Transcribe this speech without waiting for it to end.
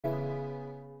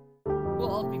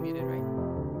I'll be muted, right?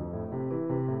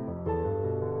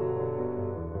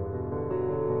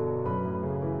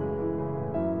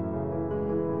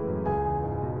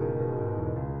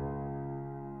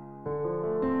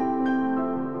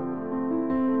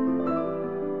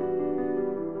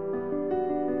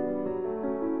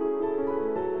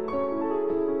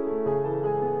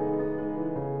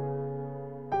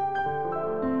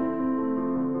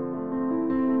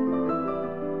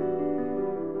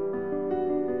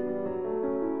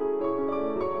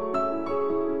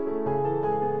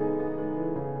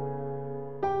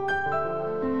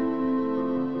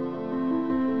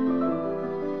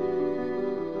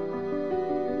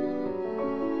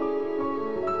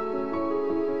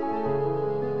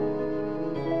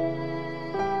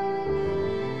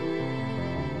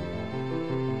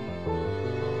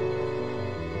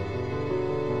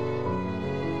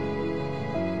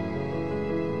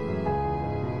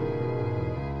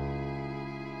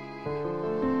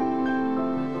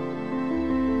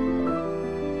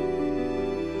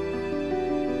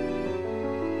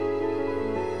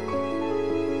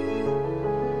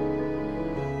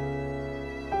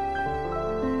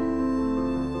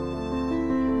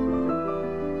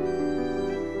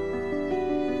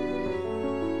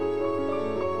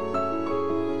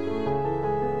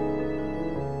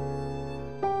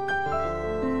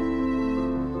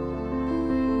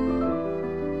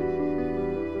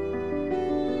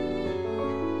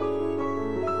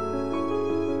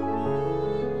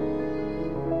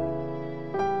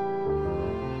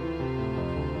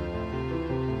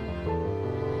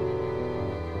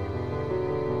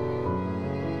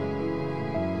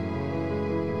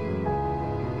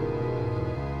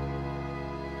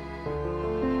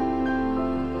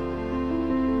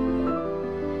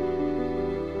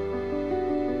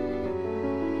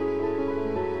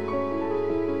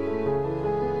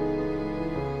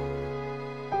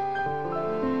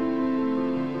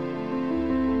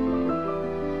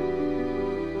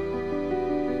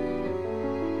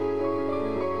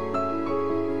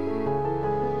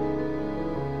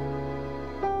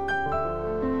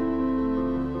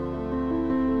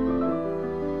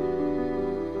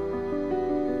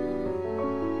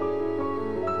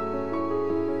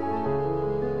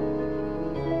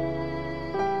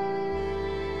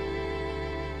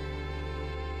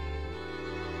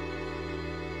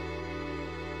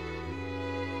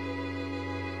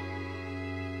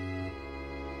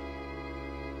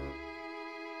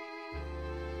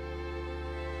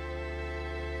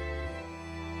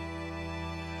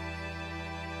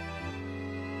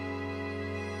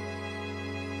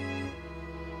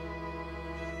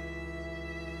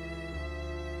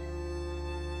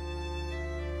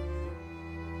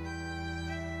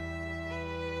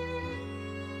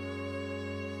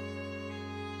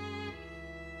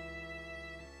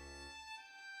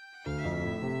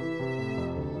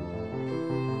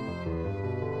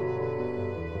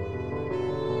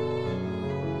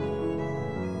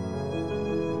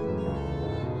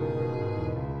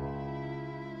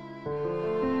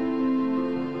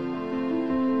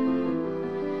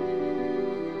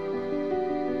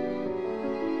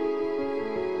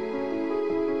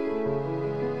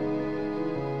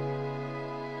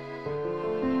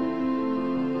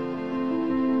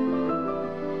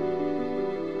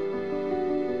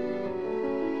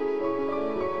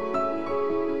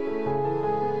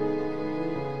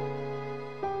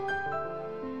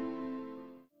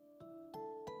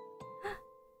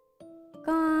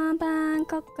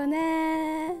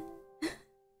 Kokone.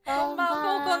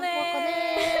 Kokone.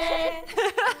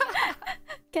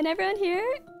 Can everyone hear?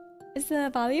 Is the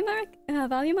volume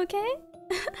okay?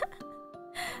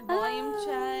 Volume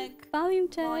check. Volume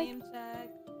check. Volume check.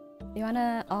 You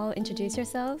wanna all introduce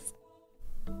yourselves?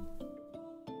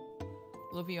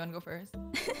 Luffy, you wanna go first?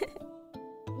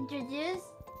 Introduce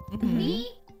Mm-hmm. me?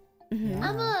 Mm-hmm.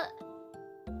 I'm a...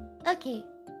 Okay.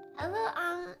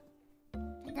 Hello,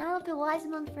 Penelope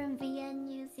Wiseman from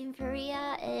V&U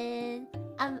Symphoria, and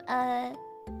I'm a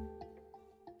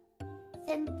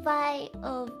senpai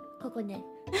of Kokone.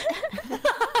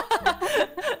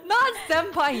 Not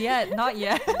senpai yet. Not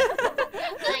yet. Oh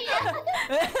yeah!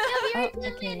 Yeah, we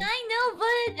were okay. I know,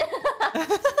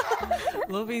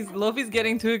 but... Luffy's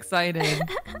getting too excited.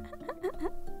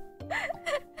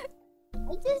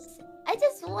 I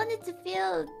just wanted to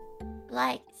feel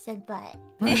like senpai.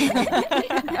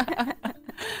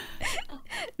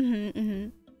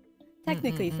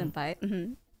 Technically, senpai.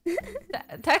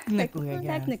 Technically, I guess.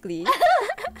 Technically.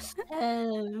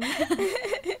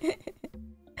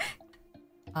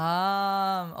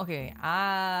 Okay.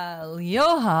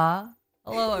 Aloha.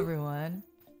 Hello, everyone.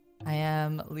 I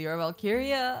am Lyra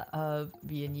Walkyria of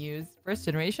V&U's first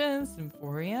generation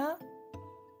Symphoria.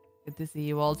 Good to see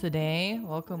you all today.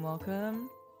 Welcome, welcome.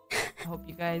 I hope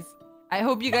you guys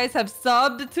have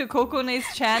subbed to Kokone's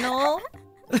channel.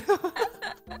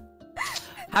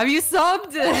 Have you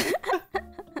subbed? You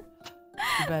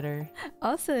better.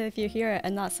 Also, if you're here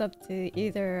and not sub to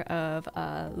either of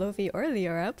Lofi or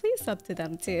Lyra, please sub to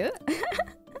them too.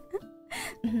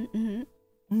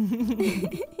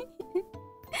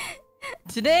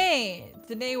 Today,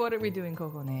 what are we doing,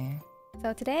 Kokone?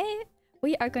 So today,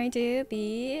 we are going to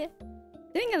be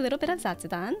doing a little bit of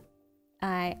Zatsudan.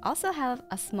 I also have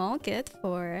a small gift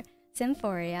for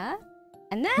Symphoria.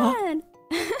 And then...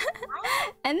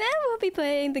 and then we'll be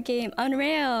playing the game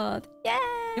Unrailed. Yay!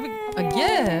 A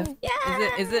gift?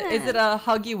 Yeah! Is it a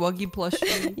Huggy Wuggy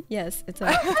plushie? Yes, it's a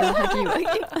Huggy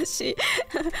Wuggy plushie.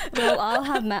 We'll all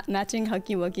have matching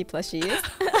Huggy Wuggy plushies.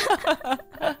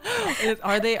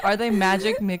 Are they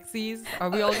magic mixies? Are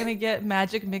we all gonna get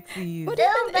magic mixies? What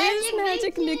even is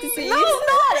magic mixies? No,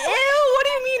 not ew! What do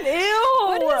you mean ew?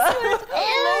 What is it?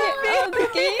 Oh, the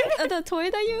game? The toy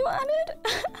that you wanted?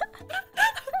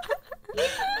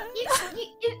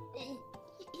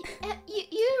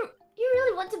 You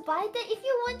really want to buy that? If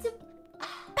you want to,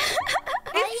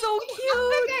 It's so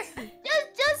cute.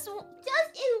 Just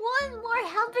eat one more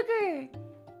hamburger.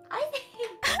 I think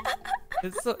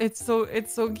It's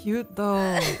so cute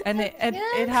though, and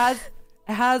it has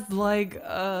like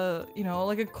you know,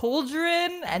 like a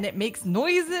cauldron, and it makes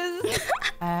noises,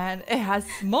 and it has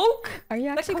smoke. Are you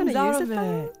that actually comes gonna out use of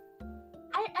it?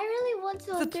 I really want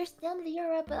to understand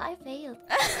Lyra, but I failed.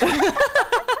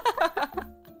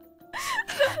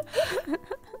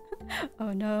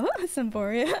 Oh no,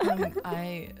 Symphoria.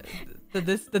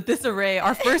 The disarray.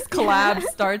 Our first collab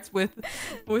starts with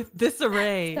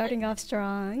disarray. Starting off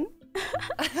strong.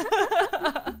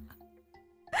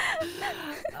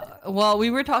 Well, we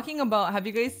were talking about. Have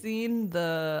you guys seen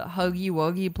the Huggy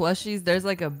Wuggy plushies? There's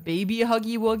like a baby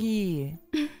Huggy Wuggy.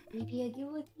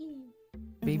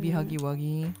 Baby Huggy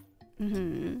Wuggy.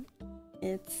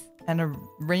 It's And a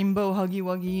rainbow Huggy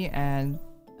Wuggy and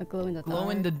a glow in the dark. glow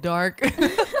in the dark.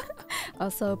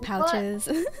 Also pouches.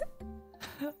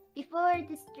 Before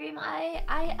the stream, I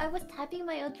was typing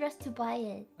my address to buy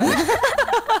it.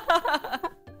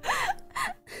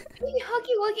 Baby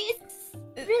Huggy Wuggy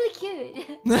is really cute.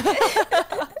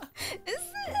 Is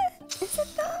it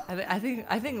though? I think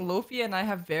Lofi and I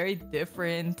have very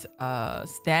different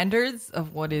standards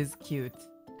of what is cute.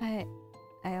 I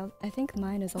think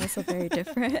mine is also very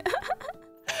different.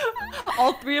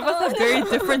 All three of us have very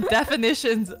different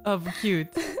definitions of cute.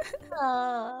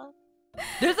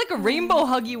 There's like a rainbow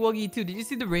Huggy Wuggy too. Did you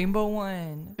see the rainbow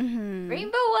one?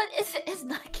 Rainbow one is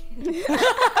not cute.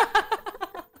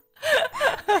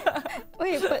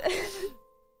 Wait,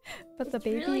 but the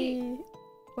baby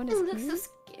one is It looks so cute?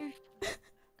 scary.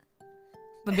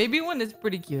 The baby one is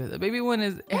pretty cute. The baby one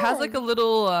is. It has like a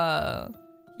little.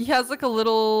 He has like a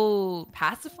little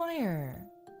pacifier.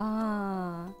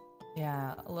 Ah.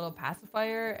 Yeah, a little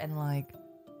pacifier and like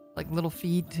little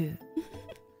feet.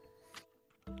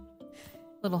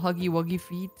 Little Huggy Wuggy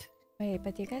feet. Wait,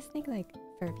 but do you guys think like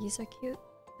Furbies are cute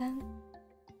then?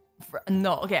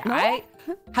 No, okay. No?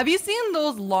 Have you seen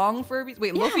those long Furbies?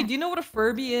 Wait, Yeah. Lofi, do you know what a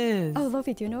Furby is? Oh,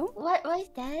 Lofi, do you know? What is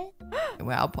that?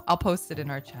 Well, I'll post it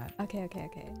in our chat. Okay.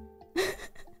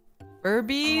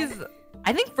 Furbies.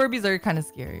 I think Furbies are kind of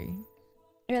scary.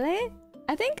 Really?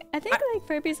 I think like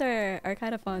Furbies are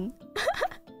kind of fun.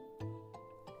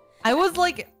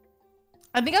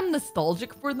 I think I'm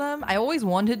nostalgic for them. I always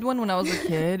wanted one when I was a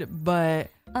kid, but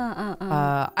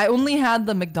I only had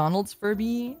the McDonald's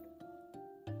Furby.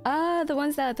 The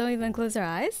ones that don't even close their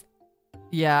eyes?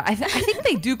 Yeah, I think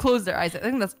they do close their eyes. I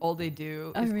think that's all they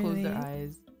do is close really? their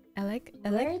eyes. I like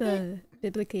Where the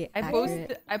biblically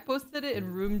accurate. I posted it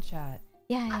in room chat.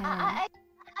 Yeah. I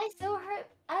saw her.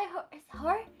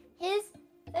 His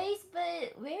face,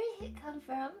 but where did it come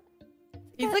from?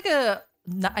 He's like a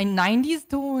 90s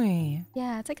toy.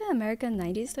 Yeah, it's like an American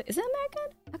 90s toy. Is it American?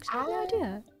 Actually, no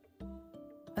idea.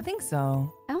 I think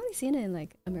so. I only seen it in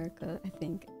like America, I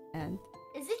think. And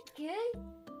Is it good?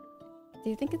 do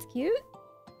you think it's cute?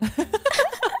 I think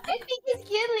it's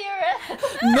cute,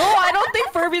 Lyra. No, I don't think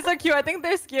Furbies are cute. I think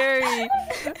they're scary.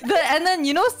 And then,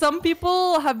 you know, some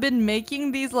people have been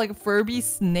making these like Furby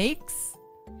snakes.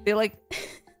 They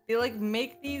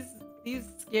make these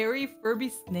scary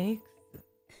Furby snakes.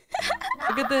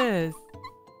 Look at this.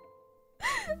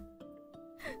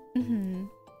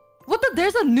 What the?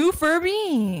 There's a new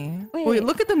Furby. Wait,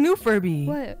 look at the new Furby.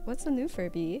 What's the new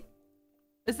Furby?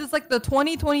 This is like the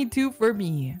 2022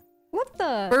 Furby. What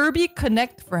the? Furby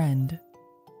Connect Friend.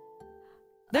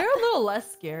 They're a little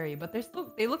less scary, but they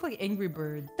look like Angry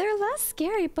Birds. They're less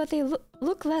scary, but they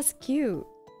look less cute.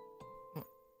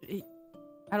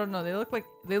 I don't know. They look like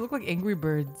Angry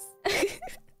Birds.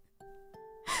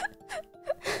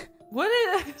 What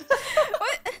is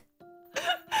what?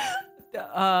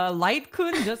 Light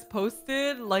Kun just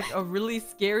posted like a really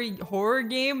scary horror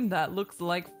game that looks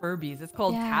like Furbies. It's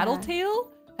called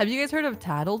Tattletale. Have you guys heard of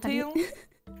Tattletale?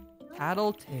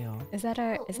 Tattletale. Is that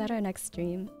our next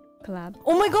stream collab?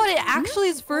 Oh my god! It actually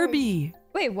is Furby.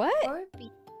 Wait, what?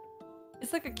 Furby.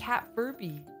 It's like a cat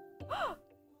Furby.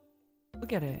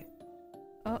 Look at it.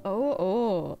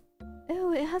 Oh.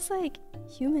 Ew, it has like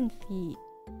human feet.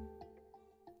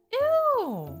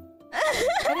 Ew.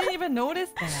 I didn't even notice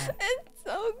that. It's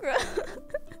so gross.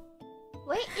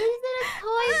 Wait, is it a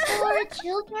toy for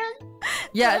children?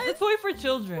 Yeah, it's a toy for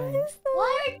children.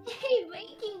 Why are they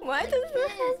making Why like does it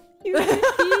this? have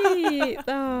human feet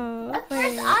though? At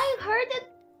first, I heard it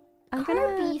I'm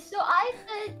Kirby, so I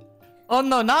said. Oh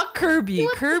no, not Kirby.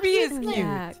 What Kirby is the cute.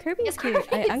 Yeah, Kirby is cute.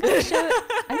 Kirby I'm gonna show it.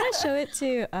 I'm gonna show it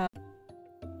to.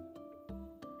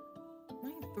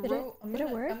 Did it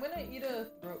work? I'm gonna eat a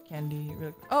throat candy.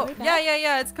 Real quick. Oh we back?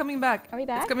 yeah. It's coming back. Are we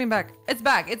back? It's coming back. It's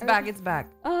back. It's back. It's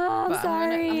back. Oh, I'm But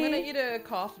sorry. I'm gonna eat a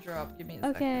cough drop. Give me a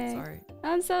Okay. second. Sorry.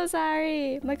 I'm so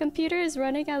sorry. My computer is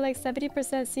running at like 70%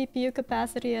 CPU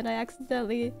capacity, and I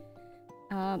accidentally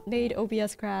made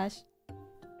OBS crash.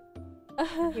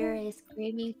 You're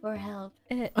screaming for help.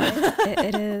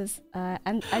 It is.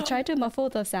 And I tried to muffle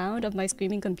the sound of my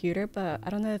screaming computer, but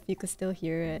I don't know if you could still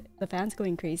hear it. The fan's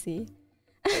going crazy.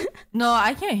 No,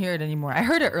 I can't hear it anymore. I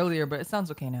heard it earlier, but it sounds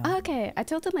okay now. Okay, I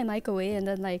tilted my mic away, and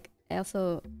then like I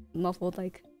also muffled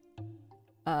like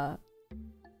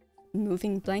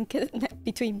moving blanket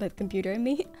between the computer and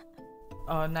me.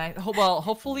 Oh, nice. Well,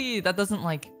 hopefully that doesn't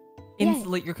like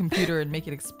insulate your computer and make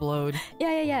it explode.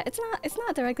 Yeah. It's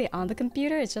not directly on the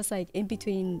computer. It's just like in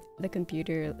between the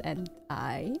computer and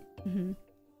I.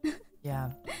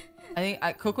 Yeah. I think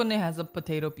Kokone has a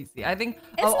potato PC. I think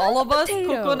It's of not all a of us,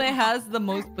 potato. Kokone has the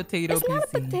most potato It's PC. not a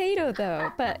potato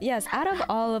though. But yes, out of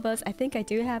all of us, I think I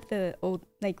do have the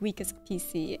weakest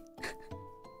PC.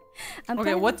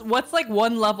 Okay, what's like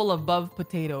one level above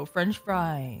potato? French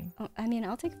fry. Oh, I mean,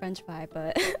 I'll take French fry,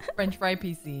 but French fry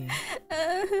PC.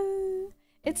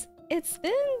 it's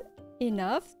been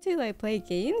enough to like play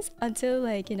games until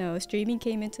like streaming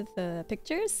came into the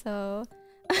picture. So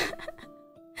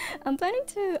I'm planning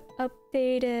to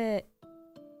update it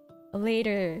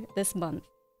later this month.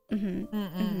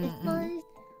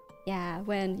 Yeah,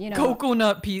 when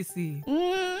Coconut PC.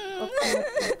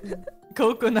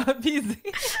 Coconut PC.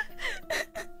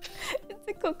 It's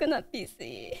a coconut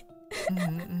PC.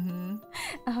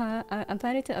 I'm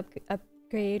planning to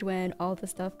upgrade when all the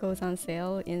stuff goes on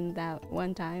sale in that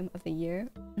one time of the year.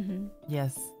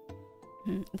 Yes.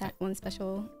 That one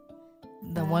special.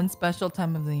 The one special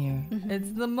time of the year.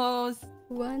 It's the most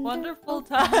wonderful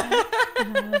time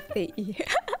of the year.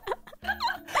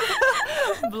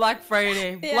 Black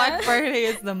Friday. Yeah. Black Friday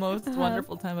is the most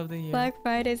wonderful time of the year. Black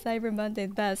Friday, Cyber Monday,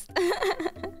 best.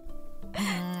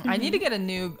 I need to get a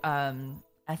new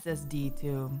SSD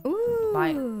too.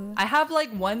 Ooh. I have like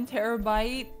 1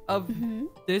 terabyte of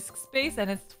disk space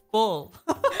and it's full.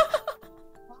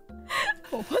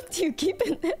 What do you keep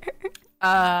in there?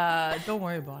 Don't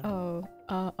worry about it.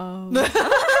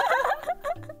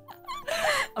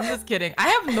 I'm just kidding. I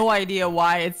have no idea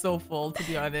why it's so full, to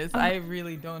be honest. I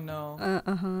really don't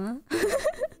know.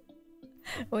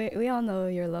 We all know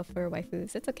your love for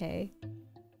waifus. It's okay.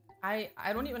 I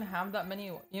don't even have that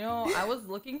many. I was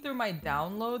looking through my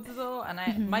downloads though,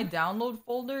 and my download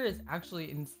folder is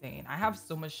actually insane. I have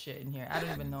so much shit in here. I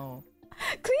don't even know.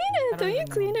 Clean it. Don't you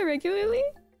clean it regularly?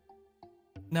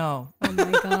 No. Oh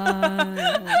my god.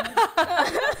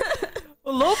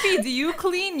 Lofi, do you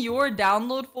clean your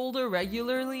download folder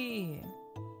regularly?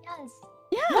 Yes.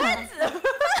 Yeah.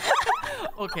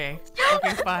 Okay,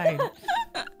 fine.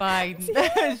 Fine.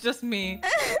 It's just me.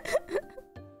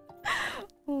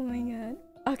 Oh my god.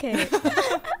 Okay.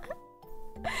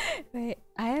 Wait,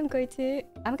 I'm gonna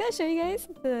show you guys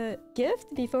the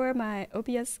gift before my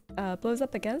OBS blows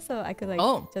up again, so I could like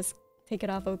just take it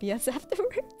off OBS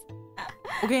afterwards.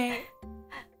 Okay.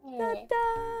 Ta-da!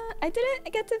 I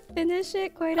didn't get to finish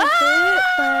it quite a bit,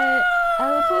 but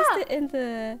I will post it in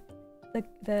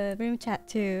the room chat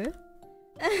too.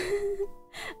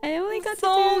 I only got to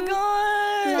do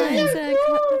lines and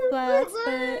flats,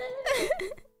 but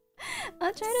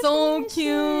I'll try to finish it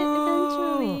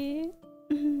eventually.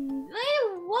 Wait,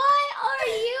 why are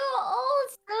you all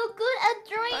so good at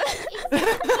drawing?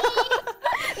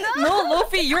 No,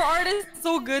 Lofi, your art is so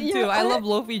so good Your too. I art- love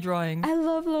Lofi drawings. I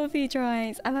love Lofi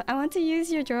drawings. I want to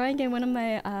use your drawing in one of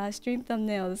my stream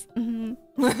thumbnails.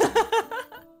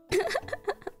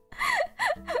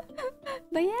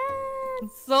 But yeah.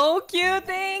 So cute,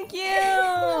 thank you.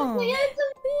 Yay!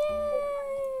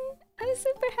 I'm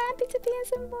super happy to be in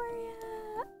Symphoria.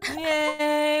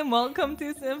 Yay! Welcome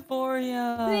to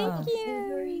Symphoria. Thank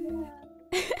you.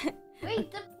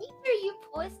 Wait, the picture you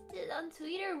posted on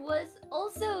Twitter was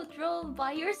also drawn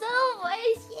by yourself.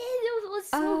 I see, it was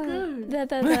so good.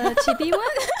 The chibi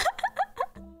one?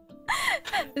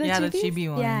 The chibis? chibi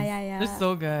ones. Yeah. They're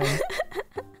so good.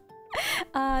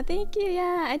 Thank you.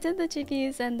 Yeah, I did the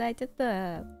chibis and I did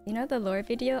the, the lore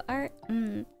video art.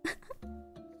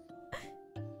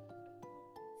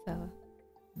 So.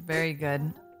 Very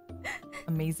good.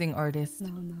 Amazing artist.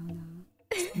 No.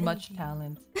 Much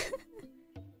talent.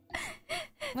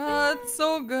 Oh, it's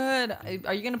so good.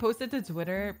 Are you gonna post it to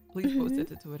Twitter? Please post it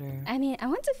to Twitter. I mean, I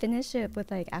want to finish it with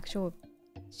like actual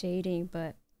shading,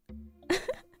 but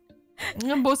I'm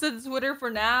gonna post it to Twitter for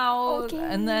now, Okay.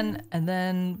 and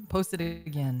then post it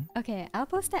again. okay, I'll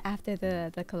post it after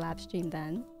the collab stream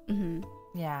then.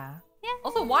 Yeah. Yeah.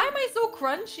 Also, why am I so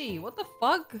crunchy? What the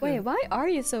fuck? Wait, why are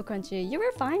you so crunchy? You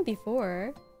were fine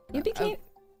before.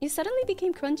 You suddenly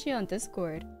became crunchy on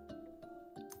Discord.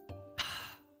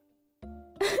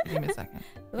 Give me a second.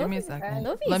 Give me a second.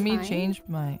 Lofi's Let me fine. change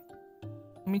my.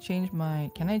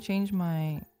 Can I change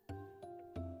my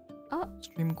Oh,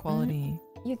 stream quality?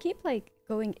 you keep like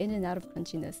going in and out of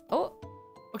crunchiness. Oh,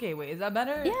 Okay, wait. Is that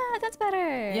better? yeah, that's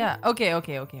better. Yeah. Okay.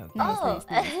 Nice, Oh,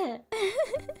 nice.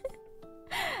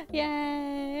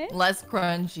 Yay. Less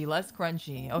crunchy.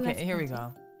 Okay, Less here we crunchy.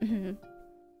 go. Mhm.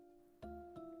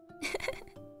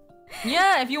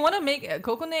 Yeah, if you want to make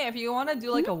Kokone, if you want to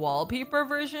do like a wallpaper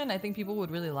version, I think people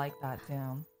would really like that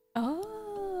too.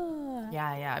 Oh.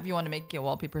 Yeah. If you want to make it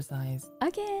wallpaper size.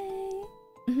 Okay.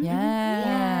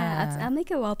 Yeah. I'll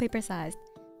make it wallpaper sized.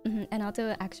 And I'll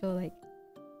do actual like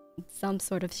some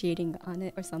sort of shading on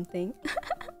it or something.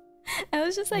 I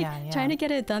was just like trying to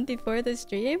get it done before the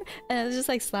stream, and I was just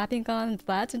like slapping on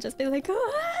flats and just be like,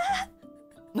 "Ah!"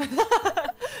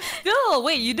 Still,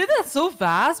 wait, you did that so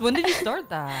fast? When did you start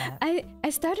that? I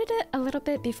started it a little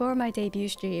bit before my debut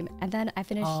stream, and then I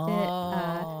finished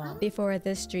it before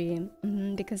this stream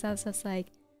because I was just like,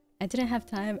 I didn't have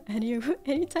time any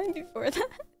time before that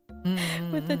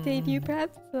with the debut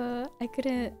prep, so I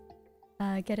couldn't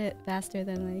get it faster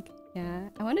than like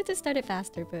I wanted to start it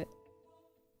faster, but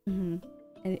and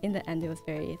in the end it was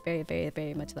very, very, very,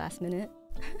 very much last minute.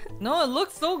 No, it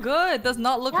looks so good. It does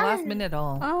not look last minute at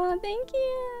all. Oh, thank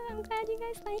you. I'm glad you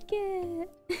guys like it.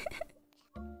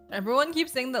 Everyone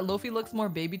keeps saying that Lofi looks more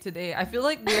baby today. I feel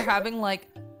like we're having like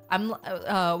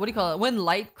what do you call it? When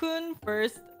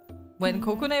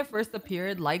Kokone first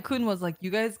appeared, Light-kun was like,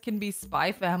 you guys can be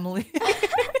spy family.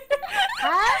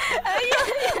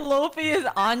 Lofi is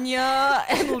Anya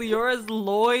and Liora is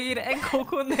Lloyd and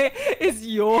Kokone is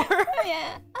Yor.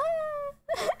 Yeah.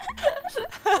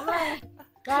 come on,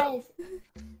 guys.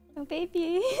 Oh,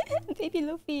 baby. Baby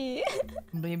Luffy.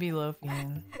 Baby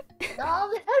Lofi. Stop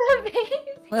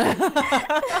that,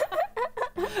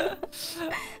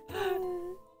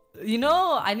 You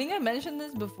know, I think I mentioned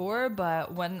this before,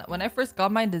 but when I first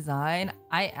got my design,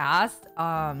 I asked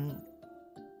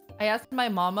my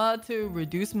mama to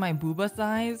reduce my booba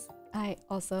size. I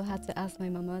also had to ask my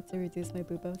mama to reduce my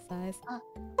boobo size.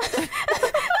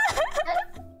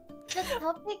 The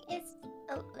topic is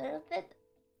a little bit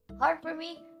hard for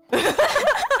me.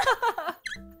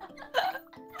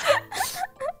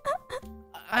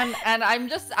 and I'm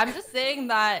just saying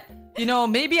that, you know,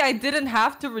 maybe I didn't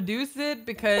have to reduce it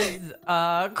because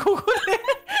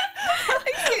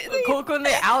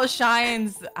Kokone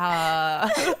outshines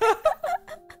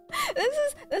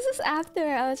This is after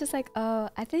I was just like, oh,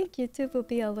 I think YouTube will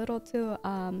be a little too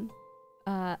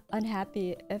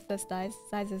unhappy if the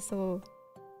size is so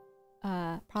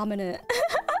prominent.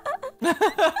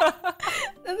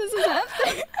 And this is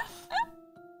after.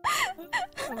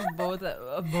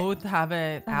 both have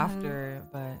it after,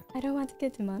 but I don't want to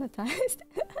get demonetized.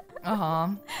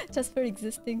 Just for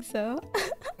existing, so.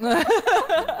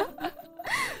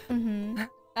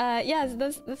 Yes,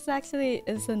 this actually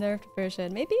is a nerfed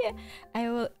version. Maybe I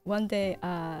will one day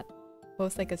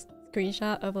post like a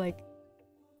screenshot of like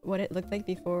what it looked like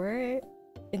before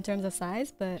in terms of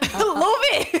size, but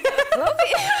Lofi!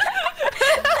 Lofi!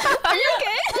 Are you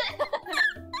okay?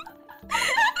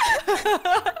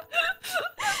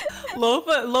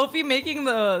 Lofi making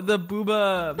the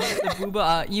booba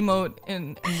emote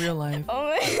in real life. Oh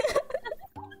my.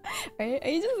 Are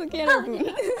you just looking at her boob?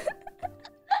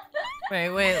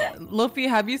 Wait. Luffy,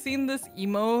 have you seen this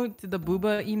emote to the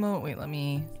booba emote? Wait, let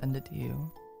me send it to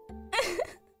you.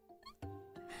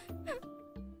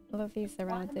 Luffy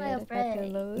surrounded Why am I by afraid?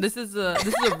 pillows. This is a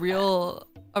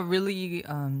really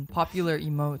popular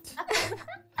emote.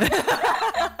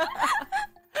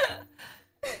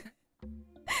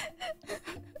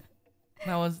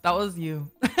 that was you.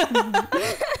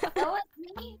 That was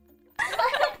me.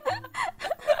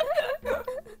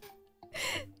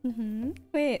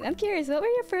 Wait, I'm curious. What were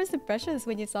your first impressions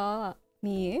when you saw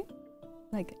me,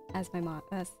 like as my mom,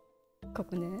 as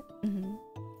Kokone?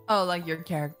 Oh, like your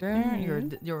character,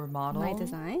 your model. My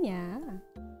design, yeah.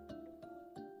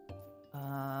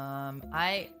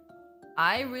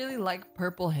 I really like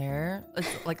purple hair. It's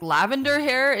like lavender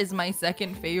hair is my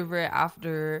second favorite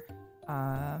after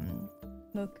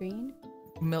Milk green.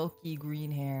 milky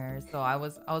green hair. So I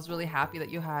was really happy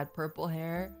that you had purple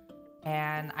hair,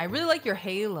 and I really like your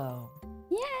halo.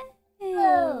 Yeah,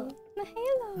 Oh. my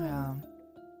halo.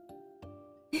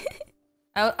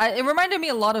 Yeah. It reminded me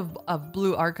a lot of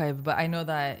Blue Archive, but I know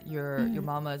that your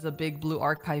mama is a big Blue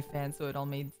Archive fan, so it all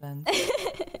made sense.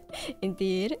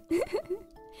 Indeed.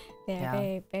 They are Yeah.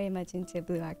 very, very much into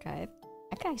Blue Archive.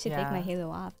 I can actually take my Yeah.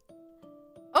 halo off.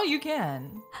 Oh, you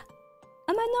can.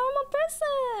 I'm a normal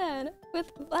person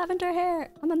with lavender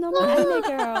hair. I'm a normal anime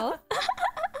girl.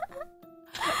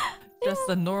 Just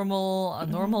a normal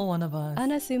one of us.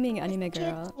 Unassuming anime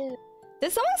girl. Cute.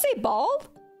 Did someone say bald?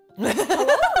 Hello?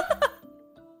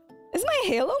 Is my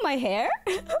halo my hair?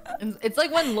 It's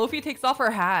like when Luffy takes off her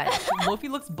hat. Luffy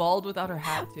looks bald without her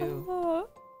hat too. Oh,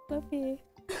 Luffy.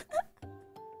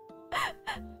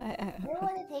 I don't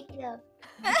want to take it off.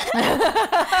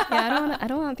 Yeah, I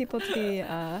don't want people to be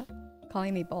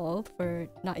calling me bald for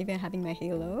not even having my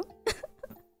halo.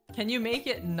 Can you make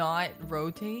it not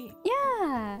rotate?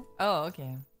 Yeah. Oh,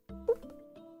 okay.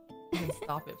 You can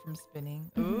stop it from spinning.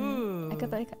 Ooh.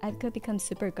 I could become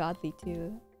super godly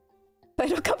too. But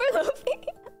it'll cover Luffy.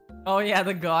 Oh yeah,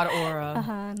 the god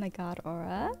aura. My god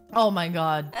aura. Oh my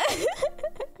god.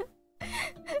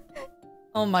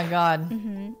 Oh my god.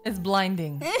 It's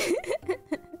blinding.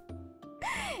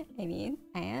 I mean,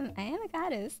 I am a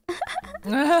goddess.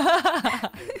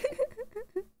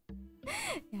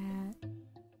 Yeah.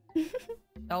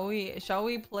 Shall we play Shall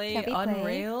we play?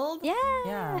 Unrailed? Yeah.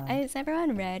 Yeah. Is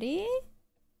everyone ready?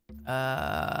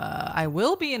 I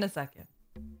will be in a second.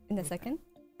 In a second.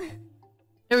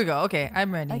 Here we go. Okay,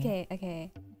 I'm ready.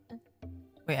 Okay.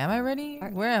 Wait, am I ready?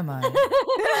 Where am I?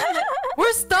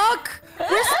 We're stuck!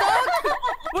 We're stuck!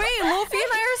 Wait, Luffy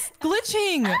and I are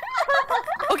glitching!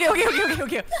 Okay.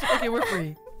 Okay, we're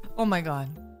free. Oh my god.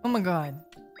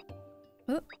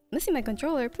 Oh, missing my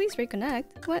controller. Please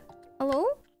reconnect. What? Hello?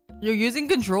 You're using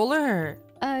controller.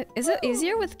 Is it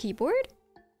easier with keyboard?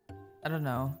 I don't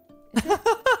know.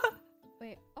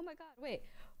 Wait. Oh my god. Wait.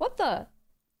 What the?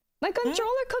 My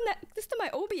controller connects to my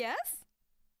OBS?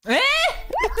 Eh?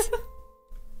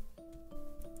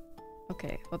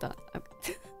 Okay, hold on.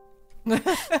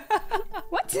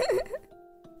 What?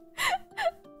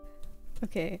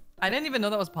 Okay. I didn't even know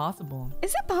that was possible.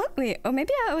 Is it possible? Wait, or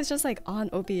maybe I was just like on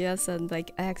OBS and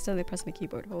like I accidentally pressed my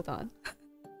keyboard. Hold on.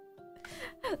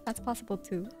 That's possible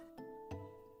too.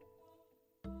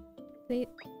 Wait.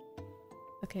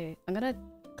 Okay, I'm gonna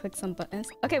click some buttons.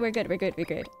 Okay, we're good.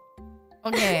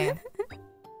 Okay.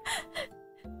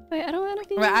 Wait, I don't wanna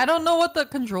be. Wait, I don't know what the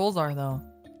controls are though.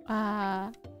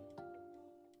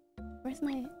 Where's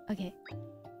my... Okay.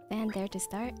 Stand there to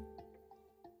start.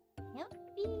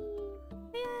 Yuppie.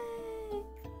 Yay!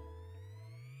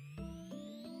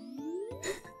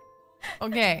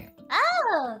 Okay.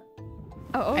 Oh!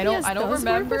 Oh, I OBS don't does work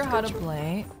remember with how to control-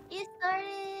 play. You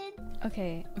started.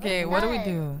 Okay, Okay, What's what do we that?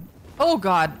 do? Oh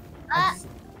god. Ah.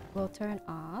 we'll turn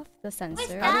off the What's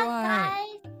sensor. How do that,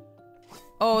 I- guys?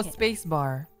 Oh, Okay. space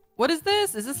bar. What is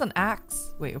this? Is this an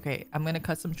axe? Wait, okay. I'm gonna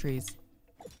cut some trees.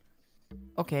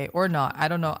 Okay, or not. I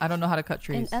don't know. I don't know how to cut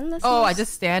trees. endless Oh, I loop.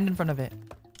 just stand in front of it.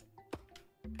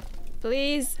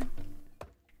 Please.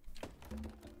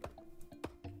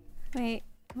 Wait,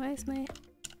 why is my...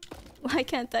 Why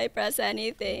can't I press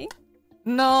anything?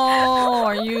 No,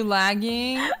 are you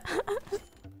lagging?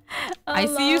 I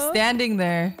see you Hello? standing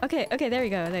there. Okay, there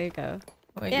you go.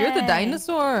 Wait, you're the Yay.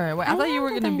 dinosaur. Wait, I I thought you am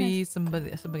were the gonna be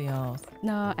somebody else.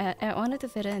 No, I wanted to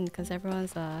fit in because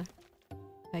everyone's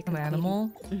like An animal.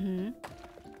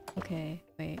 Okay,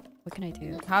 wait. What can I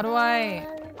do? How do I?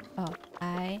 Oh,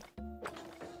 Alright.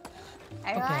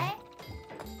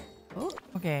 Oh,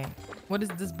 Okay. What is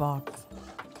this box?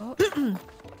 oh.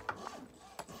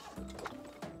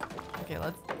 Okay,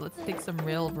 let's take some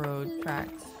railroad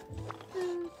tracks.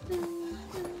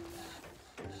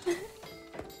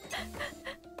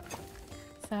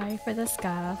 Sorry for the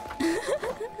scarf.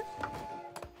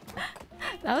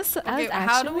 That was so, Okay,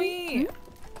 actually...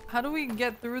 how do we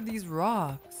get through these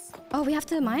rocks? Oh, we have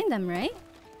to mine them, right?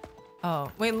 Oh,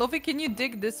 wait, Luffy, can you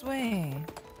dig this way?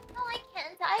 No, I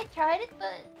can't. I tried it,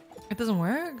 but It doesn't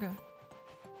work.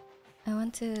 I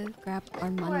want to grab our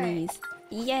Work. monies.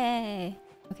 Yay!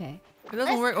 Okay. It doesn't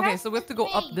Let's work. Okay, crash so we have to the go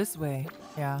up train. this way.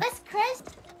 Yeah. let's crash.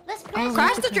 Let's crash. we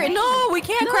Crash have the to train! No, we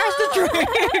can't crash the train.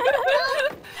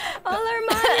 All our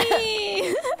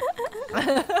money!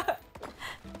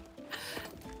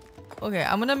 Okay,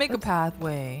 I'm gonna make a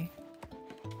pathway.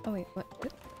 Oh wait, what? Oh.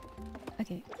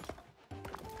 Okay.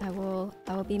 I will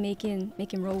be making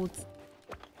roads.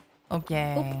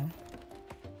 Okay.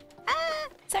 Ah!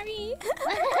 Sorry! Is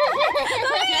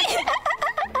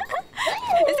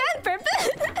that on purpose?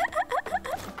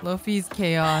 Luffy's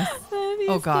chaos. Luffy's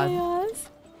Oh, God. chaos.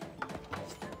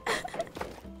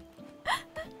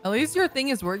 At least your thing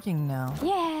is working now.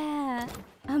 Yeah!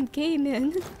 I'm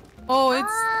gaming. Oh,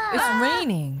 it's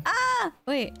raining. Ah!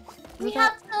 Wait. We was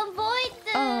that- have to avoid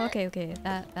the. Oh, okay.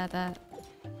 That.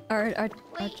 Our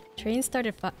Wait. train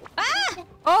started Ah!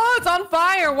 Oh, it's on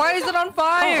fire. Why is it on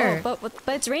fire? Oh, but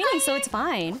it's raining, so it's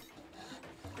fine.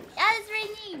 Yeah, it's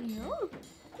raining.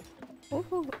 Ooh.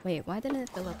 Ooh, wait, why didn't it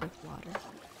fill up with water?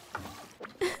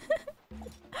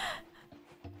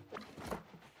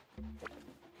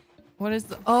 What is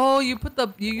the? Oh, you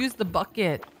used the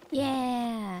bucket.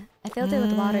 Yeah, I filled it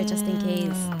with water just in case.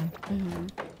 Mm,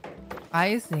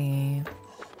 I see.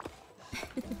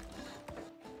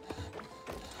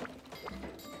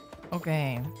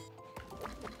 Okay.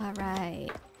 All right,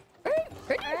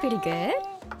 we're doing pretty good.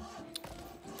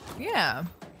 Yeah.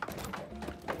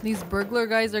 These burglar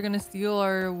guys are gonna steal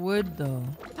our wood though.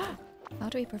 How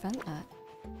do we prevent that?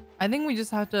 I think we just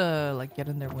have to like get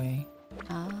in their way.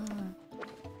 Ah,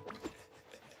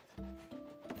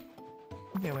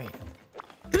 Okay, wait.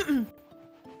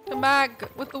 Come back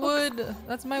with the wood.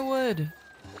 That's my wood.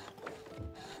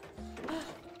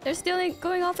 they're stealing,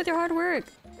 going off with your hard work.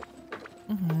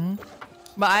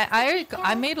 But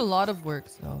I made a lot of work,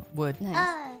 so wood.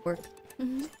 Nice work.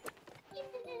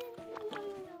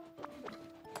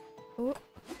 Oh,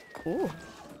 oh,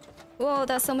 whoa!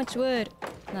 That's so much wood.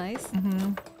 Nice.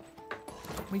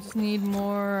 We just need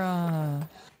more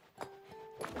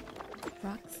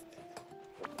Rocks.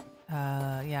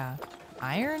 yeah.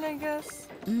 Iron, I guess?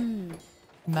 Mm.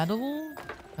 Metal?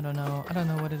 I don't know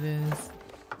what it is.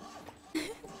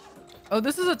 Oh,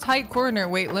 this is a tight corner.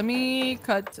 Wait, let me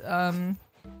cut these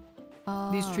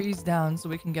Oh. trees down so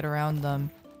we can get around them.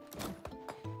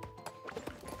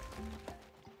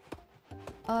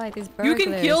 Oh, these You burglars.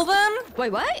 can kill them?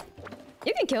 Wait, what?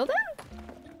 You can kill them?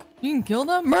 You can kill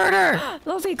them? Murder!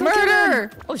 Luffy, go kill Murder!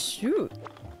 them. Oh, shoot.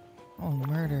 Oh,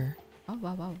 murder. Oh,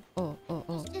 wow. Oh.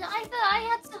 And I thought I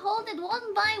had to hold it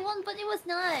one by one, but it was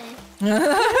not.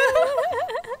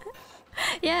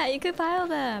 Yeah, you could pile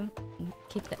them.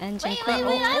 Keep the engine Wait, clean.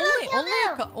 wait, I will kill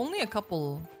them. Only a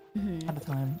couple Mhm. at a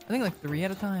time. I think like 3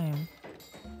 at a time.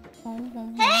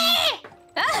 Hey!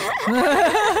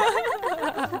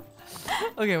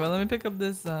 Okay, well, let me pick up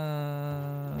this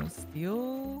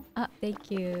steel. Ah,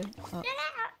 thank you. Oh.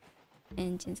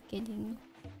 Engine's getting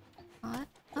hot.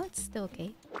 Oh, it's still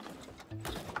okay.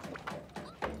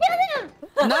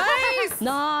 Nice!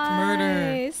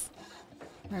 Nice.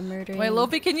 We're murdering. Wait,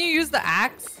 Luffy, can you use the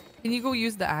axe? Can you go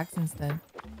use the axe instead?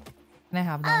 Can I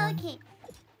have that Oh, one? okay.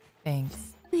 Thanks.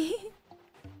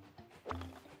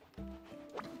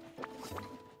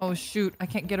 Oh shoot, I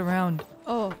can't get around.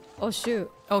 Oh, shoot.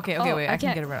 Okay, Oh, wait, I I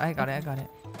can can't- get around. I got it.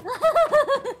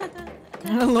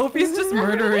 Luffy's just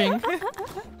murdering.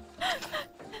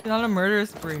 He's on a murder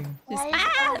spree. Just, Why is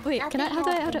ah! that Wait, can I? How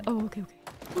do I? nothing Oh, okay.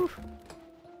 Oof.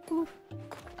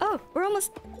 Oh, we're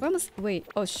almost. Wait.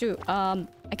 Oh shoot. I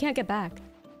can't get back.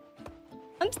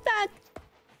 I'm stuck.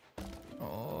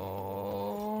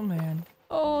 Oh man.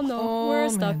 Oh no, Oh, we're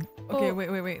stuck. man. Okay, Oh.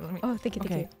 wait. Let me. Oh, thank you.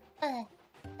 Okay.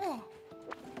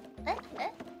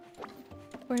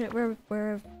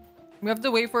 We're. We have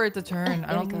to wait for it to turn. I there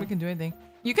don't we think go. we can do anything.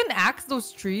 You can axe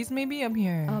those trees maybe up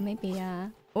here. Oh, maybe yeah.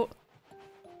 Oh,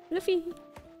 Luffy.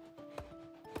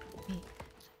 Wait.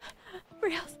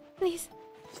 Rails, please.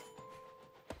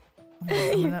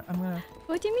 I'm gonna.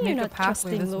 What do you mean Make you're a not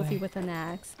pathway trusting this Luffy way. with an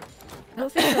axe?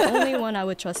 Luffy's the only one I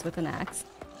would trust with an axe.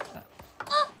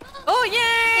 Oh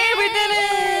yay! We did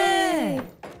it!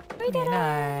 We did it!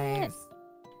 Nice.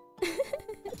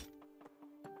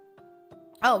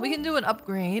 Oh, we can do an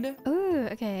upgrade. Ooh,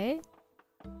 okay.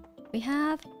 We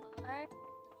have.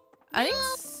 I think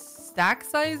stack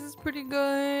size is pretty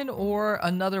good, or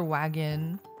another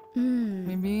wagon, Hmm.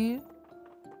 maybe.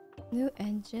 New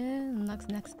engine unlocks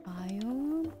next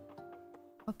biome.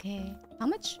 Okay, how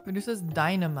much? Produces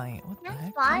dynamite. What the Let's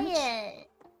heck? buy it.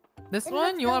 This It one?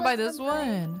 looks You want to buy like this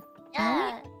something. one?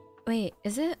 Yeah. Wait,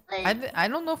 is it? Like, I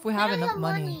don't know if we have enough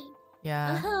money.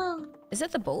 Yeah. Is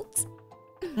it the bolts?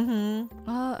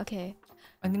 Oh, okay.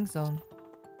 I think so.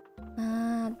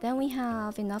 Then we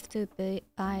have enough to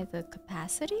buy the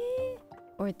capacity,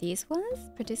 or these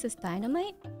ones produces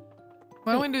dynamite.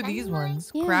 Why don't we Wait, do these dynamite?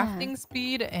 ones? Yeah. Crafting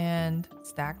speed and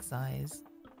stack size.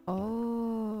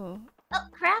 Oh, Oh,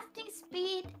 crafting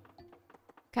speed.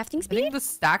 crafting I speed. think the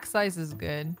stack size is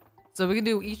good. So we can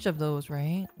do each of those,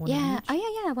 right? One Yeah. each?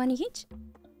 Oh yeah. One each.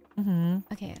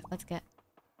 Okay, let's get.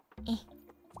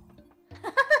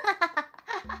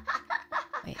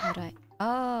 Wait, how do I?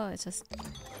 Oh, it's just.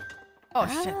 Oh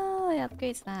shit. Oh, it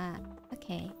upgrades that.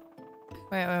 Okay.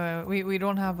 Wait. We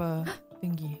don't have a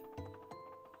thingy.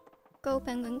 Go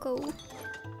penguin, go.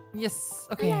 Yes.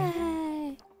 Okay.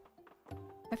 Yay!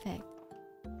 Perfect.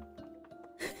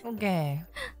 Okay.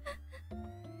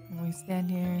 We stand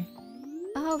here.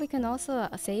 Oh, we can also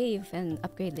save and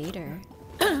upgrade later.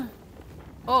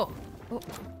 Oh.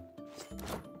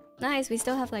 Nice, we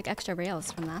still have like extra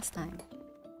rails from last time.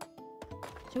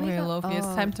 Should we Okay, go? Lofi, it's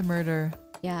time to murder.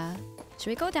 Yeah. Should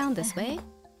we go down this way?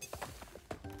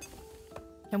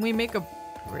 Can we make a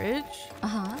bridge?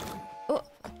 Uh-huh. Oh.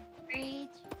 Bridge.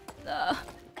 Uh,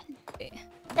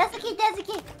 That's okay.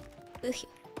 ugh.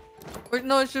 Or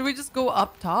no, should we just go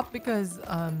up top because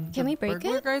Can we break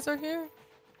burglar it? guys are here?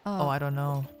 Oh, Oh, I don't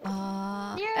know.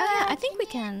 yeah, I think we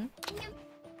can.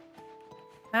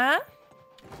 Huh?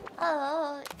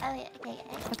 Okay.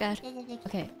 Okay.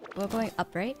 Okay, we're going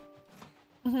up, right?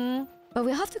 But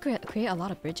we have to create a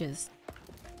lot of bridges.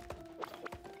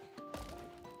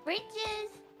 Bridges.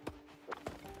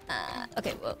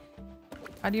 Okay, well,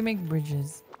 How do you make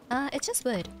bridges? it's just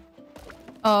wood.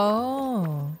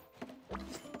 Oh.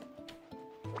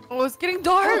 Oh, it's getting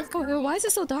dark. Oh, why is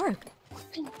it so dark?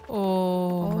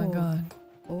 Oh my god.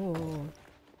 Oh.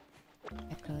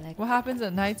 I collect. What happens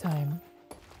at nighttime?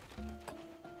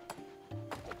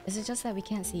 Is it just that we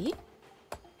can't see?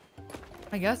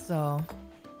 I guess so.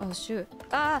 Oh shoot.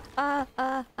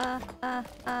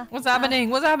 What's happening?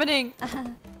 What's happening?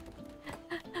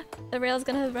 The rail's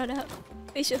gonna run out.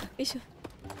 We should.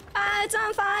 Ah, it's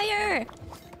on fire!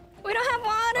 We don't have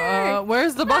water!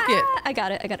 Where's the bucket? Ah, I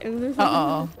got it.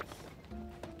 Uh-oh.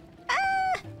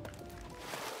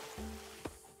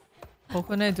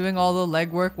 Kokone doing all the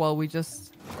legwork while we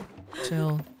just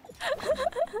chill.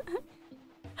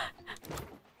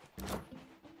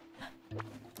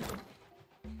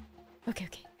 Okay.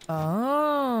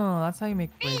 Oh, that's how you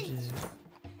make bridges.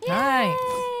 Yay,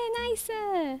 Nice.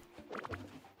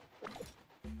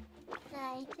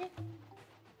 nice.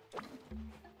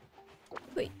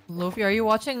 Wait. Lofi, are you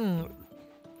watching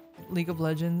League of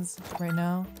Legends right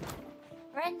now?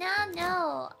 Right now,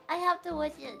 no. I have to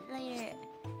watch it later.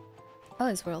 Oh,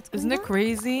 is Worlds going Isn't it on?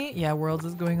 crazy? Yeah, Worlds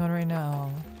is going on right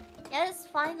now. Yes,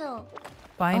 final.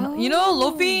 Final. You know,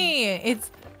 Lofi,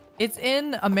 it's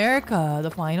in America,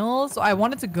 the finals. So I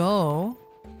wanted to go,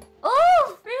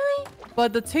 Oh, really?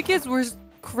 but the tickets were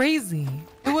crazy.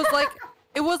 It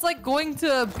was like going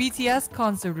to a BTS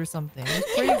concert or something.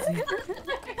 It's crazy.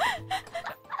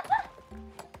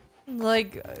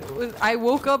 Like I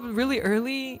woke up really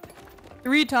early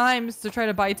 3 times to try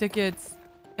to buy tickets,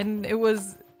 and it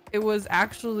was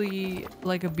actually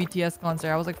like a BTS concert.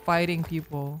 I was like fighting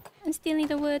people. I'm stealing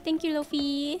the wood. Thank you,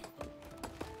 Lofi.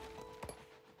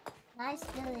 Nice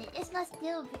feeling. It's not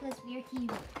still because we're team.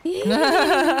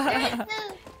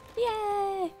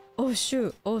 Yay! Oh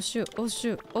shoot.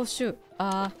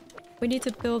 We need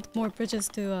to build more bridges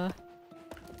to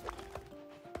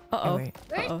Uh-oh. Wait.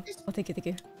 Uh-oh. Oh, thank you.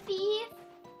 Thief.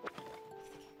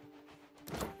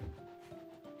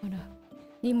 Oh no.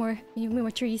 Need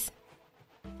more trees.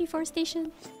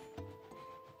 Deforestation.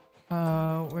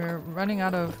 We're running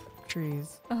out of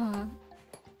trees. Uh-huh.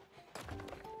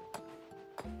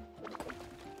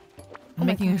 I'm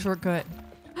making a shortcut.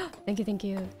 Thank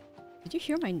you. Did you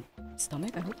hear my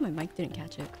stomach? I hope my mic didn't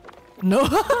catch it. No.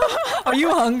 Are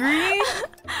you hungry?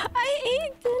 I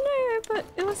ate dinner, but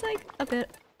it was like a bit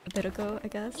ago, I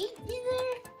guess. Eat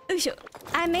dinner. Oh shoot!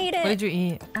 I made it. What did you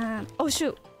eat? Oh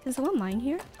shoot! Can someone mine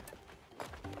here?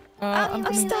 I'm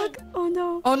I'm stuck. Oh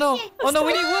no. Oh no! Oh no!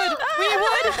 We need wood! We need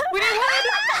wood! We need wood!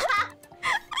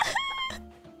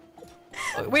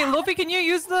 Wait, Lofi, can you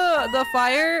use the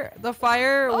fire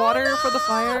water for the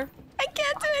fire? I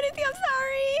can't do anything. I'm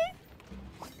sorry.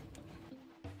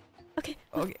 Okay.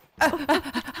 Okay.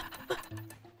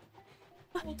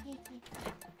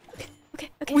 Okay.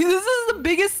 Wait, this is the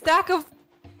biggest stack of.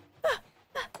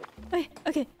 Wait,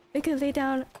 okay. We could lay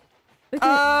down. We could...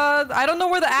 I don't know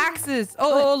where the axe is.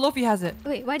 Oh, Lofi has it.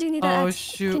 Wait, why do you need that? Oh axe?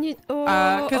 shoot. Can you?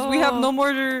 Oh, Because we have no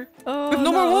more. We have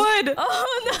no more wood.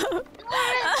 Oh no!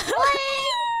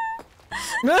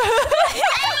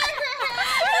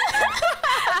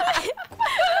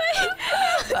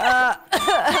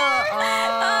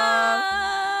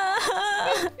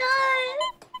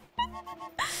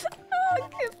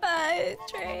 Goodbye,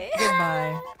 Trey.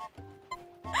 Goodbye.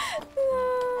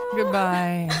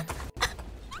 Goodbye.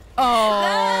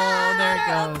 Oh, there it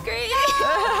goes. Great.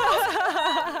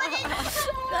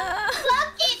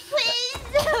 Block it, please!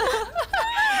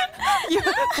 You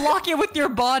block it with your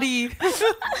body. We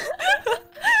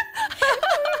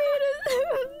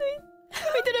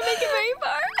didn't make it very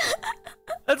far.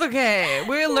 That's okay.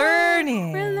 We're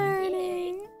learning. We're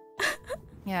learning.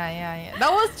 Yeah.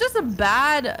 That was just a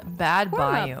bad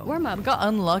biome. Warm up. We got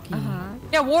unlucky. Uh-huh.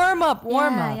 Yeah, warm up.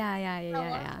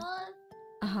 Yeah.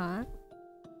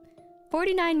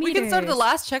 49 meters. We can start at the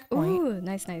last checkpoint. Ooh,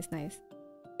 nice.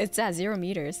 It's at 0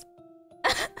 meters.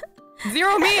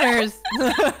 0 meters.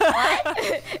 What?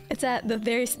 It's at the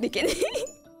very beginning.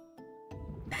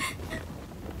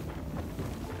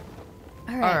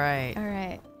 All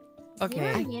right.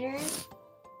 Okay. 0 meters?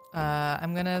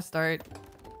 I'm gonna start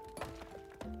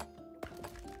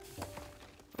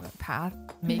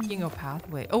making a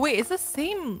pathway. Oh wait, it's the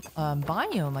same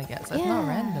biome, I guess. It's not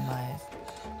randomized.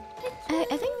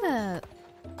 I think the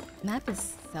map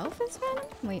itself is random.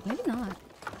 Wait, maybe not.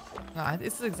 No,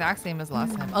 it's the exact same as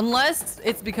last time. Unless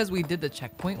it's because we did the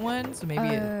checkpoint one, so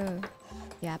maybe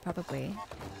yeah, probably.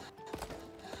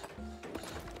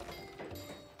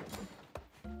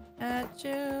 At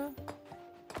you.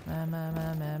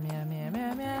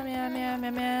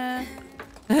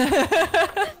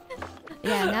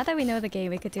 Yeah, now that we know the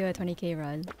game, we could do a 20k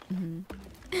run.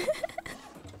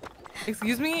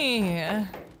 Excuse me.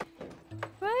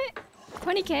 What?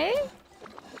 20k?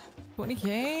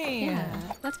 20k. Yeah,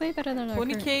 that's way better than our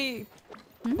 20k.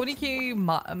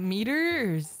 20k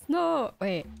meters. No,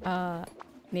 wait.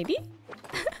 Maybe?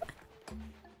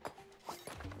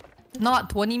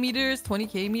 Not 20 meters.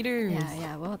 20k meters.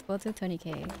 Yeah. We'll do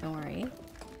 20k. Don't worry.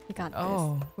 We got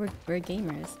Oh. this. We're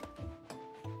gamers.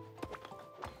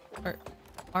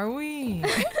 Are we?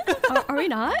 Are we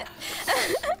not?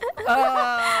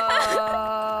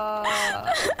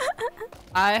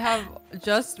 I have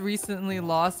just recently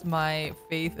lost my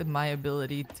faith in my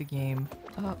ability to game.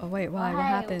 Oh wait, why? What Why?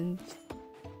 happened?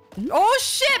 Oh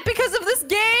shit! Because of this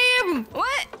game!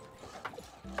 What?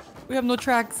 We have no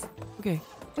tracks. Okay.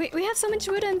 Wait, we have so much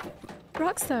wood and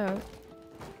rocks though.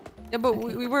 Yeah, but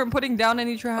we weren't putting down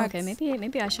any tracks. Okay,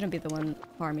 maybe I shouldn't be the one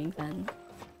farming then.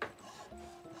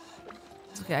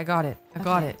 It's okay, I got it. I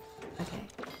got it.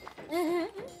 Okay.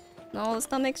 No,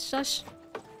 stomach shush.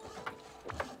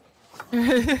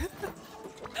 I'm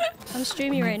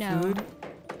streaming right now. Food?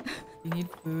 You need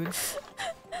food?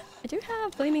 I do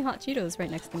have flaming hot Cheetos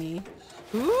right next to me.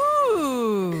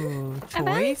 Ooh, choice. I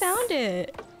finally found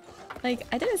it. Like,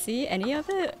 I didn't see any of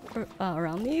it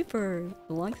around me for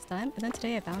the longest time, and then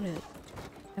today I found it.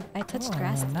 I touched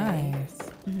grass today.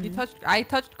 Nice. I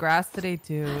touched grass today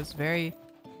too. It was very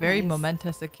Nice.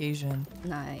 momentous occasion.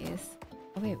 Nice.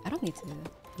 Oh wait, I don't need to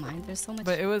mine. There's so much.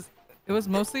 But it was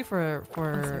mostly for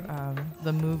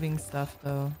the moving stuff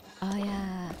though. Oh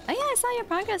yeah. Oh yeah, I saw your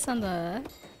progress on the.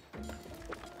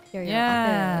 Your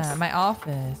Yeah, office. my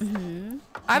office.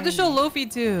 I have to Very show nice. Lofi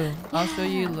too. I'll show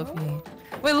you Lofi.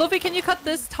 Wait, Lofi, can you cut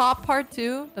this top part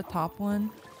too? The top one?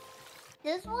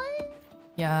 This one?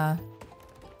 Yeah.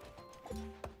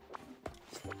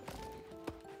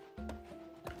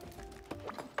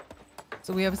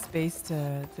 So we have space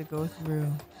to go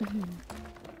through.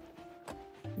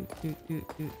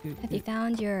 Have you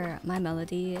found your My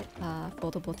Melody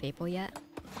foldable table yet?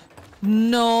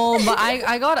 No, but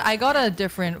I got a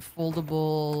different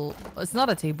foldable. It's not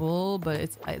a table, but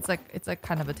it's like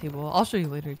kind of a table. I'll show you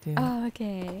later too. Oh,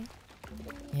 okay.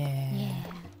 Yeah.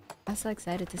 I'm so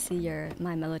excited to see your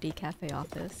My Melody cafe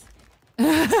office.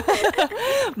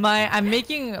 I'm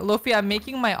making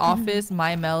my office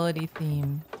My Melody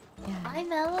theme. Yeah. My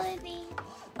Melody.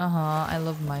 I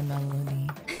love My Melody.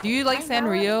 Do you like My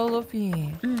Sanrio, Lofi?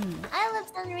 I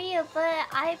love Sanrio, but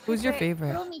I Who's your prefer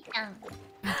favorite? Romi-chan.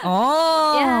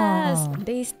 Oh. Yes,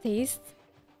 base taste.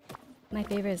 My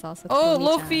favorite is also. Oh,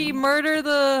 Kurumi-chan. Lofi,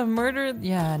 murder.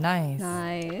 Yeah, nice.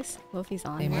 Nice. Lofi's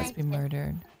on They it. must be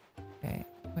murdered. Okay,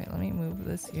 wait, let me move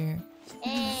this here.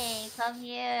 Hey, come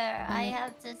here. I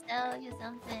have to tell you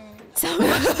something. So,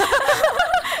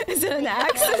 is it an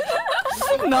axe?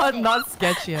 not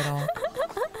sketchy at all.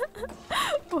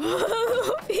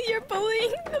 Lofi, you're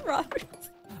bullying the Roberts.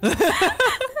 She's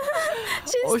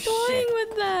Oh, toying shit.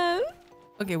 with them.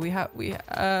 Okay, How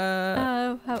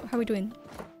are we doing?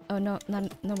 Oh no,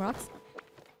 no rocks.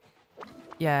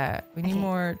 yeah, we need Okay.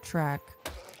 more track.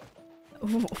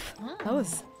 Ooh, that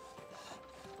was.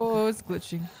 Oh, it's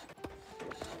glitching.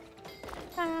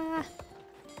 Ah.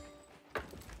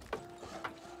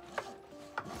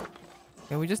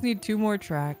 Okay, we just need 2 more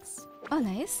tracks. Oh,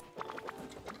 nice.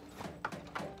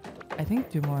 I think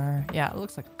 2 more. Yeah, it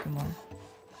looks like 2 more.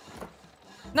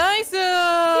 Nice!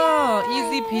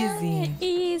 Easy peasy.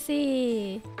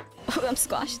 Easy. Oh, I'm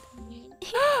squashed.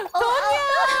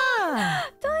 Tonya!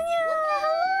 Tonya!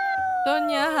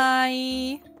 Tonya, hi.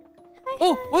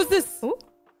 Oh, what's this? Oh.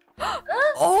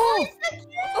 Oh!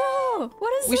 Oh,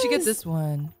 what is We this? should get this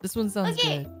one. This one sounds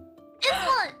Okay. good. This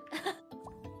one.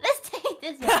 Let's take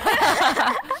this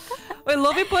one. Wait,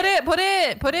 Lovey, put it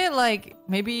like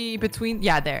maybe between,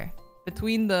 yeah, there.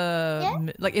 Between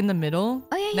the, like in the middle.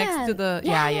 Oh, yeah, next yeah. to the,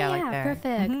 Yeah, yeah, yeah, like yeah, there.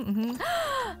 perfect.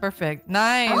 Perfect.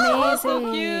 Nice. Amazing. Oh, so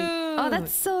cute. Oh,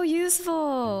 that's so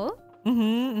useful.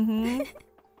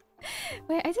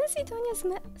 Wait, I didn't see Tonya's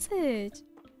message.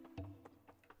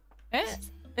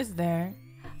 It's there.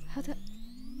 How do...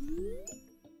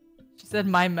 She said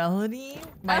my melody.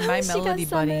 My she got melody buddy.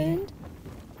 summoned.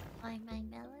 My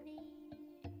melody.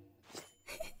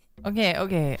 Okay.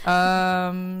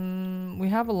 We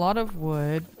have a lot of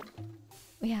wood.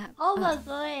 We have. Oh my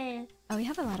god. Oh, we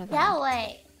have a lot of That them.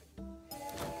 way. Do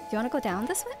you want to go down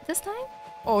this way this time?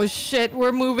 Oh shit,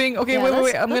 we're moving. Okay, Yeah,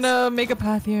 wait. I'm let's- gonna make a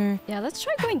path here. Yeah, let's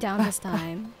try going down this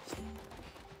time.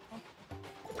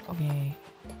 Okay.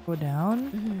 Go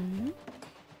down.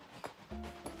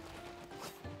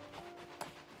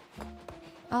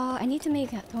 Oh, I need to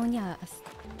make Tonya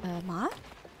a mod?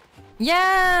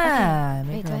 Yeah! Okay.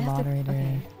 Make Wait, her do a I have to- moderator.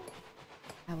 okay.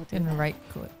 I will do And that. right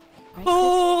click. Right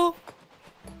Oh!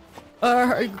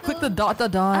 Click the dot.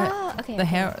 Oh, okay. The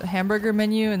hamburger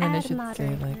menu, and then it Add should say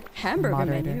moderator. like Hamburger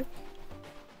moderator. menu.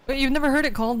 But you've never heard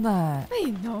it called that.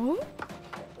 Wait, no.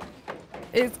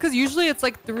 It's because usually it's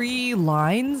like 3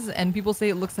 lines, and people say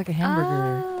it looks like a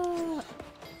hamburger. Oh,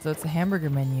 So it's a hamburger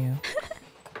menu.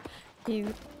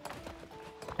 cute.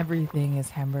 Everything is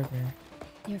hamburger.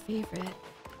 Your favorite.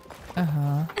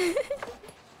 Uh-huh.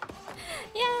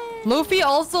 Yay! Lofi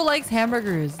also likes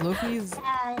hamburgers. Lofi's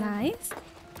Nice.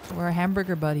 we're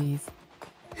hamburger buddies.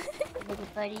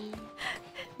 Everybody.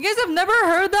 You guys have never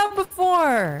heard that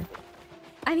before.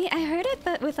 I mean, I heard it,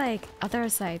 but with like other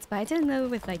sites, but I didn't know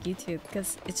with like YouTube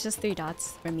because it's just 3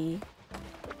 dots for me.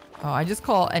 Oh, I just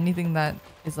call anything that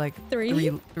is like Three?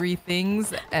 three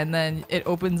things, and then it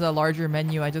opens a larger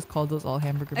menu. I just call those all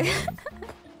hamburger menus.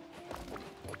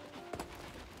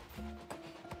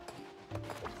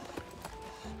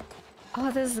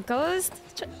 Oh, this ghost.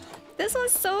 This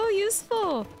was so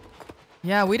useful.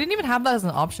 Yeah, we didn't even have that as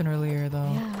an option earlier,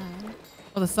 though. Yeah.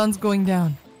 Oh, the sun's going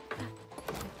down.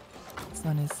 The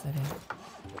sun is setting.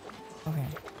 Okay.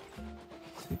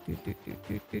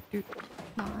 Doot.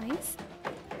 Nice.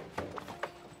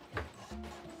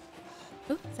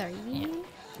 Oh, sorry. Yeah.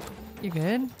 You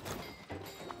good? I'm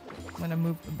gonna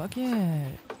move the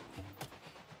bucket.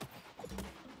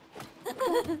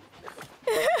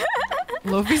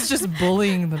 Lofi's just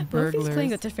bullying the burglars. Luffy's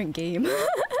playing a different game.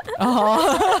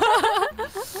 Oh.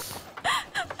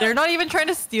 They're not even trying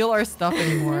to steal our stuff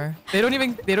anymore. They don't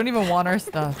even want our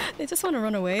stuff. They just want to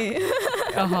run away.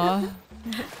 Uh-huh.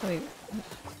 Wait.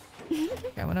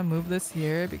 Okay, I'm gonna move this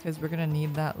here because we're gonna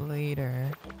need that later.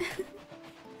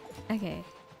 Okay.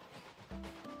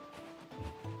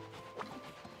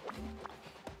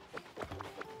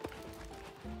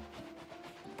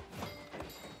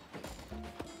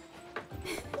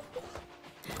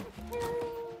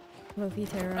 Luffy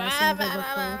terrorizing the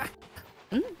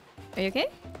local. Are you okay?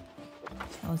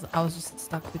 I was just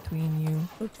stuck between you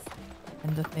Oops.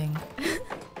 and the thing.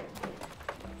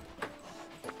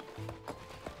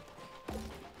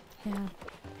 Yeah.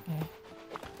 Okay.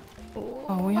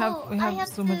 Oh, we I have have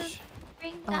so to much.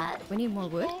 Bring oh, that. we need more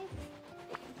wood? Okay.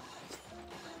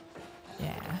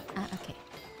 Yeah. Ah, okay.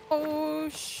 Oh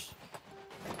shh.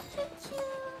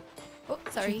 Oh,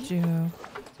 sorry. Choo-choo.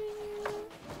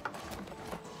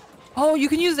 Oh, you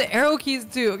can use the arrow keys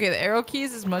too. Okay, the arrow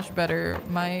keys is much better.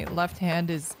 My left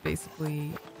hand is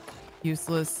basically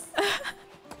useless.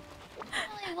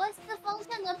 Wait, what's the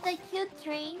function of the cute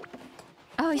train?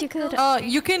 Oh, you could.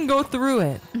 You can go through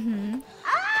it. Mm-hmm.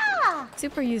 Ah!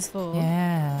 Super useful.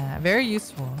 Yeah, very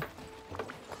useful.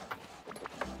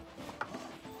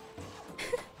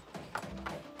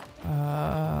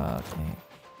 Okay.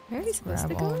 Where are we supposed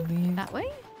to Grab all go? these. That way?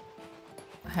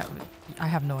 I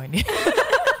have no idea.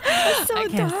 It's so I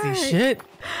can't dark. see shit.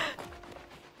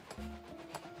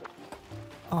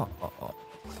 Oh, oh, oh.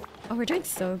 Oh, we're doing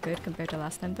so good compared to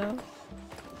last time though.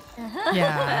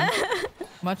 Yeah.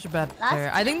 Much better.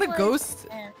 Last I think the time ghost...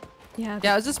 Yeah.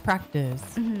 Yeah, it's just practice.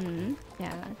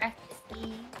 Yeah.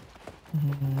 Practicing.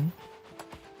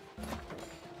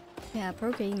 Yeah,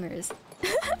 pro gamers.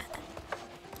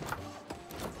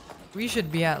 We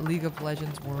should be at League of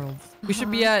Legends Worlds. We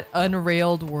should be at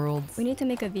Unrailed Worlds. We need to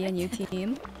make a V&U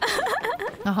team.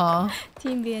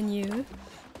 Team V&U.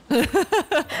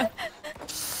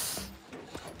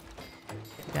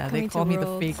 Yeah, they call me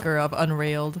the faker of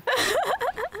Unrailed.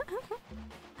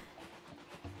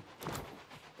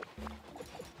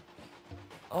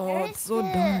 Oh, it's so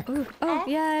dark. Ooh. Oh,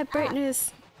 yeah,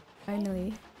 brightness.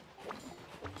 Finally.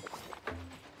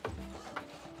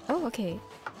 Oh, okay.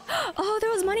 Oh, there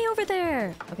was money over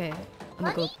there. Okay, I'm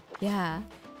gonna go. Yeah.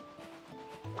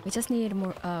 We just need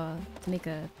more to make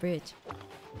a bridge.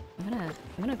 I'm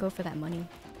gonna go for that money.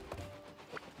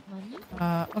 Money?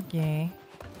 Okay.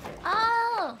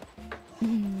 Oh!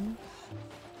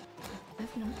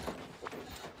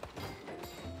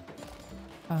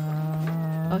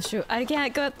 Oh shoot, I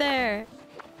can't go up there.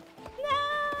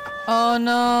 Oh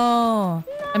no.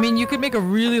 I mean, you could make a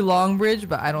really long bridge,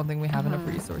 but I don't think we have enough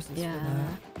resources Yeah, for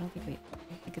that. I don't think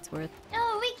it's worth.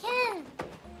 No, we can!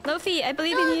 Lofi, I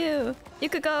believe in you. You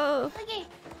could go. Okay.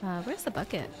 Where's the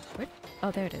bucket? Where?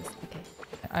 Oh, there it is. Okay.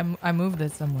 I moved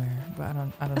it somewhere, but I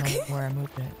don't know where I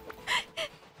moved it.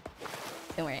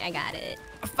 Don't worry, I got it.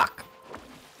 Oh, fuck.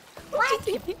 What?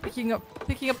 Picking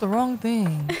up the wrong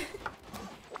thing.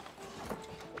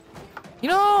 You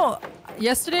know,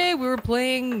 yesterday we were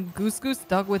playing Goose Goose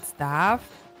Duck with staff,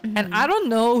 and I don't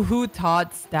know who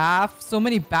taught staff so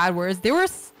many bad words. They were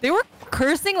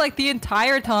cursing like the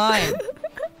entire time.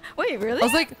 Wait, really? I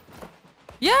was like,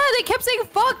 yeah, they kept saying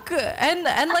fuck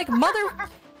and like mother.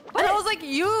 And I was like,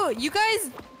 you guys,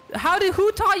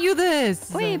 who taught you this?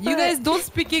 Wait, you guys don't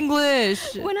speak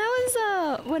English. When I was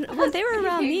when they were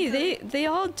around me, they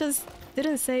all just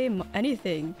didn't say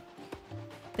anything.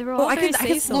 They were all I very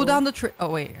can slow down the trip. Oh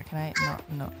wait, can I?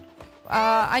 No.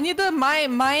 I need the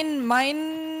mine.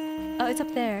 Oh, it's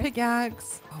up there.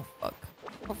 Pickaxe. Oh fuck.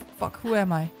 Oh fuck. Who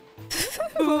am I?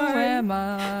 Who am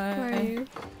I? Who are you?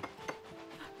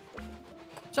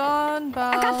 John.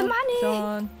 I got the money.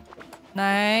 John.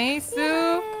 Nice.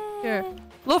 Here.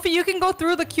 Luffy, you can go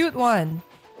through the cute one.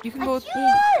 You can go.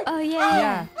 Oh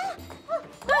yeah.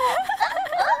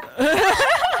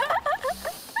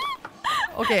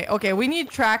 Okay. We need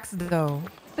tracks though.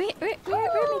 Wait, we're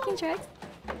making tracks.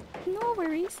 No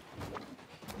worries.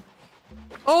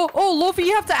 Oh, Luffy,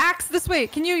 you have to axe this way.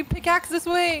 Can you pickaxe this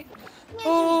way?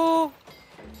 Oh.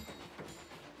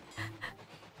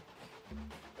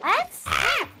 Axe?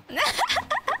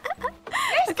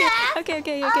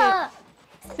 Okay.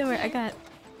 Don't worry, I got.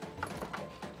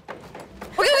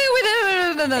 Wait.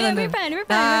 No. Yeah, we're fine. Nice.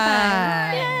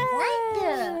 Yeah.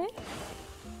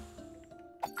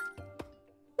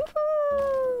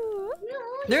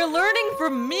 They're learning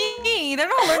from me. They're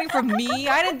not learning from me.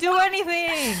 I didn't do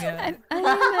anything. I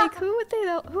mean, like, who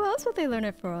else would they learn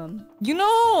it from? You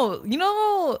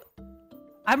know,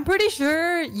 I'm pretty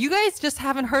sure you guys just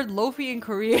haven't heard Lofi in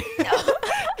Korean. You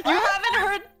haven't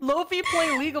heard Lofi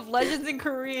play League of Legends in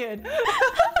Korean.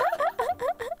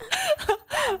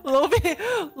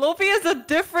 Lofi is a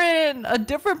different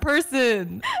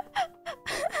person.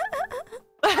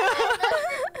 Play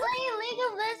League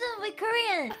of Legends with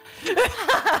Korean.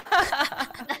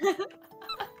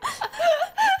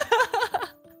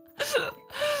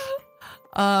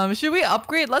 Should we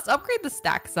upgrade? Let's upgrade the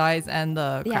stack size and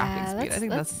the crafting speed. I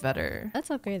think that's better. Let's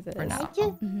upgrade this For now.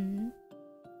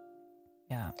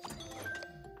 Yeah.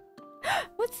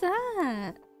 What's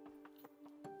that?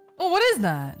 Oh, what is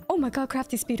that? Oh my god,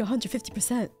 crafting speed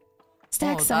 150%.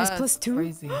 Stack size plus 2.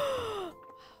 Crazy.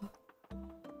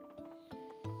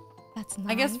 That's nice.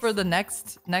 I guess for the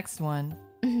next one.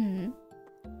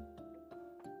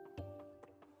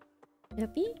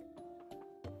 Yuppie?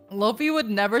 Lofi would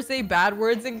never say bad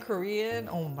words in Korean.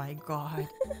 Oh my god.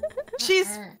 She's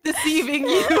deceiving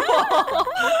you.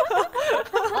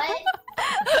 What?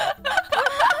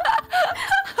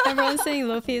 Everyone's saying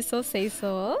Lofi is so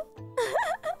say-so.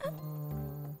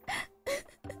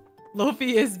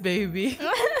 Lofi is baby.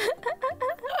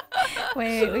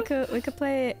 Wait, we could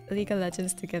play League of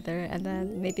Legends together and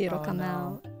then maybe it'll come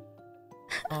out.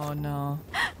 Oh no.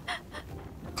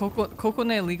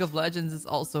 Kokone League of Legends is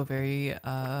also very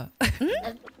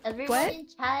Everyone in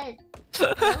chat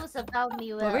knows about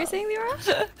me well. What were you saying, Lyra?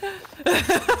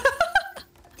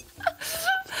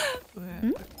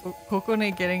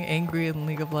 Kokone getting angry in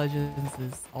League of Legends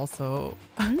is also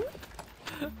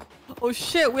Oh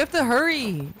shit, we have to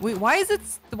hurry. Wait, why did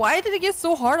it get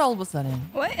so hard all of a sudden?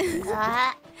 What?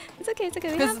 Ah, It's okay. It's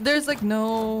okay. Because there's like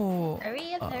no...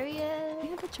 hurry up, hurry up. We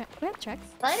have we have tracks.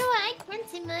 By the way, I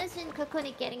can't imagine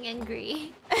Kokone getting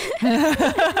angry.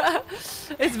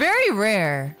 It's very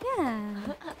rare. Yeah.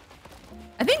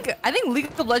 I think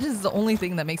League of Legends is the only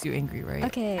thing that makes you angry, right?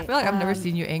 Okay. I feel like I've never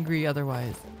seen you angry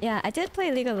otherwise. Yeah, I did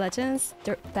play League of Legends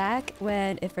back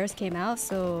when it first came out,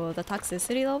 so the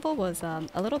toxicity level was a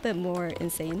little bit more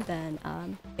insane than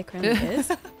it currently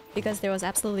is, because there was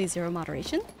absolutely zero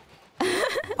moderation.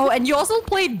 Oh, and you also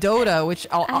played Dota, which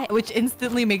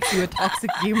instantly makes you a toxic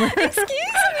gamer. Excuse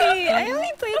me, I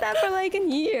only played that for like a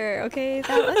year. Okay,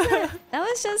 that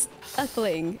was just a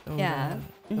fling. Dota, Yeah.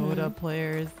 Dota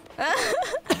players.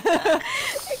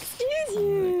 Excuse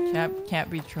you. Can't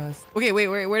be trust. Okay, wait,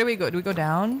 where do we go? Do we go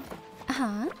down?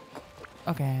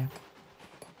 Okay.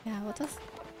 Yeah,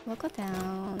 we'll go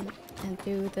down and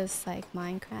do this like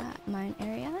mine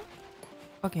area.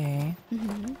 Okay.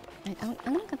 I'm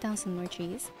gonna cut down some more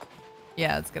trees.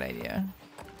 Yeah, that's a good idea.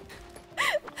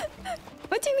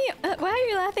 What do you mean? Why are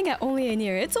you laughing at only a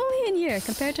year? It's only a year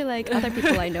compared to like other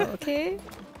people I know. Okay.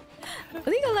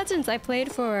 League of Legends I played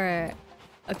for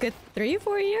a good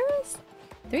 3-4 years.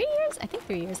 3 years? I think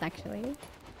 3 years actually.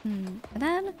 And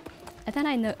then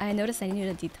I noticed I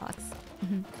needed a detox.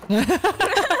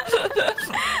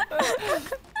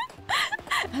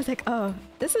 I was like, oh,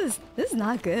 this is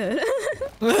not good.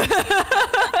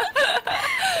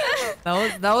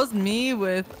 That was me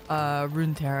with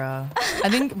Runeterra. I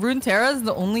think Runeterra is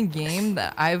the only game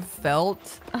that I've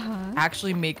felt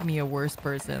actually make me a worse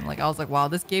person. Like I was like, wow,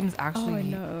 this game is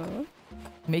actually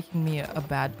making me a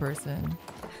bad person.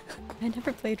 I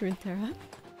never played Runeterra.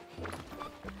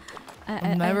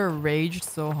 I've never raged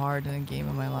so hard in a game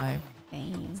in my life.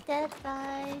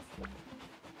 Steadfast.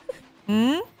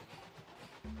 Yeah,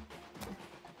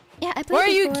 I played. Where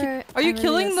before are you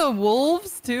killing the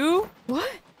wolves too? What?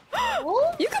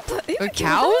 You can play. You The can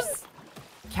kill them? cows?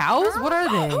 Cows? What are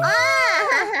they?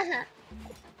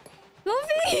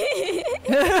 Luffy!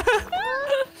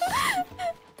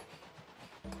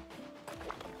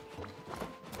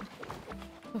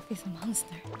 Luffy's a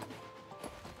monster.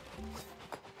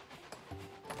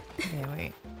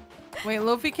 Okay, wait,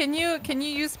 Luffy, can you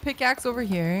use pickaxe over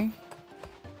here?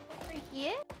 Over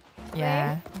here?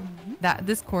 Yeah.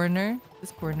 This corner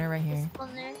right here. This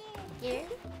corner here?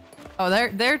 Oh,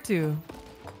 there too.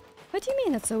 What do you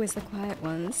mean it's always the quiet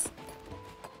ones?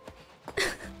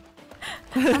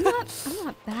 I'm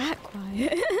not that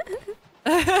quiet.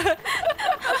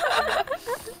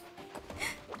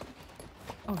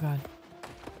 Oh god.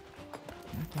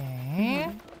 Okay.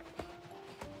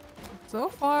 So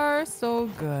far, so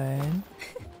good.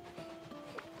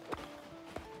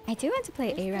 I do want to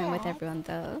play ARAM with everyone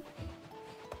though.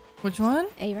 Which one?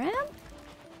 ARAM?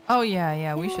 Oh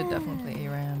yeah, we should definitely play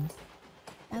ARAMs.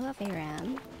 I love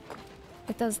ARAM.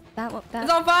 It does that.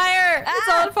 It's on fire! It's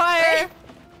on fire!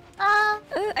 I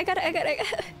got it.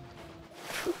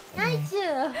 Nice.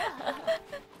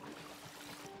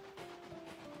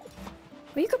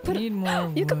 Well, you could put.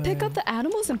 You could pick up the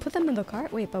animals and put them in the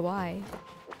cart. Wait, but why?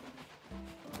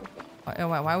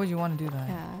 Why would you want to do that?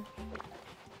 Yeah.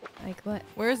 Like what?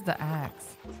 Where's the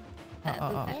axe?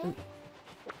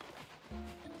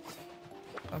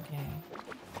 Okay.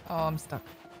 Oh, I'm stuck.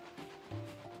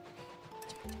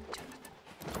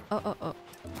 Oh.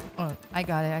 Oh, I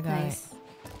got it. Nice.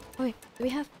 Oh, wait, do we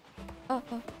have? Oh.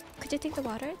 Could you take the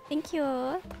water? Thank you.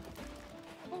 Oh,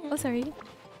 sorry.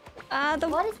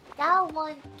 What is that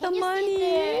one? Can The you money.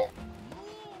 see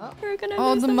the... We're gonna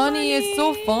Oh, lose the money is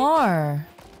so far.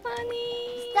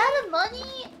 Money. Is that a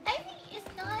money? I think it's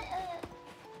not a...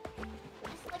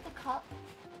 It's like a cup.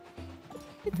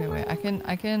 Okay, wait. I can.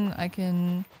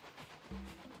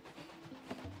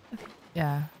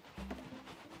 Yeah.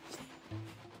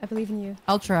 I believe in you.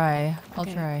 I'll try.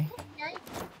 Nice.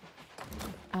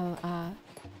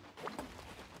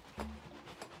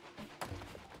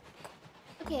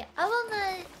 Okay, I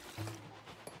wanna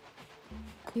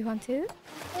You want to?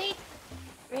 wait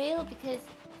rail because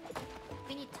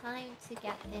we need time to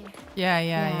get there.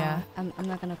 Yeah. I'm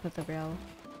not gonna put the rail.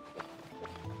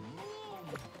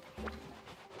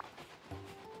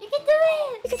 You can do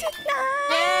it! You can do it!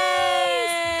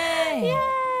 Nice! Yay!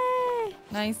 Yay!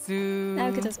 Nice. Now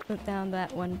we could just put down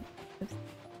that one. Oops.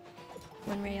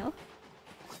 One rail.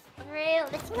 Rail,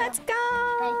 let's go. Let's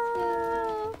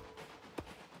go!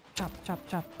 Chop.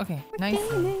 Okay, nice.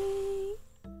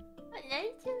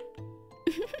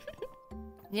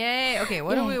 Yay. Okay,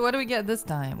 what do we get this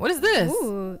time? What is this?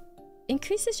 Ooh,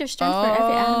 increases your strength for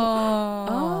every animal. Oh.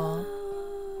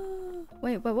 Oh.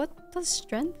 Wait, but what does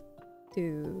strength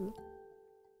do.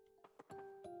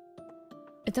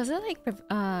 Does it like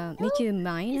make you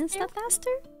mine and stuff faster?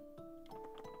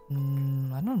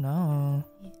 I don't know.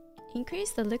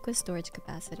 Increase the liquid storage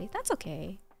capacity. That's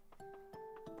okay.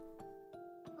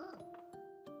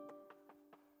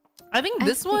 I think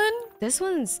this one. This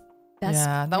one's best.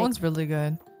 Yeah, that one's really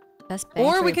good. Best bang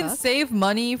Or for we your can buck. save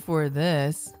money for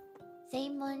this.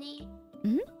 Save money.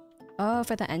 Oh,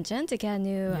 for the engine to get a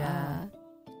new. Yeah.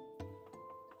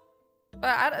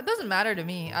 But it doesn't matter to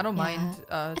me. I don't mind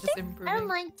just improving. I don't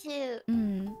mind too.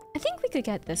 I think we could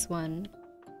get this one,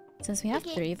 since we have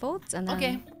Okay. 3 volts, and then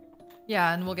Okay.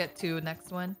 Yeah, and we'll get 2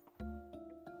 next one.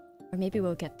 or maybe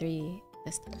we'll get 3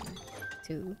 this time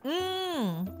too.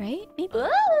 Right? Maybe Ooh.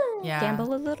 Yeah.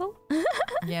 gamble a little.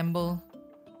 Gamble.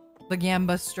 The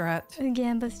Gamba strat.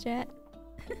 Gamble strat.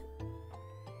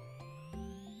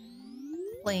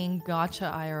 Playing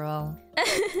Gacha IRL.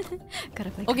 Gotta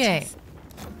play. Okay. Gachas.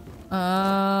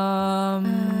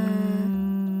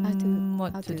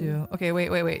 What to do? Okay,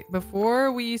 wait.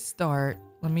 Before we start,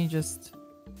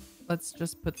 let's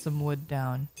just put some wood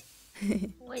down.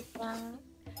 Wait down.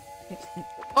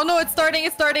 Oh no, it's starting.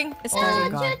 It's starting. It's Oh my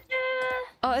starting. god.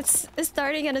 Oh, it's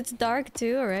starting and it's dark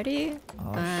too already.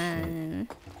 Oh, shit.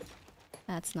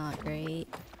 That's not great.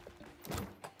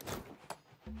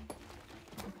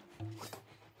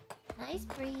 Nice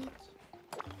bridge.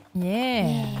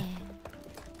 Yeah.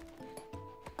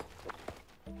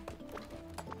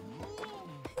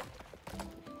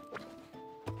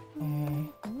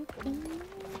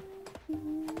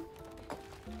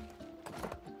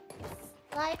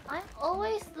 Like, I'm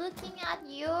always looking at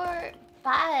your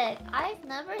bag. I've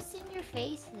never seen your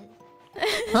faces.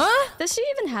 Huh? Does she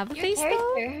even have a Your face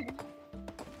though? character.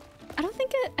 I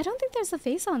don't think there's a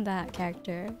face on that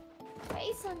character.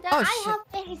 Face on that. Oh, I shit. have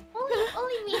face.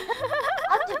 Only me.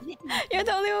 I'm the victim. You're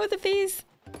the only one with a face.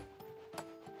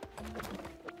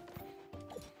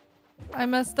 I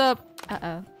messed up.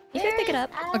 Uh-oh. You can pick it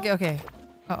up. Okay.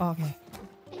 Oh, okay.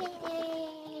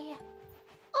 Yay.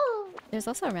 Oh, There's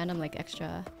also a random like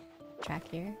extra track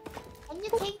here. can you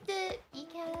take the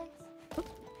pickaxe?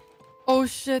 Oh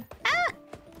shit.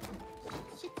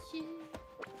 Shit.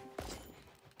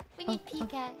 We need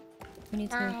pickaxe. We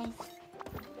need to Nice.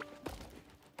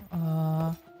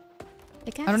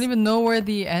 pickaxe. I don't even know where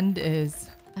the end is.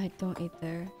 I don't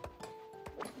either.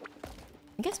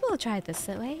 I guess we'll try it this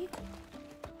way.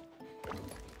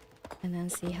 And then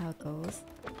see how it goes.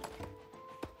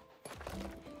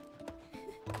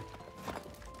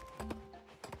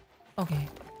 Okay.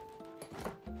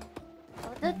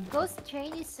 Oh, the ghost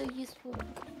train is so useful.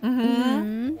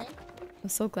 I'm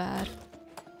so glad.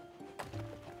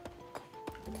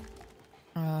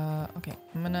 Okay.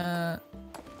 I'm gonna.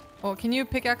 Oh, can you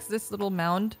pickaxe this little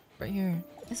mound right here?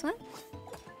 This one?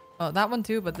 Oh, that one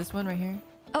too, but this one right here.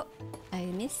 Oh, I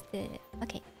missed it.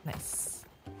 Okay. Nice.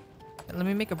 Let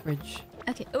me make a bridge.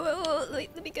 Okay. Oh, wait,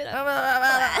 let me get up.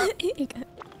 Wait.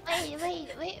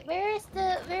 Where is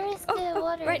the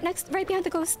water? Right behind the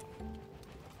ghost.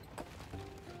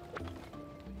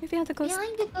 Right behind the ghost.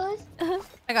 Behind the ghost.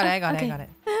 I got it. Okay.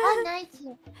 Oh, nice.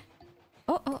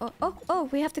 Oh,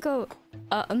 we have to go.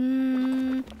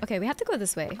 Okay, we have to go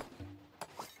this way.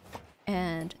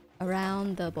 And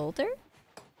around the boulder.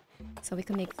 So we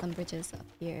can make some bridges up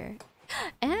here.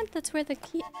 And that's where the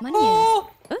money Oh!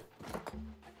 is.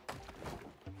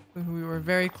 We were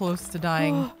very close to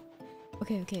dying.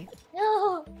 Okay.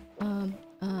 No.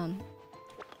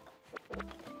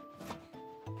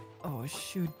 Oh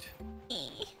shoot.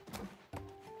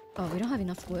 Oh, we don't have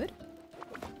enough wood?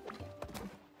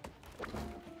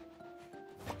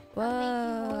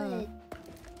 Whoa.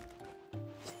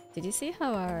 Did you see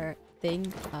how our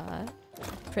thing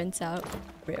prints out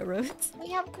railroads? We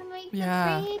have to make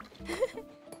Yeah. the bridge.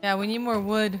 Yeah, we need more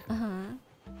wood. I'm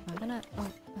gonna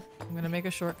I'm gonna make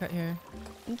a shortcut here.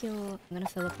 thank you. I'm gonna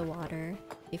fill up the water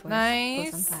before it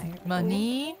Nice. goes on fire.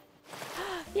 Money.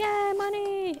 Yeah,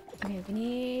 money! Okay, we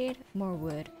need more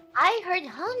wood. I heard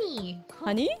honey.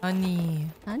 Honey? Honey.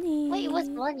 Honey. Wait, it was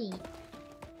money.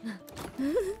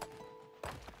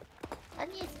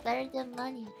 Honey is better than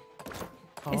money.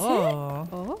 Is it? Oh.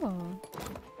 Oh.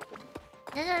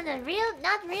 No,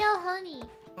 not real honey.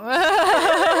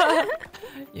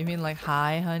 You mean like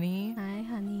hi, honey? Hi,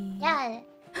 honey. Yeah.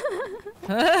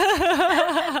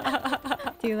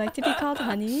 Do you like to be called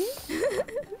honey?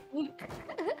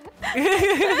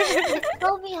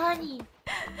 Call me honey.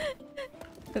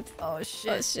 Oh shit.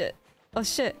 Oh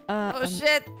shit. Oh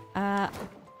shit.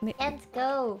 Let's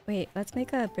go. Wait, let's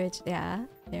make a bridge. Yeah,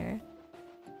 there.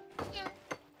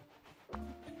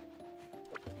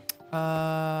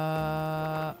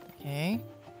 Okay.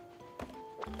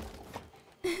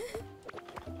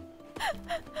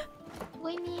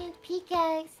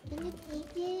 pickaxe. Can you take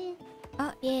it?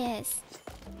 Oh, yes.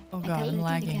 Oh god, I'm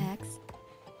lagging. Pickaxe.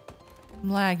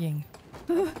 I'm lagging.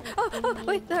 Oh,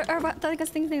 wait, there are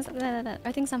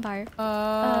things on fire.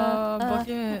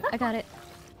 Bucket. I got it.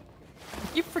 I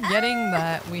keep forgetting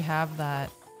that we have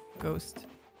that ghost.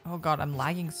 Oh god, I'm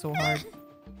lagging so hard.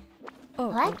 Oh,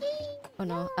 Lucky. oh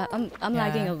no, I'm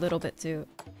lagging a little bit too.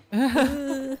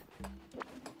 I'm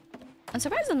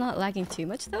surprised I'm not lagging too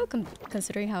much though,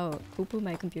 considering how poo-poo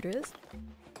my computer is.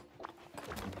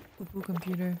 Poo-poo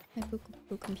computer. My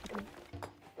poo-poo computer.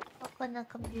 Coconut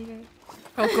computer.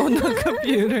 Kokone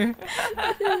computer.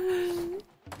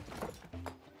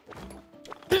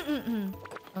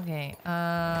 Okay,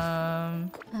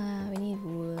 we need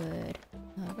wood.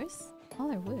 Where's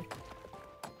all our wood?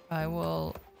 I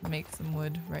will make some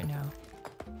wood right now.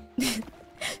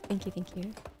 Thank you, thank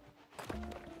you.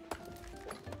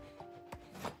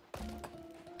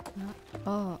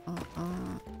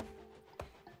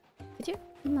 Could you,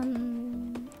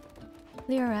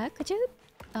 Lyra, could you,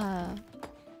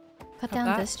 cut down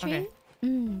that? this tree?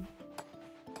 Okay.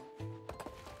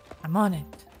 I'm on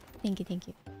it. Thank you, thank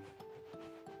you.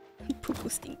 Poo-poo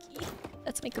stinky.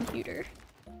 That's my computer.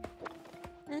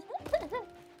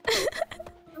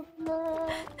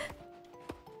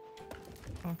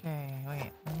 Okay,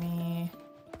 wait. Let me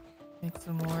make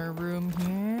some more room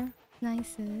here.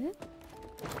 Nice.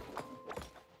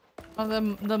 Oh,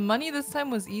 the money this time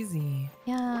was easy.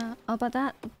 Yeah. Oh, but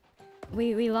that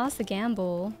we lost the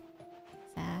gamble.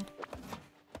 Sad.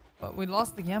 But we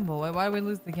lost the gamble. Why did we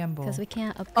lose the gamble? Because we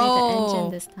can't upgrade the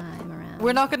engine this time around.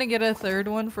 We're not gonna get a third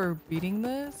one for beating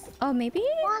this? Oh, maybe?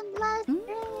 One last trip.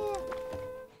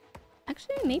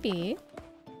 Actually, maybe.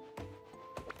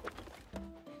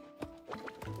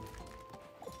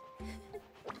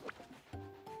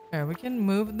 Here, we can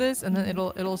move this and then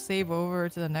it'll save over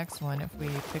to the next one if we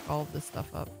pick all of this stuff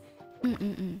up. Here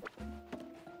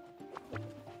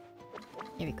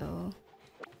we go.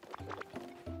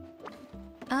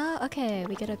 Oh, okay.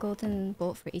 We get a golden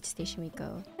bolt for each station we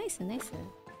go. Nice, nice.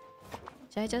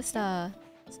 Should I just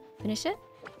finish it?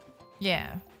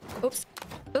 Yeah. Oops.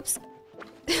 Oops.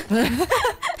 There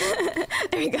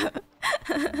we go.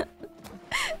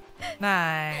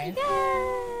 Nice.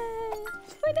 Yay!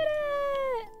 We did it!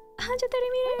 130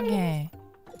 meters! Okay.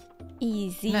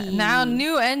 Easy. Now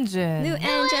new engine. New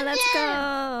engine, let's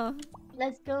go!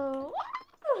 Let's go.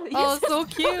 Oh, so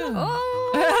cute.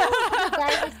 Oh!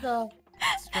 Dinosaur.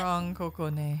 Strong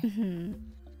Kokone.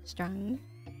 Strong.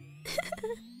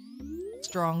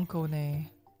 Strong Kone.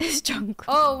 Strong.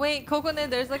 Oh wait, Kokone,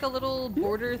 there's like a little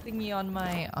border thingy on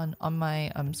my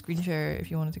screen share if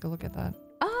you want to take a look at that.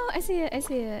 Oh, I see it. I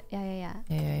see it. Yeah.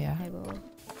 Yeah. I will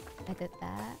edit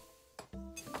that.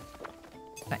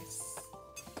 Nice.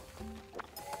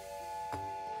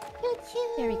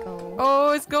 There we go.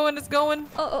 Oh, it's going, it's going.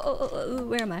 Oh,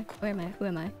 where am I? Where am I? Who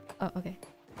am I? Oh, okay.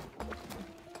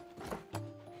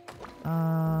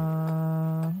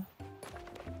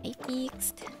 I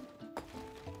fixed.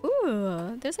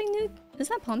 Ooh, there's like new... Is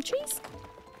that palm trees?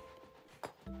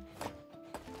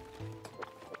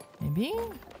 Maybe?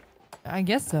 I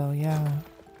guess so, yeah.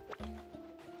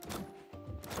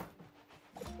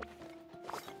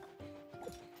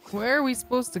 Where are we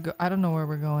supposed to go? I don't know where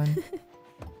we're going.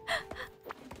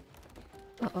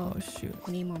 Uh-oh. Oh, shoot.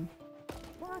 We need more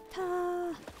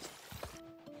water.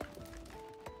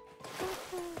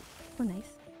 Oh,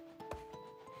 nice.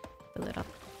 Fill it up.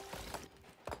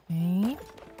 Okay.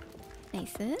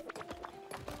 Nice.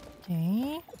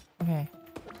 Okay. Okay.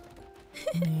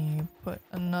 Let me put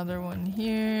another one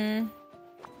here.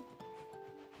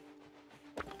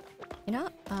 You know,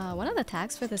 one of the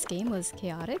tags for this game was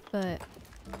chaotic, but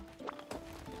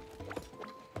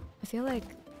I feel like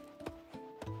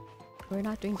we're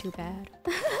not doing too bad.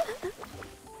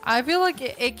 I feel like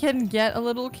it can get a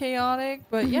little chaotic,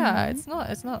 but yeah, it's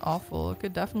not awful. It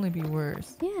could definitely be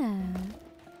worse. Yeah.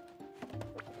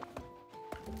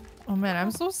 Oh man,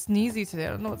 I'm so sneezy today.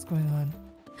 I don't know what's going on.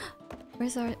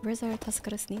 Where's our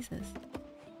Tasakura sneezes?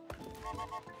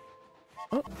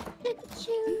 Oh. It's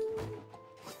you.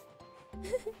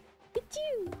 It's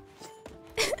you.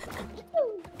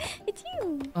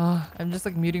 I'm just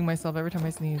like muting myself every time I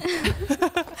sneeze.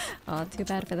 Oh, too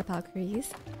bad for the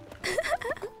Valkyries.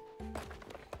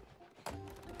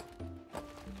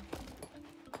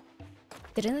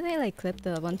 Didn't they like clip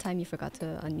the one time you forgot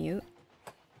to unmute?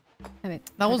 I mean,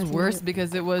 That was worse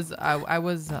because it was I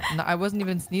wasn't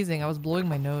even sneezing. I was blowing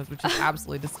my nose, which is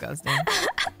absolutely disgusting.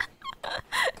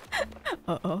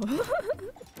 Uh-oh.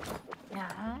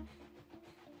 Yeah.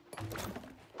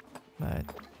 But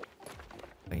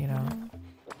you know.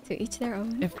 To each their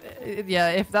own.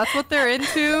 If that's what they're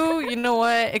into, you know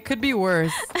what? It could be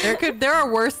worse. There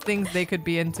are worse things they could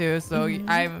be into. So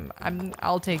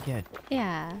I'll take it.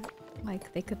 Yeah,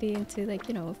 like they could be into like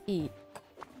feet.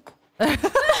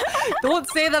 Don't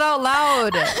say that out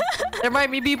loud. There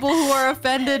might be people who are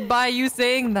offended by you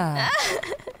saying that.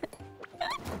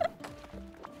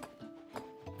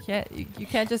 You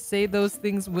can't just say those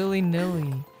things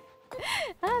willy-nilly.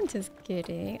 I'm just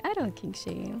kidding. I don't kink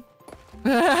shame.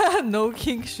 No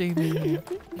kink shaming.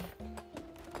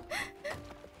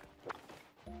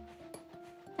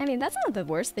 I mean, that's not the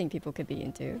worst thing people could be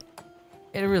into.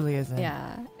 It really isn't.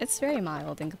 Yeah, it's very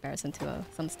mild in comparison to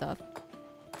some stuff.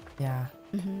 Yeah.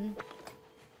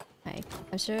 Like,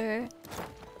 I'm sure.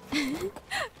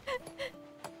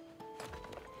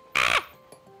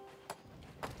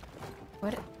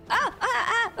 What?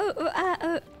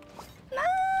 No!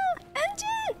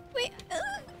 Engine! Wait.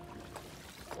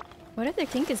 What if their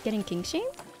kink is getting kink shamed?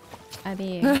 I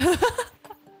mean,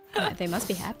 yeah, they must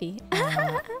be happy.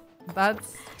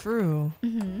 That's true.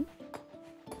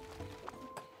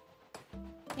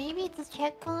 Maybe it's a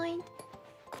checkpoint.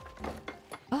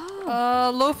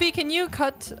 Oh. Lofi, can you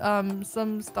cut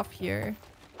some stuff here?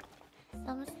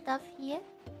 Some stuff here?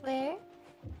 Where?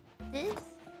 This?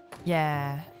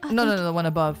 Yeah. Oh, No, the one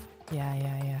above.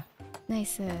 Yeah.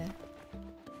 Nice.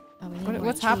 Oh, we need more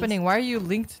What's cheese. happening? Why are you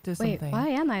linked to something? Wait, why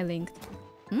am I linked?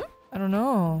 I don't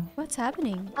know. What's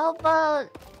happening? How about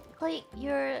click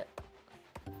your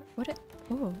What is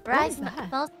right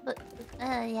that? mouse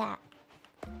yeah.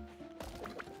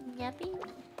 Yapping?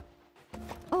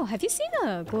 Oh, have you seen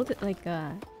a gold, like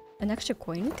an extra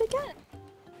coin we could get?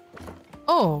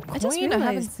 Oh, I just coin? I haven't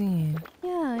realized. seen.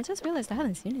 Yeah, I just realized I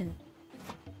haven't seen it.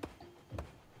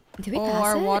 Did we Oh, pass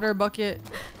our it? water bucket.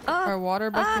 Our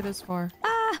water bucket is far.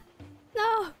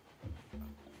 No!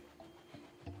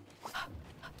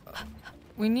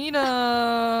 We need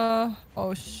a...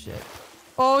 Oh shit.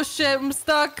 Oh shit, I'm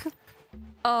stuck.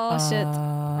 Oh shit.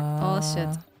 Oh shit.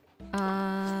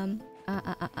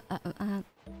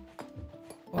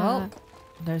 Well,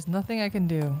 there's nothing I can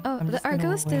do. Oh, I'm just our gonna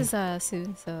ghost wait. is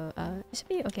soon, so it should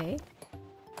be okay.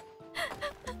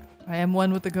 I am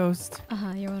one with the ghost.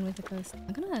 You're one with the ghost.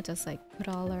 I'm gonna just like put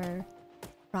all our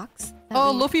rocks. that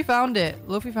Oh, we- Luffy found it.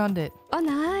 Luffy found it. Oh,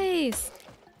 nice!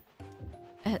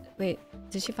 Wait,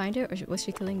 did she find it or was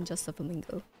she killing just a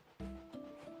flamingo?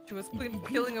 She was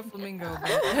killing a flamingo.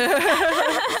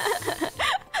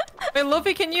 Wait,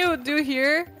 Luffy, can you do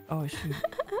here? Oh, shoot.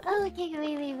 Oh, okay,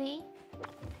 wait.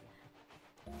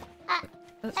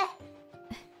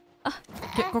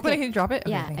 Kokone, can you drop it?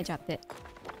 Okay, Yeah, I thanks. dropped it.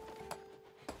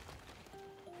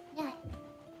 Yeah.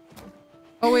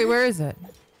 Oh, wait, where is it?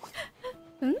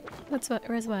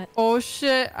 Where's what? Oh,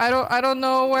 shit. I don't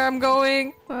know where I'm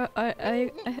going. Are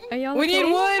y'all We need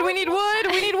okay? wood. We need wood.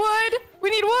 We need wood. We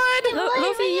need wood.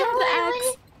 Luffy, you have the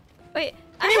axe. Wait,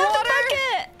 I need have water. the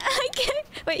bucket. I can't.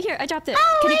 Wait, here, I dropped it.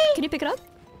 Oh, Can you pick it up?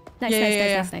 Nice,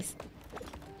 Yeah, nice.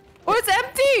 Oh, it's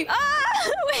empty.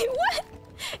 Wait, what?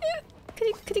 Could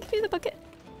you give me the bucket?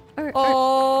 Or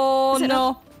Oh, is it no.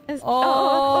 up? Yeah,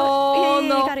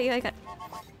 no. you got it.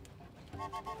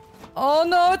 Oh,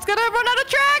 no. It's gonna run out of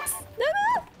tracks. No.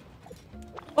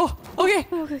 Oh, okay.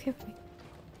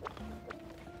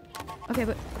 Okay,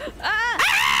 but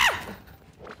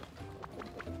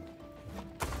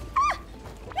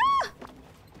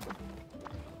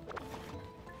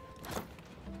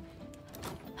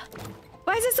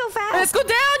why is it so fast? Let's go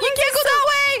down. You can't go that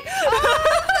way.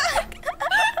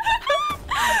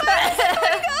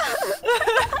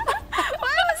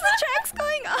 Why was the tracks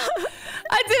going up?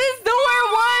 I didn't know where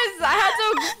it was. I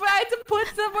had to put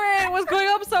somewhere and it was going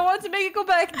up, so I wanted to make it go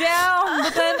back down.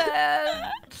 But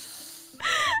then,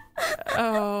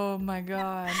 oh my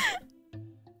god.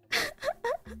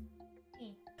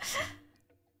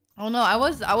 Oh no,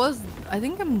 I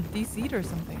think I'm DC'd or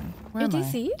something. Where You're am I?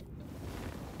 DC'd?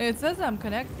 It says I'm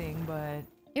connecting, but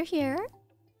You're here?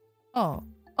 oh,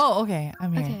 okay,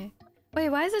 I'm here. Okay. Wait,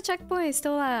 why is the checkpoint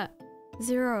still at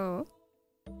 0?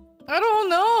 I don't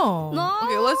know. No.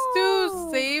 Okay, let's do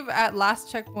save at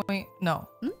last checkpoint. No.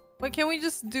 Hmm? Wait, can we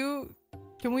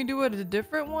do it a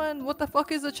different one? What the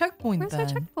fuck is a checkpoint Where's then?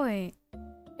 the checkpoint?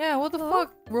 Yeah, what the Hello?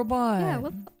 fuck, robot? Yeah,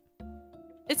 what?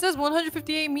 It says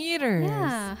 158 meters.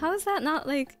 Yeah, how is that not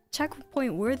like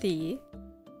checkpoint worthy?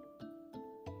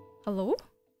 Hello?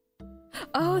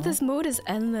 Oh, No. this mode is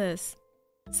endless.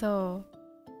 So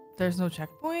There's no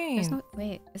checkpoint. there's no.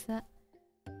 Wait, is that?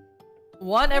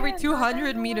 One every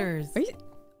 200 meters. Are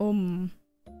you?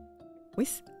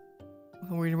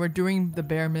 We're We're doing the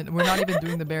bare minimum. We're not even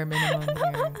doing the bare minimum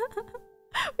here.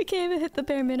 We can't even hit the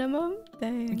bare minimum.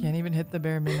 Dang. We can't even hit the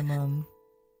bare minimum.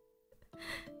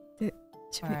 Dude,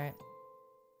 All right.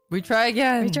 We try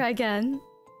again. We try again.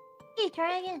 Okay,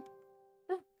 try again.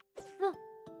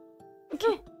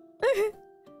 Okay.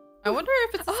 I wonder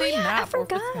if it's the Oh same yeah, map I or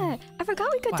if it's forgot. I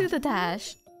forgot we could do What? the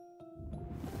dash.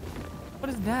 What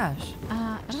is dash?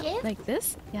 I don't, Shift? like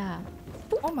this? Yeah.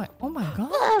 Oh my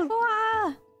god.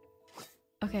 Wow.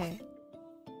 Okay.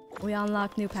 We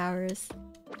unlock new powers.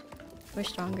 We're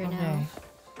stronger now.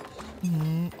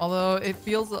 Although it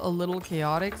feels a little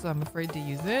chaotic, so I'm afraid to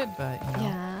use it, but you know.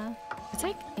 Yeah. It's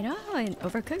like, you know how in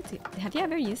Overcooked, have you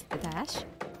ever used the dash?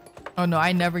 Oh no,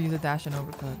 I never use a dash in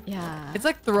Overcooked. Yeah. It's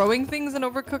like throwing things in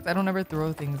Overcooked. I don't ever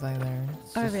throw things either.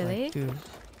 It's Oh, just like, really? dude,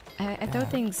 I throw Yeah.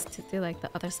 things to do like the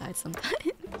other side sometimes.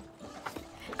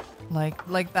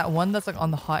 like that one that's like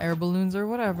on the hot air balloons or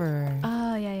whatever.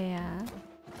 Oh, yeah.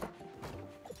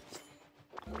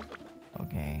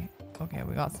 Okay. Okay,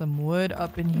 we got some wood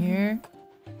up in here.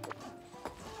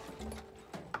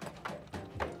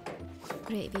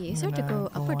 Would it be easier to go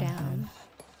up or down?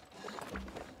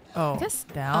 Oh, guess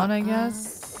down, up, I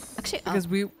guess. Actually, up. Because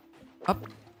we up.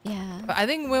 Yeah. But I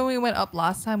think when we went up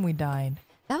last time, we died.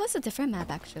 That was a different map,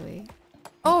 actually.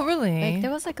 Oh, really? Like, there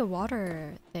was like a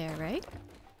water there, right?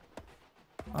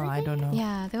 Oh, I don't know.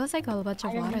 Yeah, there was like a bunch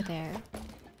of I don't water know. there.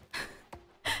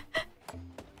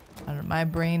 I don't, my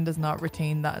brain does not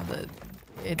retain that.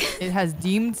 It has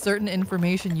deemed certain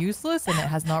information useless and it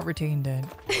has not retained it.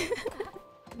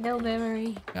 No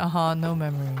memory. No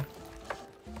memory.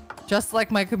 Just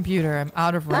like my computer, I'm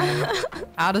out of RAM,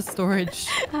 out of storage.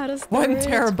 Out of 1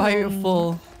 storage. terabyte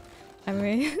full. I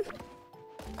mean,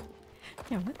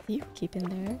 yeah, what do you keep in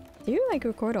there? Do you like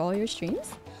record all your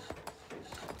streams?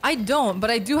 I don't, but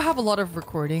I do have a lot of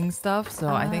recording stuff, so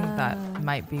I think that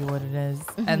might be what it is.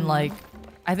 And like,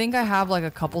 I think I have like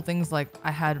a couple things, like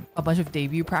I had a bunch of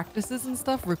debut practices and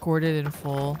stuff recorded in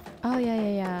full. Oh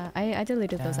yeah. I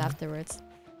deleted those Yeah. afterwards.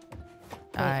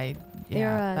 Yeah.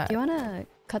 Do you wanna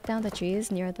cut down the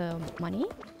trees near the money?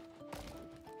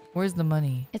 Where's the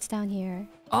money? It's down here.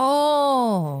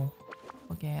 Oh!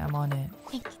 Okay, I'm on it.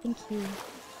 Thank you.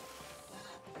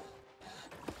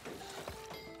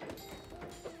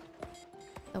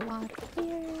 The water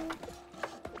here.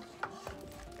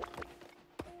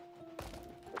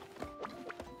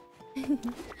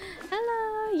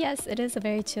 Hello. Yes, it is a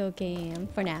very chill game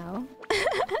for now.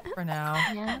 For now.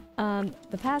 Yeah.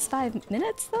 The past 5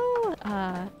 minutes though,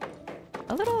 a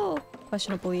little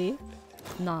questionably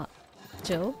not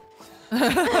chill.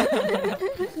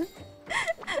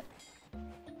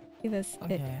 This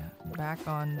Okay, back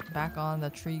on the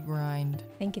tree grind.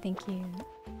 Thank you.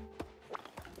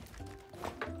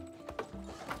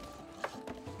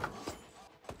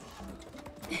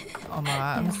 Oh my,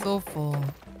 I'm so full.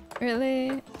 Really?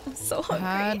 I'm so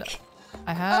hungry.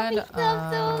 I had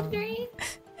I'm so hungry.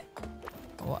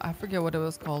 well, I forget what it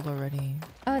was called already.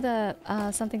 Oh, the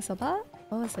something soba?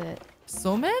 What was it?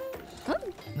 Somen? Huh?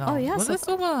 No. Oh, yeah, Was it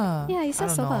soba? Yeah, you I said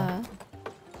don't know. soba.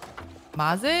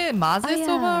 Maze yeah,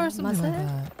 soba or something maze? like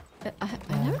that. I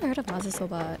Yeah. never heard of maze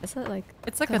soba. Is it like?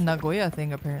 It's like a Nagoya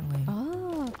thing apparently.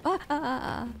 Oh. Okay.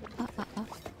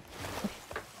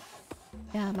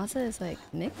 Yeah, maze is like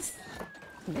mix.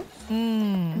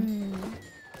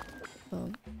 So,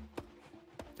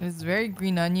 It's very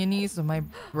green oniony, so my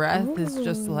breath is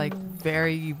just like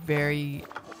very, very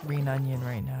green onion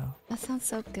right now. that sounds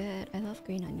so good. I love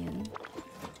green onion.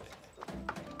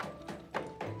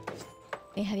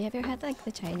 Hey, have you ever had like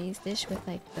the Chinese dish with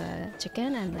like the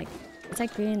chicken and like it's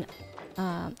like green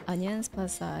onions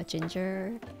plus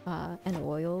ginger and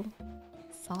oil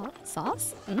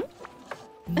sauce? I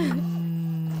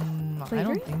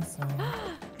Flavoring? don't think so.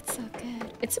 It's so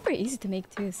good. It's super easy to make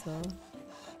too, so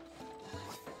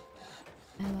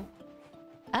I love.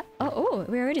 Oh,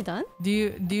 we're already done? Do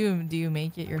you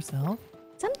make it yourself?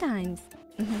 Sometimes.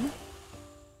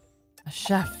 A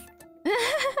chef.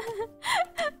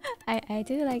 I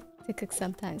do like to cook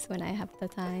sometimes when I have the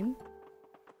time.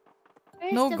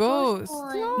 Where's No the ghost. first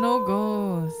one? No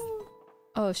ghost.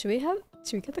 Oh, should we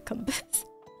get the compass?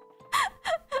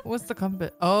 What's the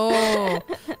compass? Oh,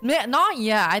 not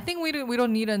yet. I think we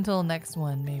don't need it until next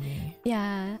one maybe.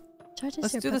 Yeah. Charges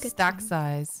Let's your do the pocket stack time.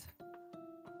 size.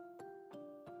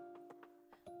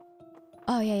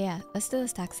 Oh yeah. Let's do the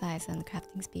stack size and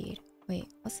crafting speed. Wait,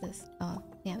 what's this? Oh,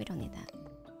 yeah, we don't need that.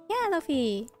 Yeah,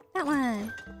 Luffy, that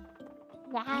one.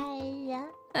 Yeah.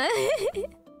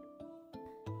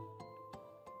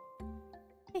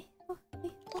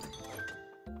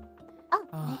 Oh,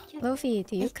 Oh. thank you. Luffy,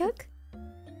 do you cook?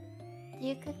 Do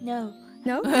you cook? No.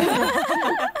 No.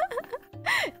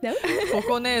 No.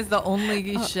 Kokone is the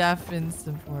only chef in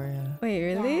Symphoria.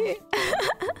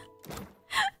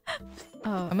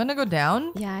 gonna go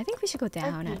down. Yeah, I think we should go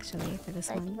down Okay. actually for this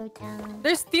Let's one. go down.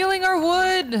 They're stealing our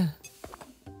wood.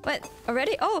 What?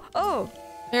 Already? Oh!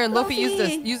 Here, Luffy, use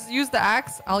this. Luffy. Use the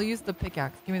axe. I'll use the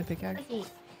pickaxe. Give me the pickaxe. Okay.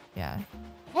 Yeah.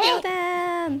 Kill Hey!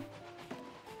 them!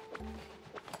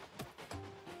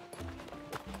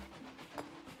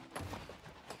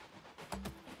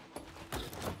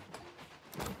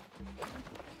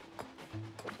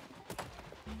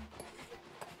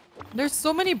 There's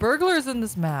so many burglars in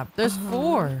this map. There's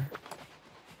 4.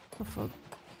 The fuck?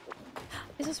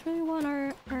 I just really want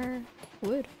our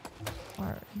wood.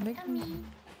 Or they can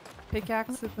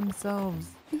pickaxe it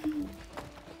themselves.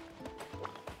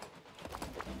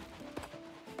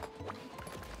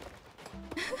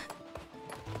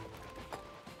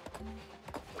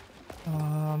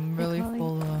 I'm really calling-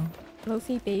 full though.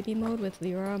 Luffy baby mode with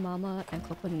Lira Mama and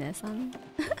Kokone-san.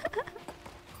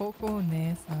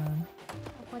 Kokone-san.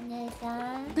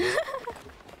 Kokone-san.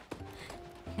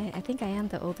 I think I am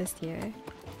the oldest here.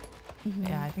 Mhm.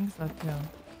 Yeah, I think so too.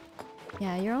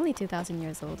 Yeah, you're only 2,000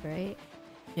 years old, right?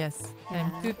 Yes, Yeah.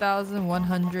 I'm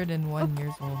 2,101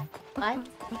 years old. What?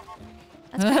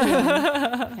 That's pretty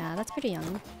young. Yeah, that's pretty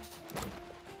young.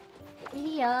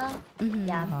 Yeah. Mhm.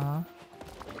 Yeah. Uh-huh.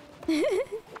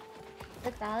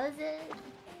 1,000.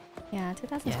 Yeah,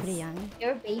 2,000 is pretty Yes. young.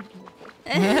 Your baby.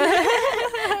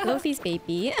 Luffy's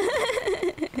baby.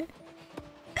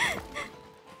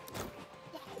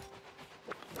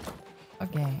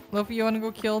 Okay, Luffy, you wanna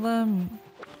go kill them?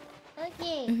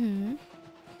 Okay. Mhm.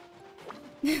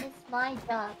 It's my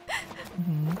job.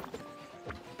 Mm-hmm.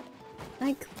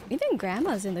 Like even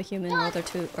grandmas in the human world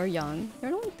are young.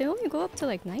 They only go up to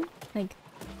like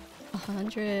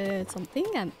 100 something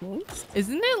at most.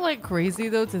 Isn't it like crazy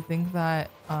though to think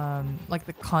that like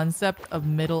the concept of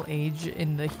middle age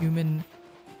in the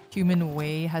human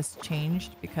way has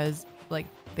changed because like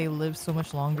they live so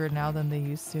much longer now than they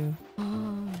used to.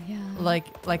 Oh yeah. Like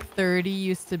 30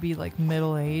 used to be like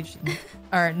middle age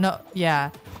or no, yeah,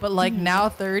 but like now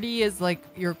 30 is like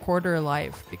your quarter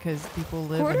life because people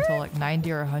live Quarter? until like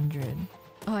 90 or 100.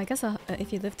 Oh, I guess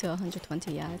if you live to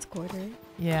 120, yeah, it's quarter.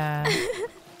 Yeah.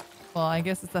 Well, I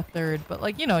guess it's a third, but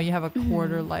like, you know, you have a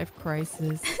quarter life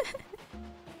crisis.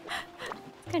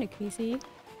 It's kind of crazy.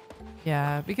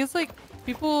 Yeah, because like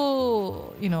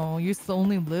people, you know, used to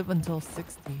only live until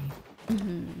 60.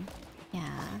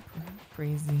 Yeah.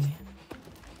 Crazy.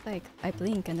 Like I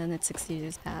blink and then it's 60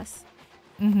 years pass.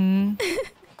 Mm-hmm.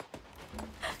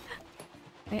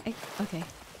 Okay.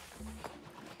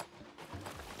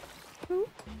 Ooh.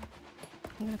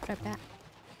 I'm gonna put it back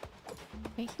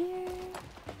right here.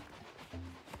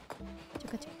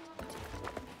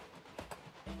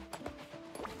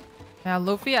 Yeah,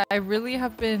 Luffy, I really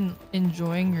have been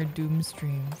enjoying your Doom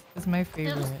streams. It's my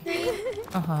favorite.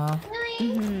 Uh-huh.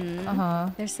 Really? Mhm. Uh-huh.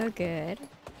 They're so good.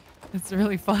 It's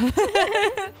really fun.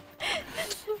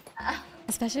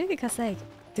 Especially because like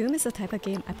Doom is the type of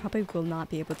game I probably will not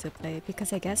be able to play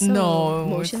because I get so No,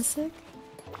 motion it's- sick.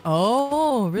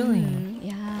 Oh, really?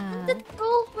 Yeah. The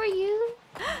troll for you.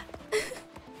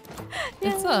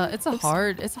 It's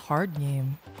a hard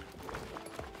game.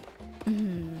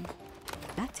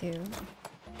 That too.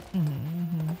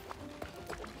 Mm-hmm.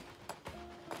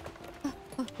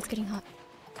 Oh, it's getting hot.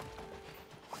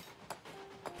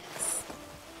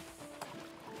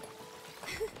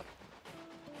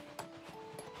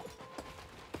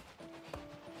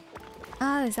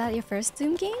 Ah, is that your first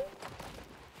Doom game?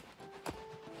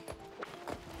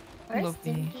 First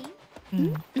Luffy. Doom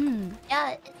game? Mm.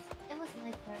 Yeah, it was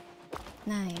my first.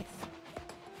 Nice.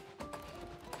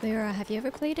 Lyra, have you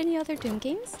ever played any other Doom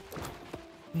games?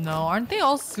 No, aren't they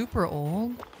all super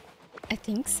old? I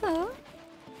think so.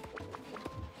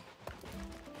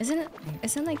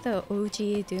 Isn't like the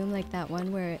OG Doom like that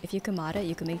one where if you can mod it,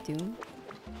 you can make Doom?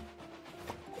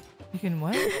 You can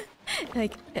what?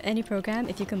 Like any program,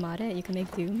 if you can mod it, you can make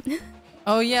Doom.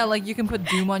 Oh yeah, like you can put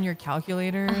Doom on your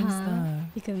calculator and stuff.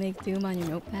 You can make Doom on your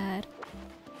notepad.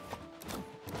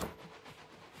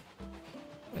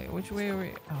 Wait, which way are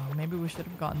we? Oh, maybe we should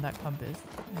have gotten that compass.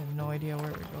 I have no idea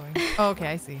where we're going. Oh, okay,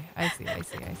 I see.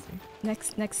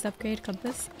 Next upgrade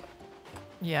compass.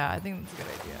 Yeah, I think that's a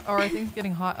good idea. Or I think it's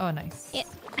getting hot. Oh, nice. Yeah,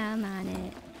 I'm on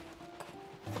it.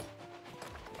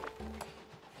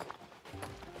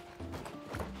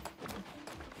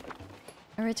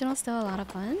 Original's still a lot of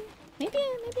fun. Maybe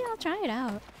I'll try it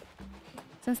out.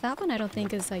 Since that one I don't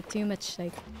think is like too much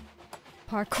like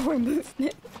parkour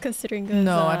movement considering it was,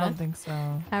 No, I don't think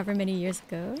so. however many years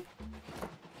ago.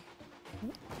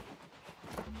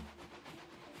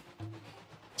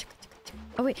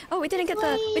 Oh wait, we didn't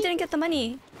get the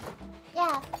money.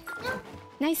 Yeah.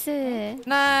 Nice.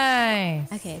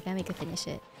 Nice. Okay, then we can finish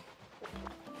it.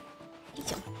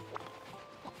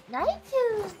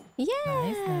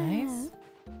 Yeah. Nice.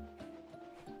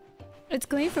 It's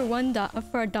going for $1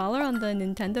 on the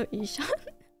Nintendo eShop.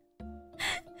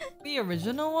 The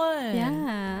original one.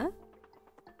 Yeah.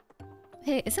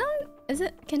 Hey, is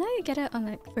it? Can I get it on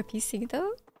like for PC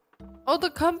though? Oh, the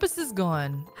compass is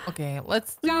gone. Okay,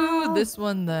 let's do No. this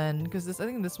one then, because I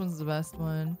think this one's the best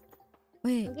one.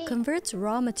 Wait, Okay. converts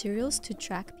raw materials to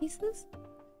track pieces?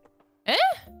 Eh?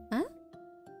 Huh?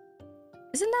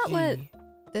 Isn't that what Gee.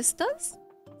 this does?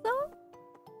 No.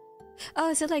 Oh,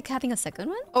 is it like having a second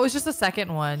one? Oh, it's just the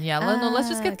second one. Yeah, no, let's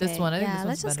just get this okay. one. I think Yeah, this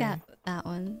let's one's just better. get that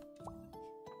one.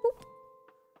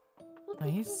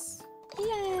 Nice.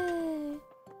 Yay!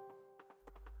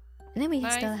 And then we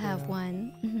Nice, still have yeah.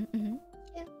 one. Hmm?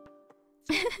 Yeah.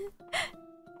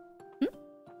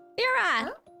 Yura!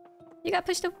 Huh? You got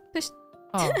pushed.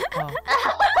 Oh.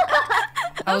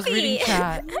 I was reading Luffy.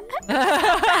 chat.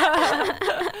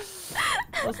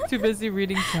 I was too busy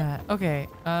reading chat. Okay,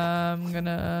 I'm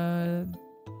gonna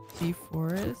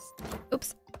deforest.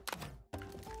 Oops.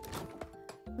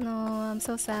 No, I'm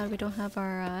so sad we don't have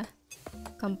our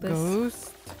compass.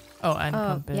 Ghost. Oh, and Oh,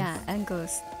 compass. yeah, and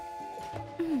ghost.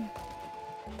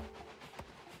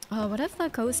 Oh, what if the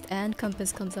ghost and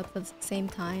compass comes up at the same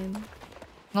time?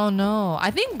 Oh no,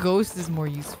 I think ghost is more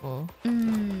useful.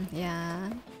 Yeah.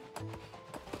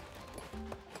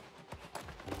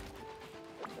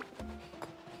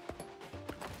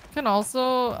 Can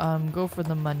also go for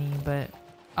the money, but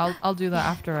I'll do that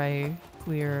after I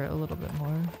clear a little bit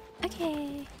more.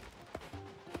 Okay.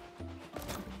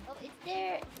 Oh, is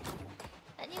there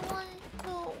anyone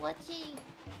who watching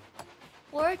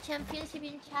World Championship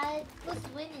in chat? Who's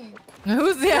winning?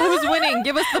 Who's winning?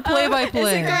 Give us the Is it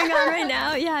play-by-play. going on right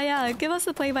now? Yeah. Give us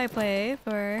the play-by-play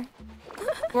for.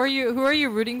 Who are you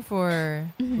rooting for,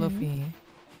 Luffy?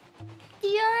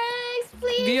 DRX,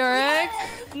 please. DRX?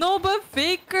 Yes. No, but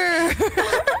Faker. I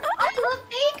love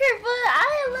Baker, but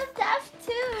I love Dash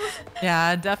too.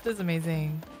 Yeah, Deft is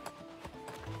amazing.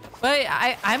 But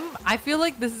I feel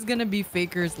like this is gonna be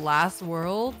Faker's last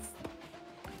world.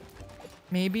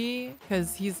 Maybe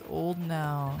because he's old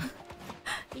now.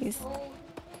 He's old.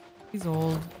 He's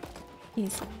old.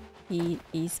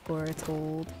 Esports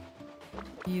old.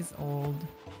 He's old.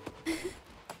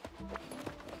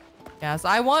 Yeah, so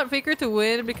I want Faker to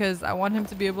win because I want him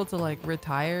to be able to like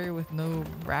retire with no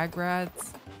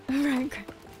ragrats. Right.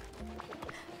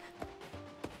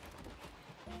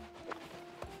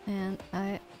 And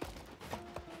I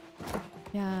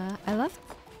left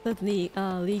the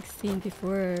league scene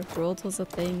before Worlds was a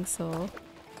thing, so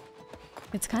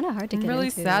it's kind of hard to I'm get really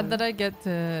into. sad that I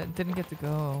didn't get to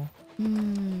go.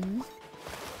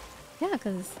 Yeah,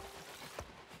 because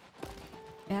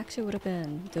it actually would have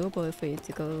been doable for you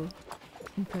to go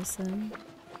in person.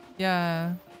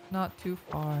 Yeah, not too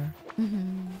far.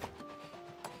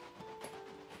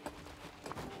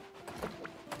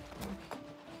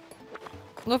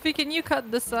 Luffy, can you cut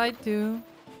this side too?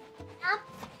 Yep.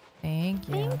 Thank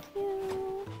you. Thank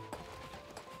you.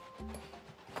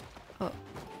 Oh,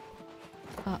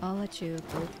 I'll let you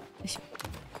go.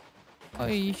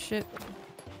 Oh shit.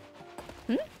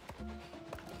 Hmm?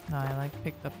 No, I like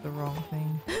picked up the wrong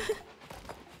thing.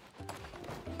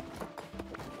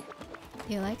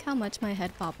 You like how much my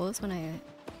head bobbles when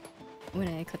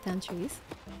I cut down trees?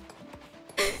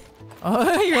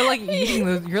 Oh, you're like eating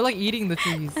the eating the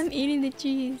trees. I'm eating the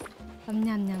cheese. Nom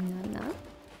nom nom nom.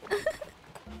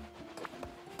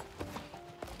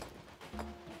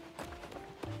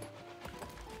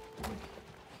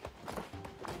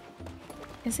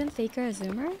 Isn't Faker a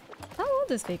zoomer? How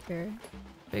old is Faker?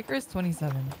 Baker's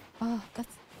 27. Oh,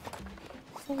 that's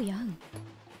so young.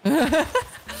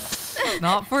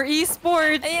 Not for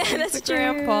esports. Yeah, He's that's a true.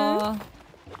 grandpa.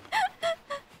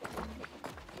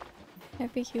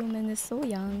 Every human is so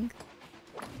young.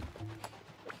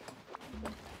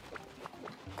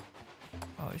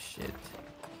 Oh shit.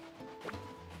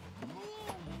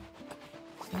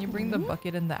 Can you bring the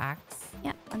bucket and the axe?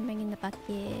 Yeah, I'm bringing the bucket.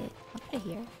 I'll put it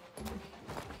here.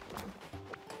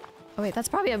 Oh wait, that's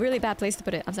probably a really bad place to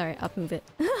put it. I'm sorry, I'll move it.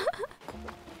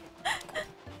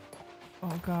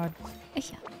 Oh god. Yeah.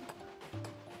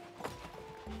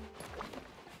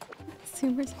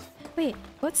 Zoomers. Wait,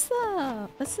 what's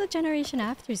the generation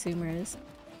after Zoomers?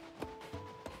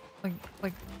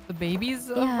 Like the babies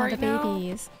of Yeah, right the now?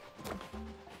 babies.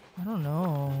 I don't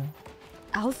know.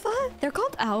 Alpha? They're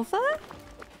called Alpha?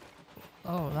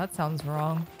 Oh, that sounds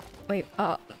wrong. Wait,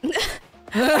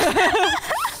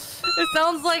 It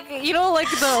sounds like, you know, like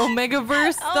the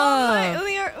Omegaverse stuff. Why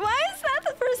is that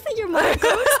the first thing your mind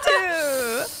goes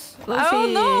to? I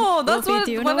don't know. Luffy, That's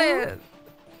do you what know?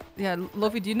 Yeah,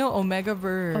 Luffy, do you know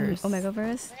Omegaverse?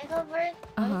 Omegaverse? Megaverse?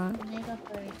 Uh-huh.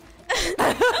 Megaverse.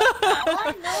 All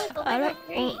I know is Omega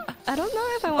 3. I don't know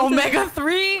if I want Omega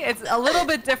 3? It's a little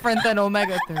bit different than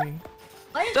Omega 3.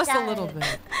 What is Just that? a little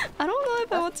bit. I don't know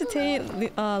if I want to take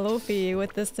Luffy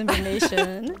with this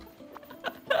information.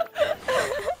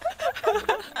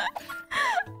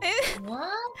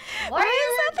 What? Why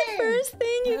is that the first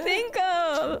thing you think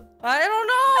of? I don't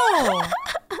know.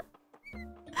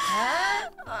 Huh?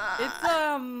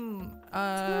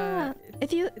 It's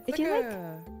If you it's like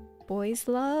a- boys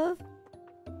love,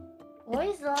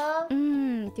 Boys love.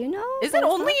 do you know? Is it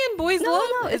Boys only Love? in Boys No, Love?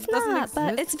 no, It it's doesn't not.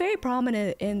 But exist? it's very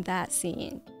prominent in that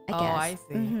scene. I guess. I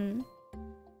see.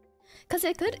 Because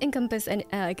it could encompass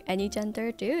any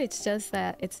gender too. It's just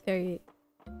that it's very.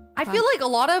 I feel like a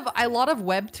lot of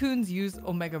webtoons use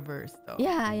Omegaverse though.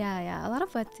 Yeah. A lot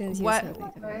of webtoons use What-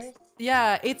 Omegaverse.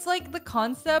 Yeah, it's like the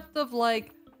concept of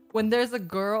like when there's a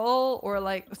girl or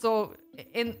like so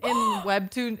in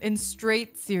webtoon in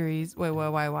straight series. Wait,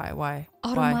 why?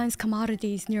 Automines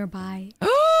commodities nearby. Do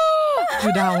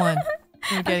that one.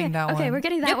 We're getting that one. Okay, we're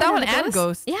getting that Get one. that one the and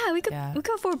Ghost. Yeah, we could Yeah. we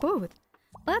go for both.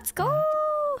 Let's go.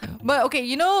 But okay,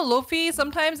 you know, Luffy,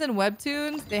 sometimes in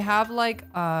webtoons they have like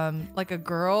a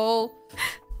girl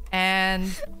and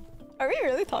Are we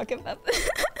really talking about this?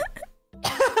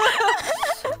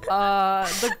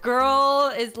 the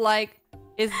girl is like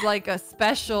a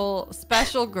special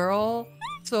girl.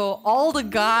 So all the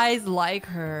guys like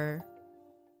her.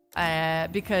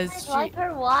 Because I like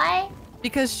her. Why?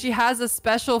 because she has a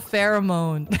special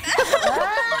pheromone.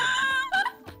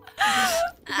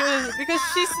 because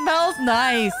she smells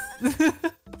nice.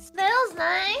 Smells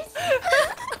nice.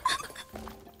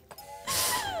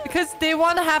 Because they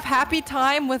want to have happy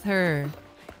time with her.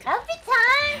 Happy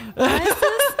time.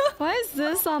 Why is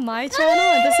this on my channel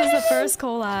and this is the first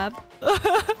collab?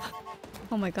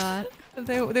 Oh my god.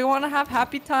 They want to have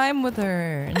happy time with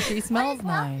her, and she smells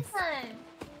nice. Happy time.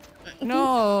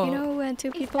 No. You know when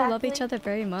two people love each other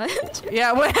very much?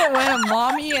 Yeah, when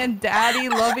mommy and daddy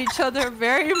love each other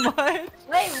very much.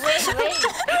 Wait.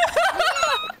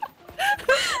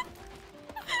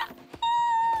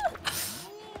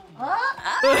 Huh?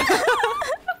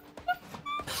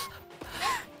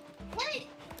 Can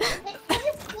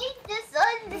you speak this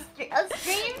on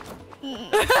stream?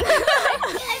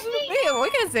 We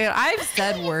can say it. I've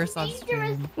said worse on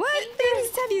stream. What things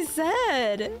have you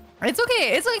said? It's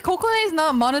okay. It's like Kokone is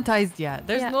not monetized yet.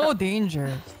 There's Yeah. no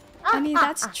danger. I mean,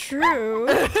 that's true.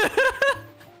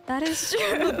 That is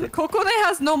true. Kokone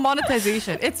has no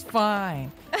monetization. It's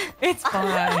fine. It's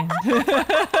fine.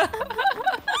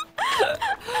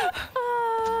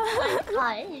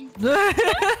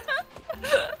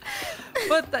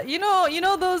 But you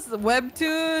know those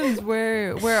webtoons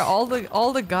where all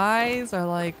the guys are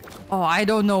like, oh, I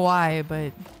don't know why,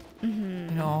 but you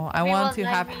know, I want to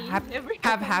have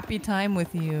happy time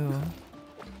with you.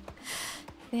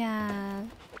 Yeah.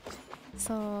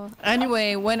 So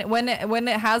Anyway, when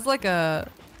it has like a,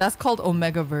 that's called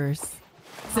Omegaverse.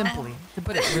 Simply, to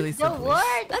put it really The simply.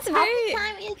 word That's happy very-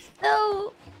 time is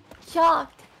so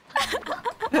shocked.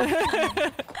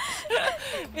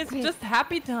 It's just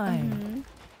happy time.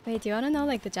 wait, do you wanna know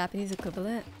like the Japanese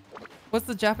equivalent? What's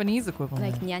the Japanese equivalent?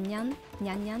 Like nyan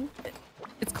nyan?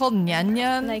 It's called nyan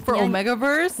nyan Like for nyan-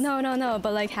 Omegaverse? No,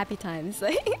 but like happy times.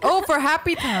 Like Oh, for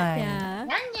happy time. yeah.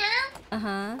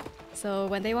 Nyan. So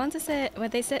when they want to say,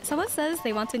 someone says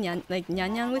they want to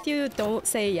nyan with you, don't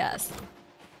say yes.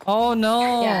 Oh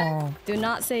no. Yeah. Do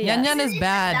not say Nyan yes. nyan is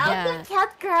bad. Now Yeah. the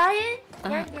cat crying.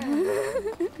 Uh-huh.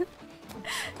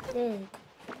 Dude,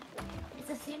 it's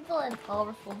a simple and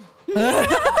powerful.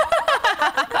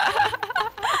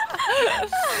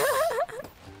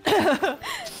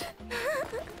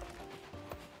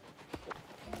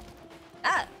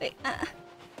 Wait,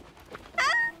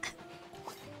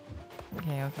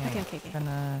 Okay. Okay.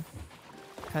 Gonna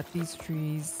cut these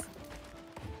trees.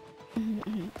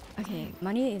 Okay,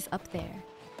 money is up there.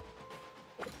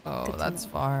 Oh, Good to that's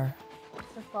know. far.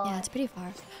 So far. Yeah, it's pretty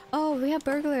far. Oh, we have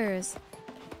burglars.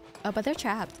 Oh, but they're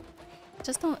trapped.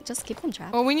 Just keep them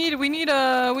trapped. Oh, we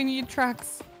need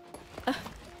tracks.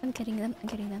 I'm getting them.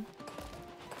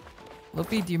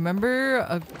 Luffy, do you remember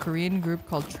a Korean group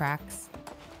called Trax?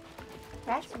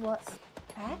 Tracks what?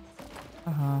 Tracks?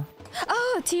 Uh-huh.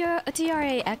 Oh,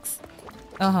 TRAX.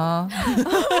 Uh-huh.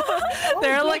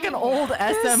 They're like an old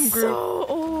SM group. So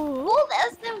old. Old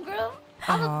SM group.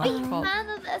 I'm a big Called- fan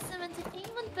of SM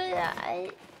Entertainment, but I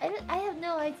have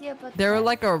no idea about. They're that.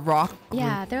 like a rock group.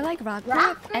 Yeah, they're like rock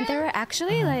Rock group, and they were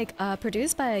actually like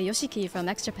produced by Yoshiki from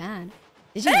X Japan.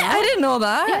 Did you know? I didn't know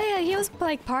that. Yeah, he was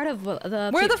like part of the.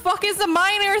 Where the fuck is the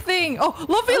miner thing? Oh,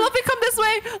 Luffy, come this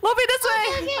way. Luffy, this way.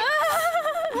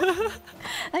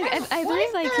 I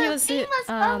believe like he was famous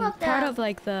from of part them? of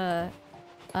like the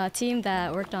team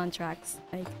that worked on tracks.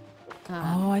 Like.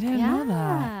 Oh, I didn't know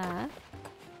that. Yeah.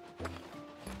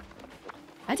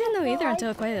 I didn't know either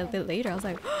until quite a bit later. I was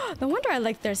like, no wonder I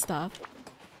like their stuff.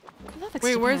 I love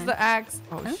Wait, where's Japan. the axe?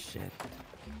 Oh Huh? shit.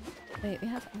 Wait, we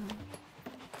have.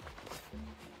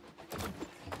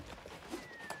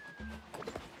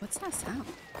 What's that sound?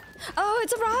 Oh,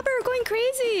 it's a robber going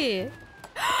crazy.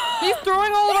 He's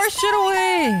throwing all of our shit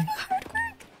away. Hard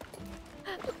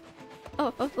work.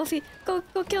 Oh, Luffy, go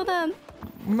kill them.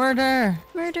 Murder.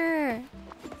 Murder.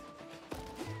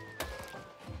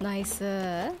 Nice.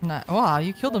 Wow,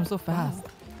 you killed him so fast.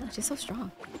 Oh, she's so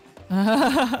strong. So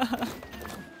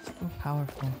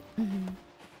powerful.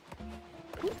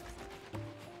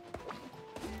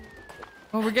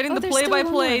 Oh, we're getting the there's still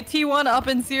play-by-play. one T1 up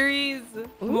in series.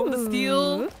 Move the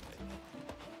steel.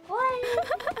 What?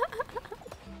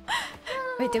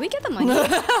 Wait, did we get the money?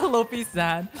 Lopi's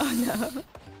sad. Oh no.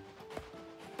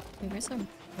 Wait, where's our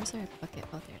bucket?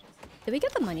 Oh, there it is. Did we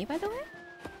get the money, by the way?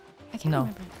 I can't No.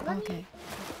 remember. Oh, okay.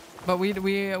 But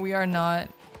we are not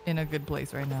in a good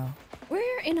place right now.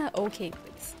 We're in an okay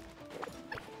place.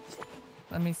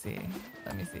 Let me see.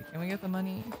 Can we get the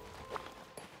money?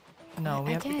 No,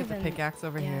 we have to can't get the even- pickaxe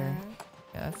over here.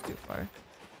 Yeah, that's too far.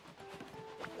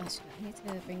 Oh shit, I need to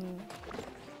bring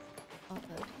all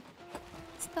the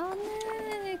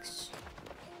stomachs.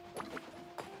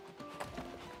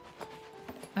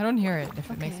 I don't hear it if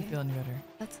it makes you Okay. feel any better.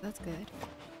 That's good.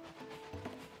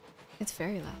 It's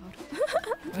very loud.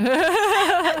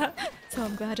 So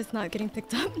I'm glad it's not getting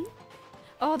picked up.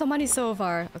 Oh, the money's so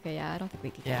far. Okay, yeah, I don't think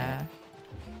we can Yeah. get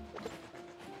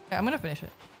Okay, I'm gonna finish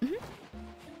it. it.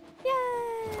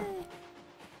 Yay!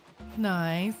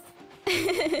 Nice.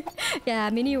 Yeah,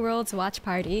 Mini World's watch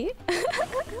party.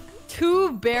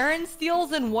 2 Baron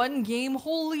steals in 1 game.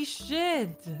 Holy shit.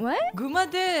 What? Guma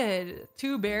did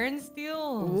 2 Baron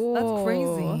steals. That's Whoa.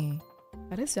 crazy.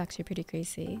 That is actually pretty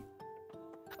crazy.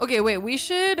 Okay, wait. We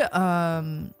should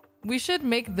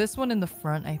make this one in the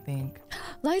front, I think.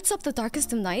 Lights up the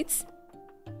darkest of nights?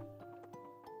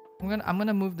 I'm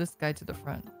gonna move this guy to the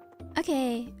front.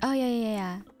 Okay. Oh,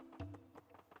 yeah.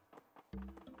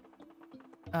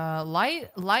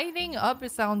 Lighting up,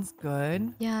 it sounds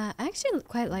good. Yeah, I actually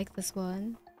quite like this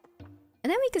one.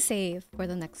 And then we could save for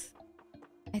the next,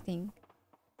 I think.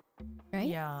 Right?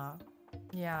 Yeah.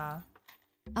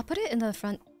 I'll put it in the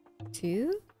front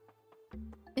too.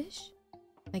 Ish.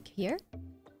 Like here?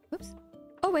 Oops.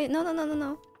 Oh, wait.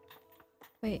 No.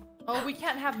 Wait. Oh, we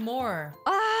can't have more.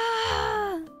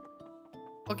 Ah!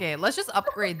 Okay, let's just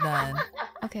upgrade then.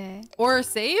 Okay. Or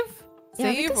save? Yeah,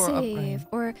 we Save could or save. upgrade?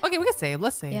 Or... Okay, we can save.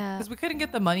 Let's save. Yeah. Because we couldn't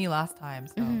get the money last time,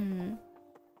 so. Mhm.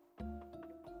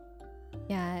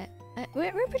 Yeah.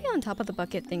 We're pretty on top of the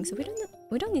bucket thing, so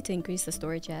we don't need to increase the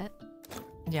storage yet.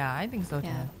 Yeah, I think so too.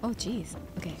 Yeah. Oh, jeez.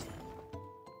 Okay.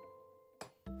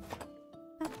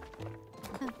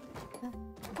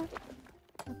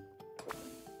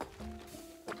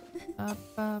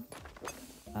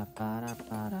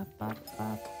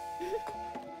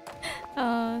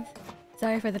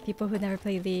 Sorry for the people who never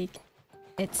play League.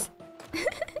 It's...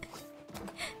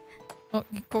 Oh,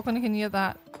 Kokone, can you get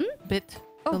that bit?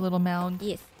 Oh. The little mound.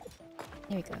 Yes.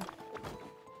 Here we go.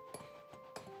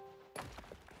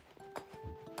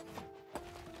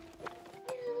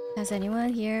 Has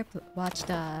anyone here watched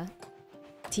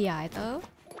TI though?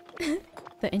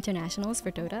 The internationals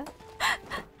for Dota?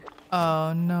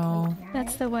 Oh no.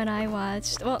 That's the one I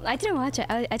watched. Well, I didn't watch it.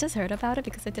 I just heard about it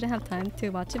because I didn't have time to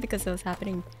watch it because it was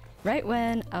happening right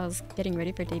when I was getting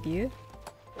ready for debut.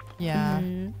 Yeah.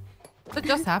 Mhm. It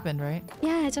just happened, right?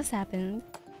 Yeah, it just happened.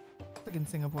 Like in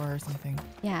Singapore or something.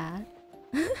 Yeah.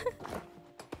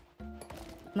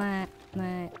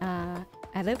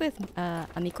 I live with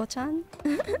Amiko-chan,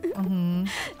 Mm-hmm.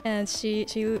 and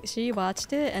she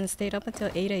watched it and stayed up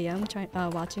until 8 a.m.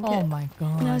 Watching Oh it. my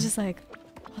god. And I was just like,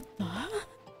 what the?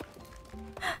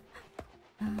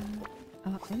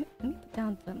 Let me put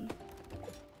down the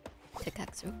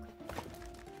pickaxe real quick.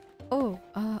 Oh,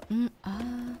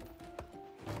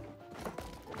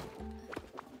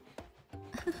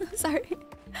 sorry.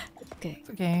 Okay. It's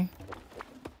okay.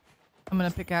 I'm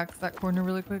gonna pickaxe that corner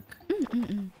really quick.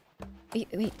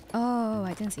 Wait. Oh,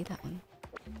 I didn't see that one.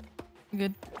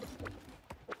 Good.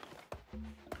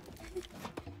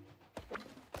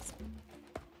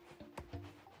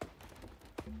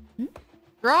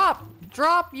 Drop!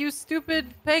 Drop, you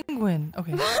stupid penguin!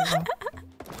 Okay. there we go.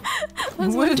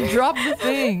 Wouldn't drop the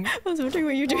thing. I was wondering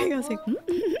what you're doing. I was like,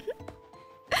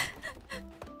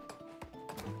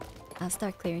 I'll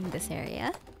start clearing this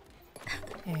area.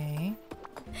 Okay.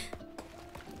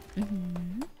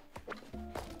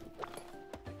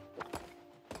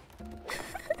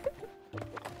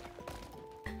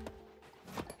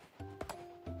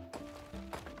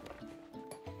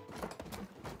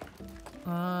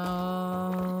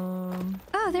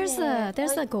 Oh, there's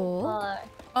the goal.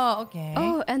 Oh, okay.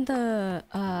 Oh, and the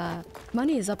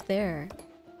money is up there.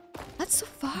 That's so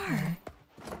far.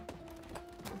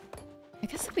 I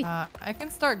guess we. I can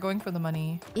start going for the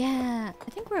money. Yeah, I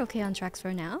think we're okay on tracks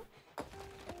for now.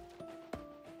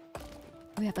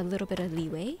 We have a little bit of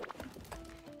leeway.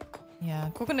 Yeah,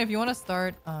 Kokone, if you want to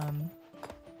start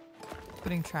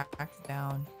putting tracks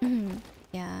down.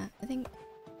 Yeah, I think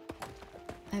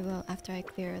I will after I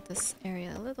clear this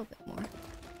area a little bit more.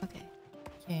 Okay.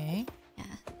 Okay. Yeah.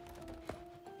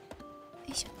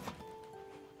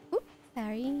 Oop,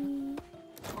 sorry.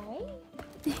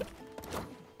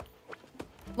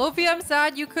 Lofi, I'm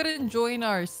sad you couldn't join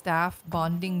our staff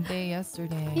bonding day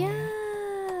yesterday.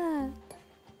 Yeah.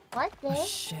 What Oh, day?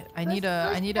 shit, I need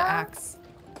an axe.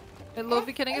 Hey,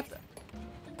 Lofi, can I get the...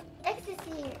 X is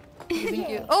here. Thank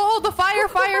you. Oh, the fire!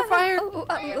 Fire.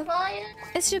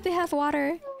 It should be have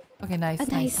water. Okay, nice.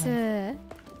 Nice.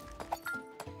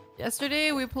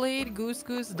 Yesterday we played Goose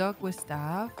Goose Duck with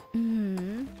staff.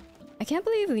 I can't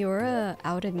believe Leora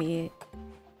outed me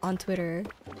on Twitter.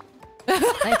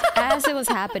 Like as it was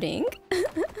happening.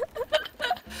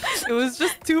 It was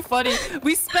just too funny.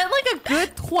 We spent like a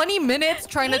good 20 minutes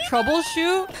trying to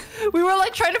troubleshoot. We were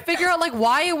like trying to figure out like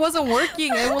why it wasn't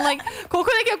working. And we're like,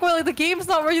 Kokone kept going like the game's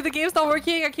not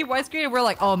working. I keep widescreen and we're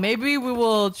like, oh, maybe we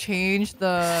will change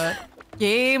the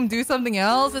game, do something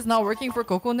else. It's not working for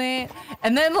Kokone.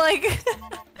 And then like and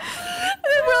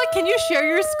then we're like, can you share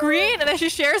your screen? And then she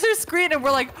shares her screen and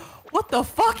we're like, what the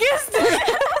fuck is this?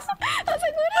 I was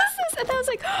like, what is this? And I was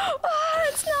like, oh,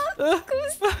 it's not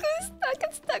goose, duck,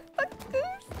 it's duck,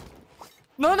 goose.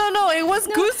 No, it was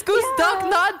Goose Goose Duck,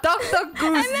 not Duck Duck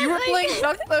Goose. You were playing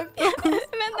Duck Duck Goose. I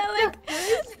meant that like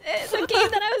the game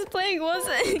that I was playing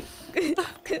wasn't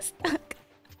goose duck.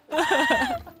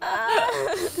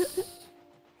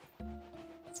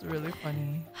 It's really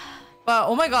funny. But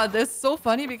oh my god, that's so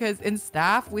funny because in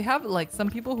staff we have like some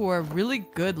people who are really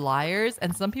good liars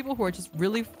and some people who are just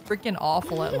really freaking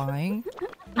awful at lying.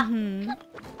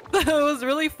 It was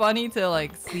really funny to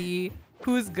like see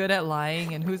who's good at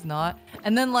lying and who's not.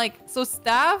 And then like, so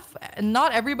staff,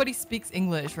 not everybody speaks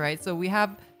English, right? So we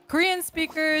have Korean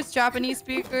speakers, Japanese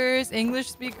speakers, English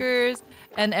speakers,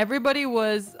 and everybody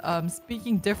was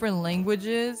speaking different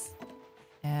languages.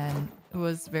 And it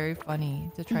was very funny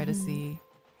to try to see.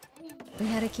 We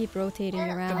had to keep rotating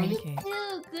around. Are you too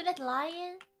good at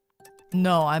lying?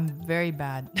 No, I'm very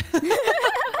bad.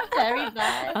 Very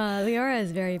bad. Leora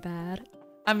is very bad.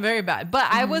 I'm very bad. But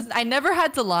I never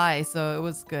had to lie, so it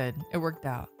was good. It worked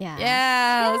out. Yeah.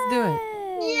 Yeah, let's do it.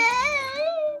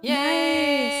 Yay!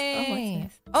 Yay!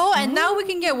 Nice. Oh, and now we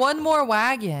can get one more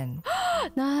wagon.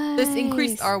 Nice. This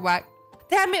increased our wagon.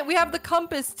 Damn it, we have the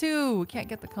compass too. We can't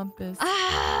get the compass.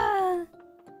 Ah!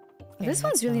 Okay, This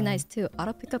one's that's really fine. nice too.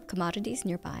 Auto pick up commodities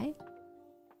nearby.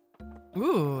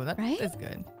 Ooh, that Right? is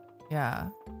good. Yeah.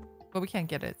 But we can't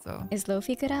get it, so. Is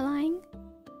Lofi good at lying?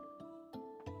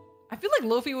 I feel like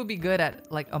Lofi would be good at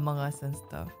like Among Us and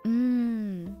stuff.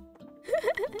 Mmm.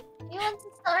 You want to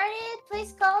start it?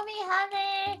 Please call me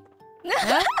honey.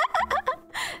 Huh?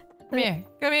 Come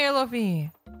here, Lofi.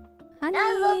 Honey.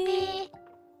 Not Luffy.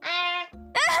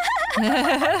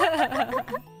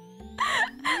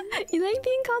 You like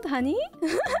being called honey?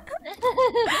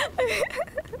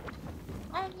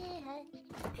 Honey.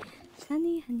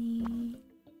 Honey.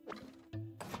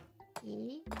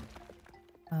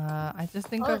 I just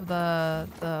think of the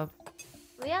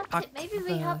We have to. Maybe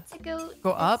we have to go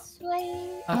up? this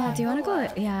way. Oh, do you want to go?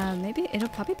 Yeah, maybe it'll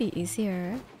probably be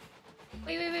easier.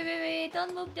 Wait!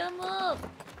 Don't move!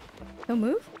 Don't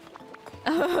move?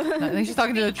 I think she's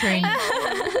talking to the train.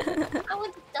 I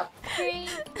want to stop the train.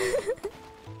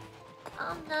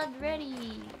 I'm not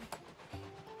ready.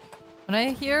 When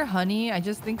I hear honey, I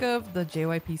just think of the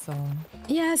JYP song.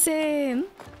 Yeah, same.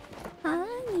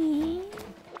 Honey.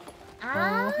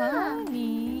 Oh,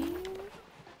 honey.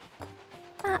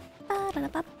 I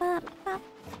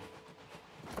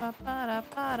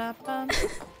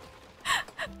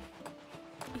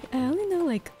only know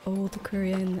like old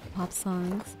Korean pop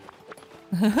songs.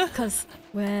 Cause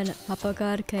when Papa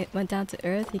God went down to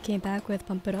Earth, he came back with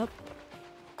 "Pump It Up."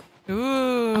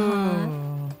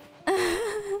 Ooh.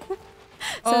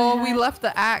 Oh, we left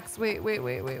the axe. Wait.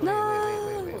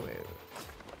 No.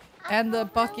 And the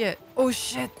bucket. Oh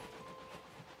shit.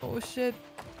 Oh shit.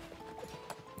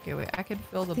 Okay, wait. I can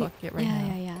fill the bucket right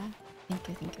now. Yeah.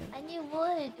 Thank you. I need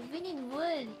wood. We need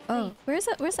wood. Oh, where's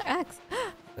the axe?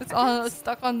 It's all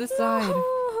stuck on this side.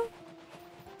 No.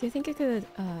 Do you think I could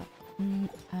I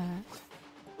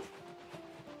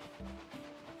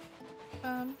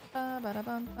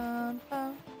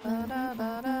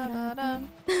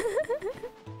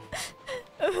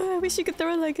wish you could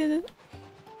throw like a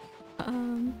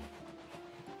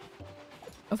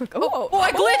over. Oh,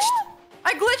 I glitched!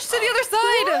 I glitched to the other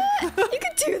side! You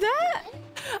could do that?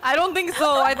 I don't think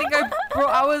so. I think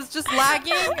I was just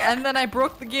lagging and then I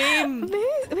broke the game.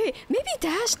 Wait, maybe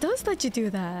Dash does let you do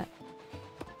that.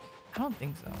 I don't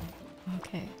think so.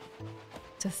 Okay.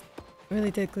 Just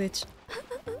really did glitch.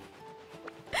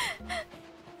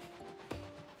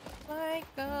 Like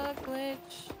a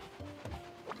glitch.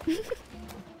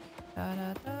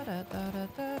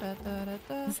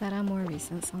 Is that a more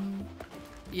recent song?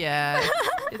 Yeah,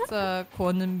 it's a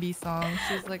Kwonunbi song.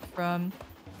 She's like from...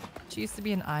 She used to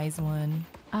be an Eyes one.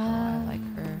 Oh, I like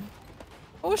her.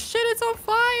 Oh shit, it's on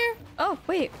fire! Oh,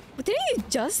 wait. Didn't you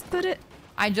just put it...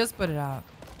 I just put it out.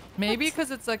 Maybe because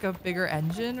it's like a bigger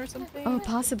engine or something? Oh,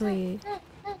 possibly.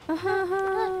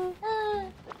 Oh,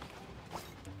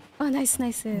 nice.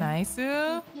 Nice. Nice.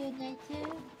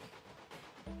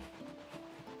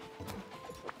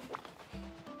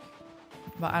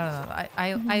 But I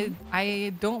don't know.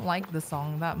 I don't like the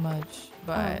song that much,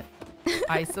 but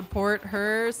I support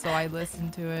her, so I listen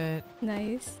to it.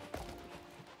 Nice.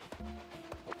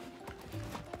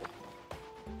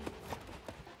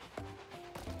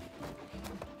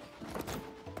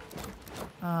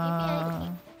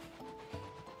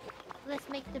 Let's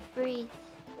make the bridge.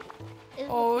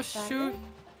 Oh shoot.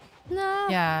 No.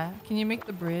 Yeah, can you make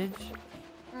the bridge?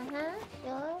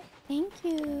 Sure. Thank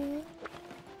you.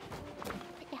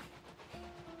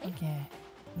 Okay.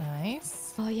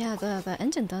 Nice. Oh yeah, the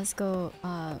engine does go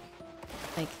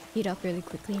like heat up really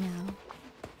quickly now.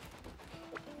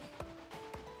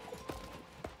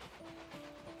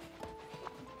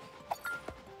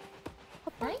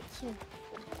 Oh, thank you.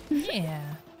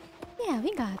 Yeah. Yeah,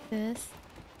 we got this.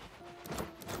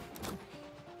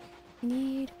 We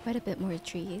need quite a bit more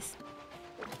trees.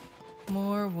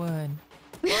 More wood.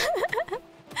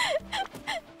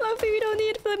 Luffy, we don't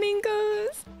need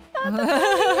flamingos.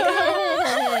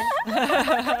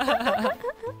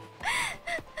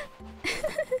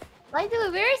 By the way,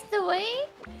 where's the way?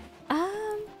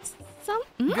 Some.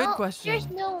 Good Oh, question. There's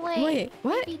no way. Wait,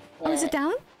 what? Maybe Oh, is it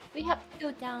down? We have to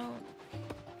go down.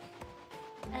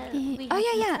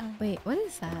 Oh yeah. Wait, what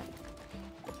is that?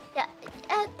 Yeah,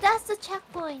 that's the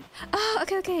checkpoint. Oh,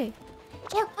 okay.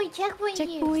 Checkpoint here.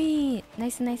 Checkpoint.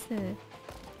 Nice.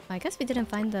 I guess we didn't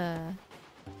find the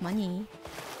money.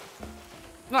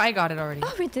 No, I got it already.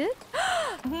 Oh, we did?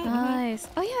 Nice.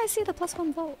 Oh yeah, I see the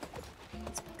 +1 vote.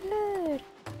 It's good.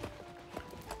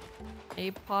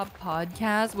 K-pop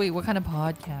podcast? Wait, what kind of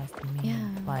podcast do you mean? Yeah.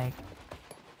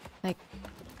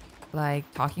 Like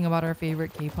talking about our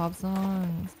favorite K-pop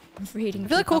songs. Reading. I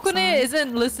feel like K-pop Kokone songs.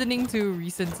 isn't listening to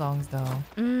recent songs though.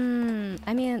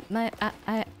 I mean,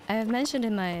 I mentioned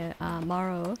in my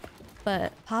Maro,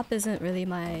 but pop isn't really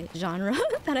my genre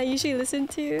that I usually listen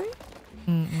to.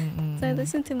 So I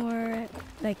listen to more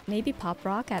like maybe pop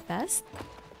rock at best.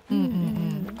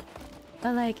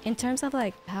 But like in terms of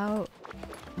like how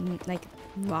like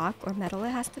rock or metal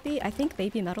it has to be, I think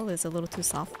baby metal is a little too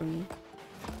soft for me.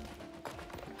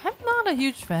 I'm not a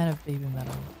huge fan of baby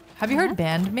metal. Have you heard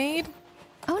Bandmade?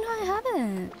 Oh no, I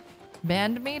haven't.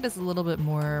 Bandmade is a little bit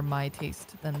more my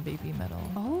taste than baby metal.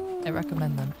 Oh, I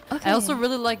recommend them. Okay. I also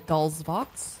really like Dolls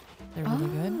Vox. They're really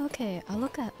good. Okay, I'll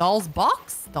look at. Dolls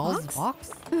Box? Dolls Box?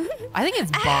 Box? I think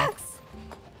it's Box.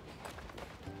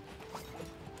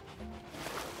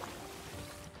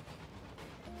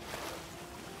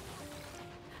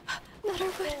 Not our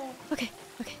wood. Okay.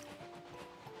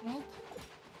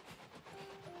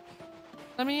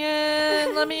 Let me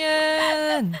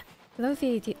in!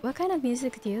 Luffy, what kind of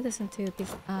music do you listen to?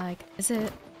 Like, is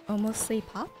it mostly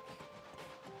pop?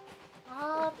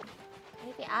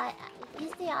 Maybe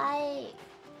usually I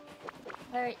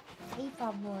heard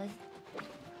K-pop more.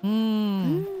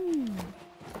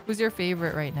 Who's your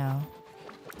favorite right now?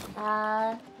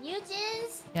 New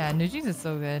Jeans. Yeah, New Jeans is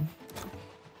so good.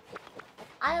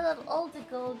 I love all the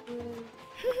girl groups.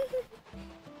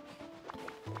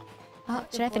 Oh,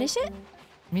 should I finish it?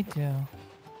 Me too.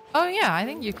 Oh yeah, I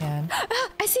think you can.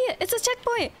 I see it. It's a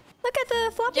checkpoint. Look at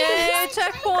the floppy Yay, disk.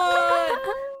 checkpoint!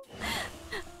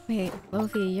 Wait,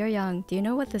 Luffy, you're young. Do you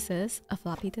know what this is? A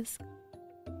floppy disk?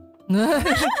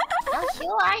 Oh,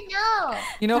 sure, I know.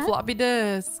 You know floppy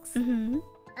disks. Mm-hmm.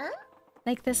 Huh?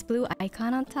 Like this blue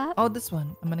icon on top. Oh, this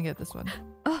one. I'm gonna get this one.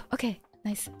 Oh, okay.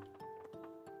 Nice.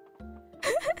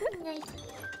 Nice.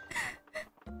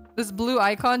 This blue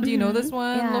icon. Do you know this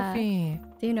one, Yeah. Luffy?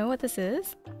 Do you know what this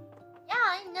is? Yeah,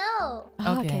 I know.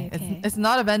 Oh, Okay. okay. It's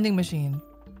not a vending machine.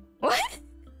 What?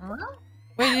 Huh?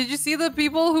 Wait, did you see the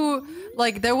people who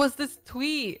like? There was this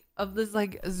tweet of this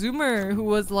like Zoomer who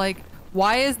was like,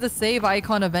 "Why is the save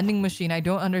icon a vending machine? I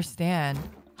don't understand."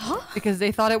 Huh? Because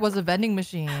they thought it was a vending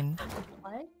machine.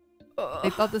 What? They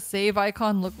thought the save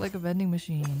icon looked like a vending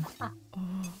machine.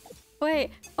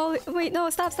 Wait. Oh, wait. No.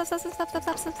 Stop. Stop. Stop. Stop. Stop.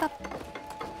 Stop. Stop. Stop.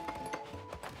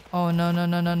 Oh no no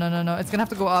no no no no no! It's gonna have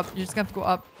to go up. You're just gonna have to go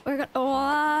up. We're gonna.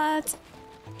 What?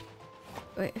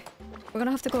 Wait. We're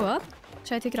gonna have to go up.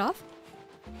 Should I take it off?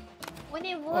 When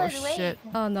it Oh would, wait. shit!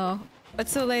 Oh no.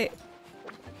 It's too late.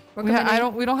 We're We coming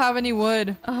in. we don't have any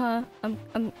wood. Uh-huh.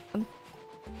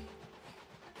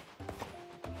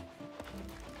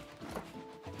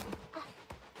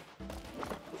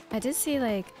 I did see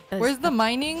like Where's the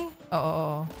mining?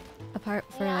 Oh. a part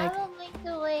for Yeah, like I will make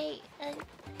the way. And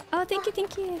oh thank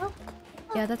you.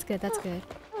 Yeah, that's good, that's good.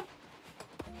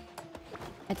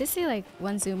 I did see like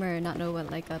one Zoomer not know what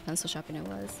like a pencil sharpener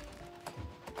was.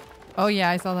 Oh yeah,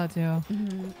 I saw that too.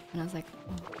 And I was like,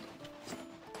 oh.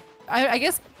 I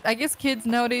guess kids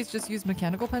nowadays just use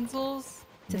mechanical pencils.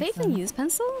 Do they Makes even sense. use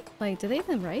pencil? Like, do they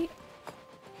even write?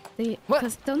 They What?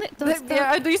 Because don't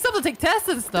Yeah, you still have to take tests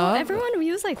and don't stuff. everyone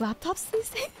use like laptops these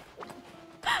days?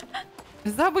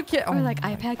 Is that what kid? Or, like,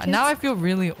 my iPad God. Now I kids? feel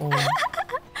really old.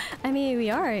 I mean, we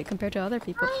are compared to other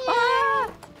people. Oh,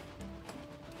 Ah!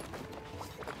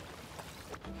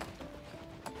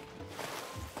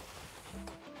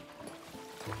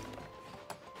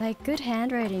 Like good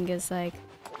handwriting is like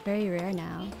very rare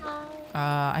now.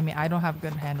 I mean, I don't have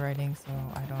good handwriting, so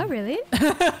I don't. Oh really?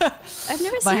 I've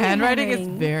never seen My your handwriting is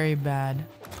very bad.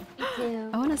 me too.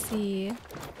 I want to see.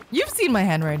 You've seen my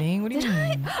handwriting. What do you Did I?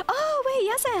 mean? Oh wait,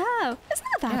 yes I have. It's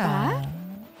not that bad.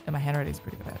 Yeah, my handwriting's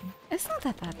pretty bad. It's not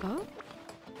that bad though.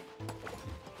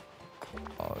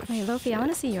 Oh, Wait, Lofi, shit. I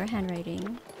want to see your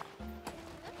handwriting.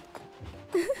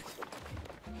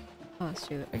 Oh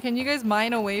shoot, Can you guys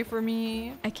mine away for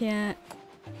me? I can't.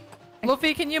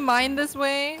 Luffy, can you mine this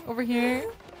way? Over here?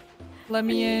 Let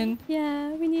me in.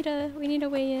 Yeah, we need a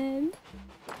way in.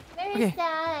 Where is Okay.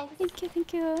 that? Thank you,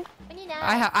 thank you. We need that.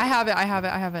 I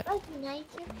have it. Oh, nice.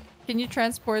 Can you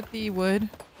transport the wood?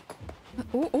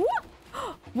 Ooh, ooh.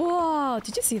 Whoa,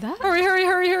 did you see that?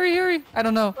 Hurry. I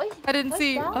don't know. What- I didn't what's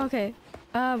see. that? Okay.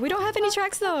 We don't have any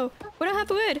tracks though. We don't have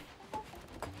wood.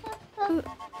 Ooh.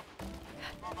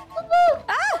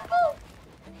 Ah!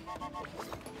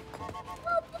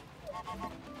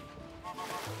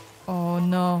 Oh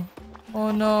no.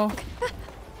 Oh no.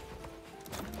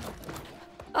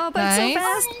 Oh, but Nice. it's so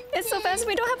fast. It's so fast.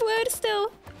 We don't have wood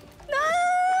still. No.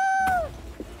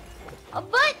 Oh,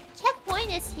 but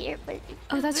checkpoint is here. But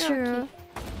Oh, that's true.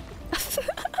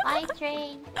 Bye,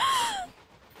 train.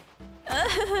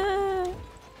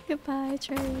 Goodbye,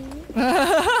 train.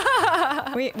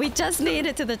 we just made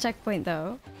it to the checkpoint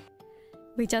though.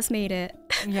 We just made it.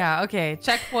 Yeah, okay.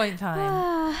 Checkpoint time.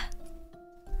 Ah.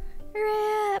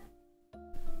 Rip.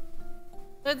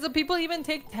 Do people even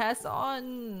take tests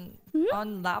on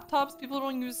laptops? People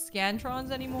don't use scantrons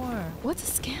anymore. What's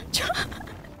a scantron?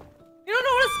 You don't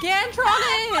know what a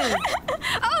scantron is?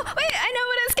 Oh wait, I know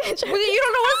what a scantron. Wait, you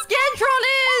don't know what a scantron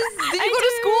is? Did you go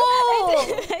to school?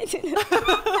 I do.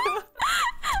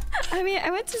 I mean,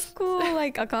 I went to school,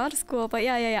 like a god school, but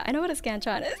yeah. I know what a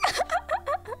scantron is.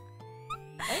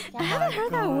 I haven't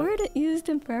heard that word used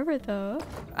in forever though.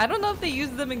 I don't know if they use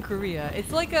them in Korea.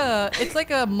 It's like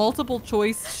a multiple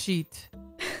choice sheet.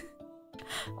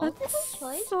 That's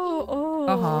choice? so old.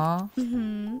 Uh-huh.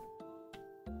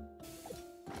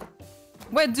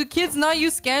 Wait, do kids not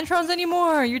use scantrons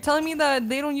anymore? You're telling me that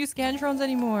they don't use scantrons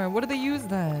anymore. What do they use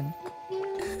then?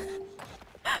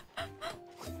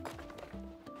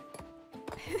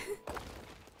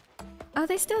 Oh,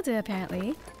 they still do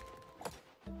apparently.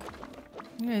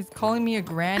 You guys calling me a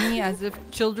granny as if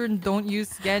children don't use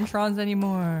scantrons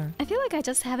anymore. I feel like I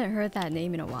just haven't heard that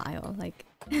name in a while. Like,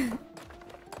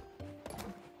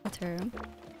 a term.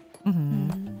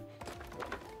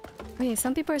 Wait,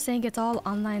 some people are saying it's all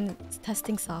online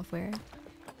testing software.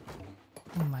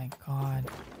 Oh my god.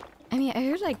 I mean, I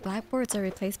heard like blackboards are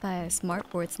replaced by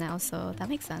smartboards now, so that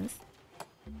makes sense.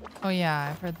 Oh yeah,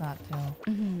 I've heard that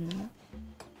too.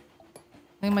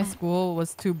 I think my school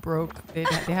was too broke. They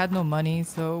had no money,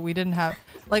 so we didn't have.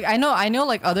 Like I know,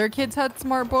 like other kids had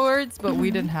smart boards, but we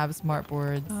didn't have smart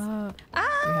boards. Oh, We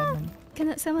had none.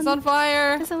 can someone? It's on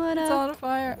fire. Can someone? It's on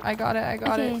fire. I got it. I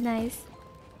got okay, it. nice.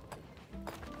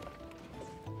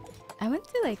 I went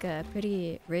to like a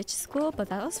pretty rich school, but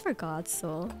that was for God's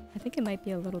soul. I think it might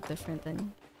be a little different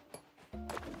than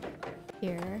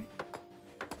here.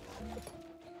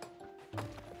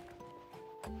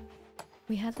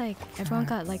 We had like everyone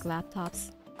got like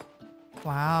laptops.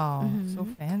 Wow, so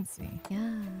fancy.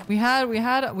 Yeah. We had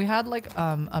like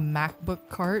a MacBook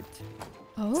cart.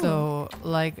 Oh. So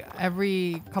like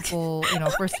every couple,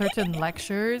 for certain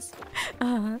lectures,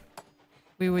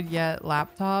 we would get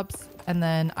laptops, and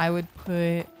then I would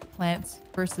put Plants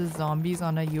vs Zombies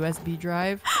on a USB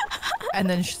drive, and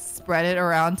then spread it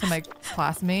around to my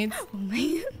classmates. Oh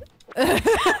man.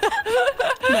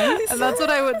 Nice. And that's what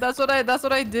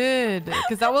I did,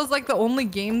 because that was like the only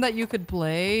game that you could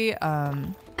play.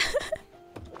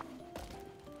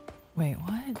 Wait,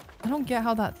 what? I don't get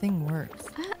how that thing works.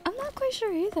 I'm not quite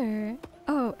sure either.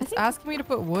 Oh, I It's think asking me to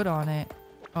put wood on it.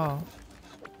 Oh.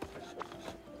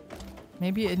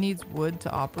 Maybe it needs wood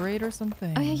to operate or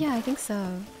something. Oh yeah, I think so.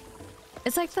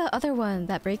 It's like the other one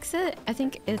that breaks it. I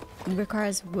think it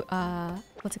requires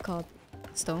what's it called?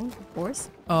 Stone? Force?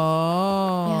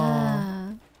 Oh.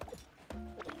 Yeah.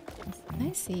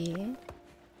 I see.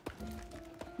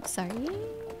 Sorry.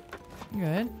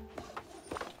 Good.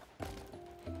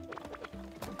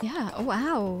 Yeah. Oh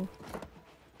wow.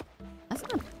 That's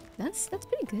not. That's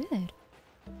pretty good.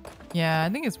 Yeah, I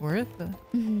think it's worth it.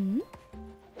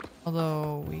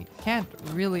 Although we can't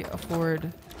really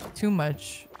afford too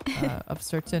much of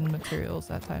certain materials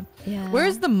that time. Yeah.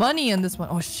 Where's the money in this one?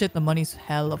 Oh shit, the money's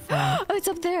hella fun. Oh, it's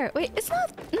up there. Wait, it's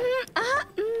not.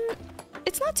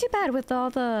 It's not too bad with all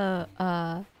the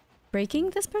breaking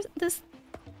this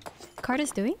card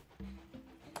is doing.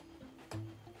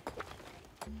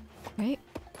 Right.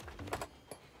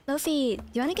 Luffy, do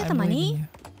you want to get the money?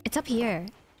 It's up here.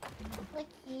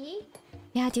 Okay.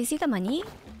 Yeah. Do you see the money?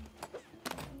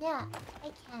 Yeah,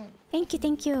 I can. Thank you.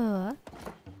 Thank you.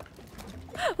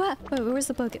 What? Wait, where's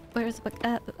the book? Where's the book?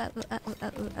 Okay.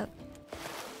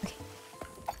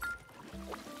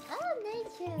 Oh,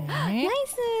 nature. Right?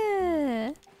 Nice.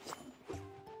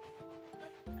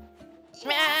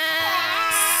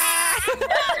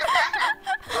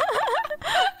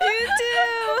 You too.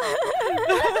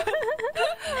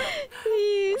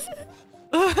 Please.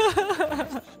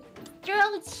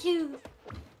 Throat you.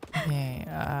 Okay,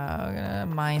 I'm gonna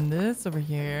mine this over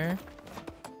here.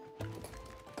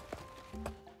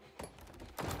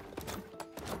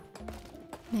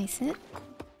 Nice.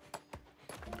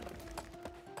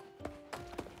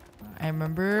 I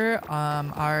remember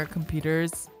our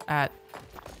computers at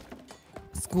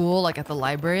school, like at the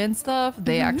library and stuff,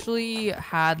 they actually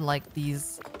had like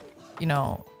these,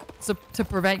 so to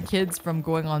prevent kids from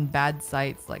going on bad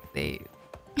sites, like they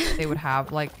would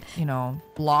have like,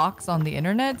 blocks on the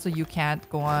internet, so you can't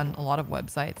go on a lot of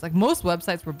websites. Like most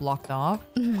websites were blocked off,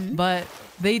 but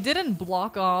they didn't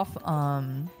block off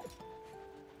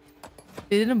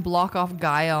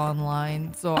Gaia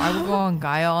Online. So I would go on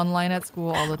Gaia Online at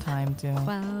school all the time too.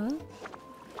 Wow.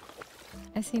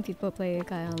 I've seen people play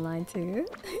Gaia Online too.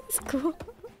 It's cool.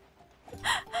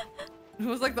 It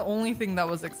was like the only thing that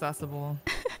was accessible.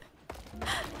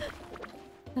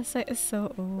 That site is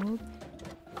so old.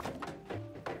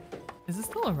 Is it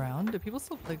still around? Do people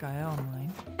still play Gaia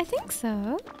Online? I think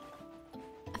so.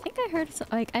 I think I heard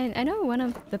like I know one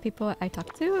of the people I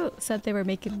talked to said they were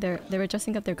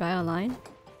dressing up their Gaia Online,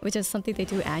 which is something they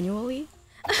do annually.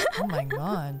 Oh my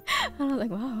god. And I was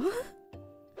like, wow,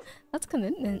 that's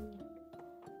commitment.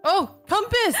 Oh,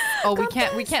 compass! Oh,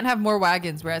 we can't have more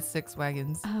wagons. We're at 6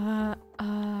 wagons.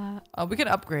 We can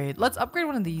upgrade. Let's upgrade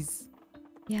one of these.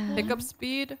 Yeah. Pickup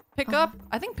speed. Pickup.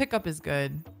 I think pickup is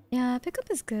good. Yeah, pickup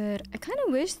is good. I kind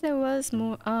of wish there was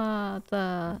more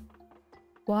the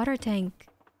water tank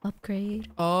upgrade.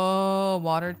 Oh,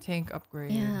 water tank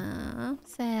upgrade. Yeah,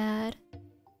 sad.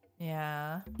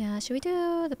 Yeah. Yeah, should we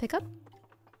do the pickup?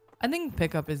 I think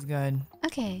pickup is good.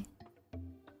 Okay.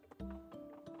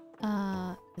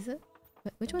 Is it?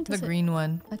 Which one does The it? green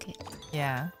one. Okay.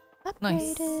 Yeah.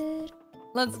 Upgraded. Nice.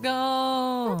 Let's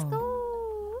go. Let's go.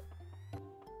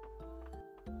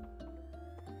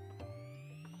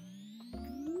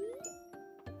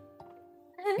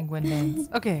 Penguin dance.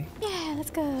 Okay. Yeah, let's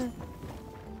go.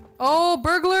 Oh,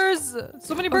 burglars!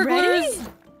 So many burglars! Already?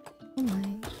 Oh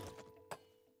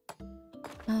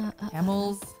my.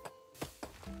 Camels.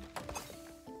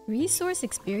 Resource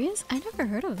experience? I never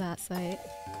heard of that site.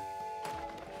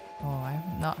 Oh,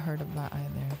 I've not heard of that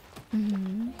either.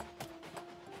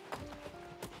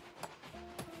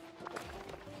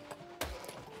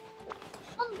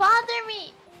 Don't bother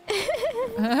me.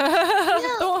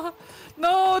 Don't,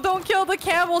 the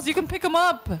camels. You can pick them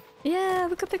up. Yeah,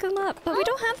 we could pick them up, but we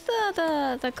don't have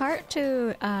the cart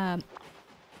to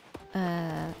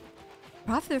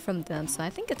profit from them, so I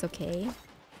think it's okay.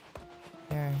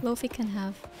 Here. Lofi can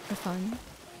have for fun.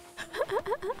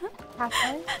 Have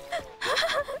fun.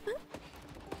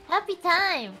 Happy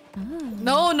time.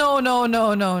 No, no, no,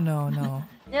 no, no, no, no.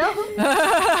 No.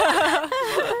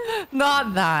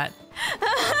 Not that.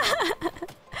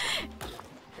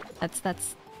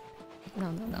 That's no.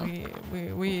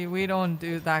 We don't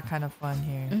do that kind of fun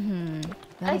here.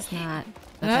 That is not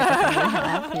the type of thing we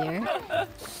have here.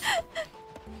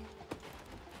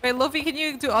 Wait, Luffy, can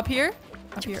you do up here?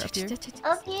 Up here, up here.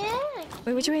 Up here.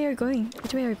 Wait, which way are you going?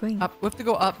 Which way are you going? Up. We have to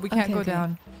go up. We can't Okay, go okay.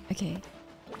 down. Okay.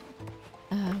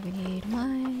 We need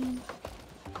mine.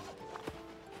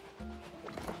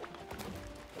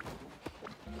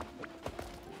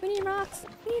 We need rocks.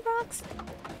 We need rocks.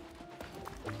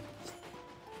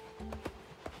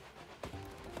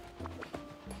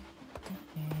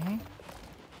 Okay.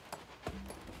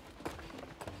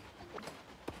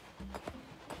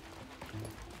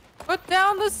 Put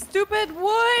down the stupid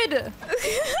wood! Oh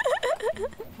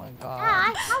my god.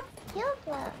 I have killed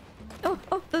them.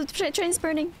 Oh, the train's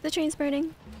burning. The train's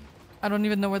burning. I don't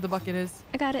even know where the bucket is.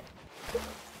 I got it.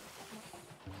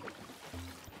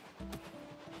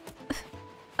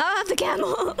 Ah, the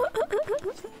camel!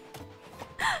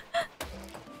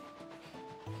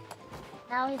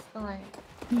 Now he's gone.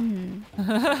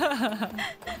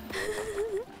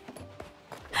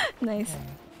 Nice.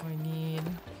 Okay. We need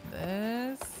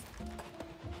this.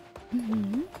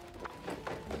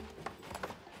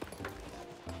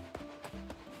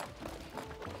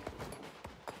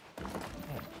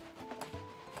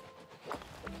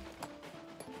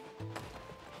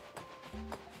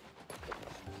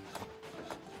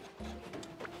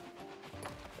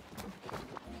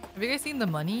 Have you guys seen the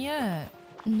money yet?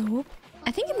 Nope.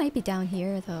 I think it might be down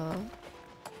here though.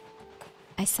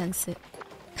 I sense it.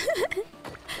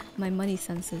 My money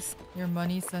senses. Your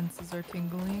money senses are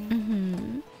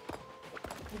tingling.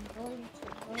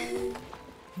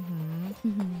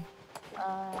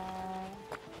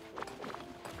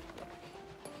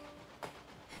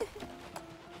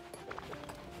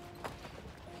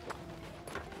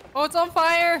 Oh, it's on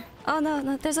fire! Oh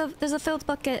no, there's a filled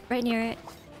bucket right near it.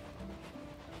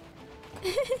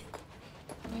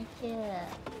 Thank you.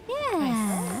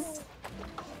 Yeah.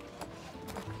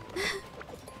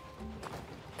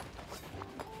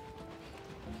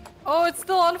 Oh, it's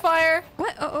still on fire!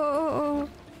 What? Oh.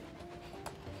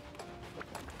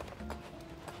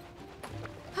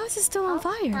 How is it still on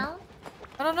fire? Now,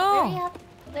 I don't know.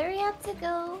 where we have to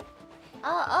go?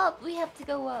 Up. We have to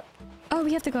go up. Oh,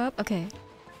 we have to go up? Okay.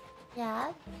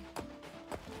 Yeah.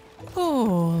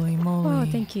 Holy moly. Oh,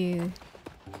 thank you.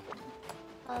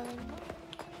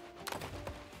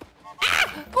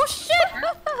 Oh shit!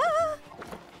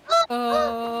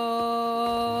 Oh.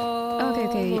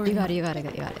 Okay. You got it.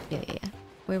 Yeah.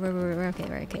 We're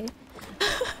okay.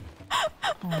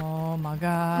 Oh my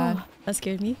god. Oh, that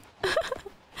scared me. I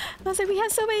was like, we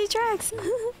have so many tracks.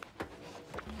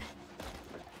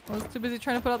 I was too busy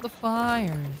trying to put out the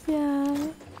fires. Yeah.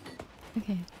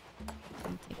 Okay.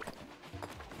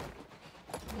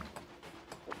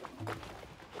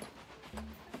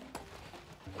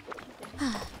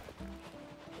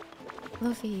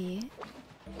 Luffy.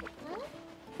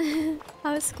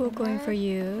 How is school going for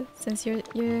you? Since you're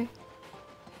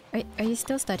are you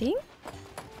still studying?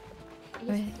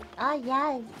 Right. Oh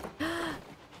yeah.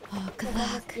 Oh, good It's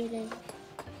almost luck. due.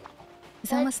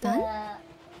 Is it almost done?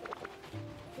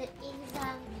 The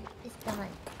exam is done.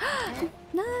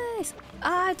 Nice.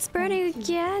 Ah, it's burning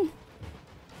again.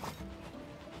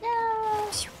 No.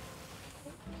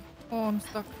 Oh, I'm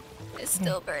stuck. It's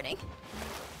still burning.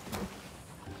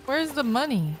 Where's the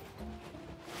money?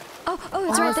 Oh,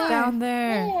 it's right there. Down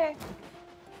there. There.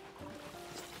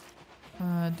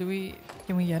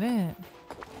 Can we get it?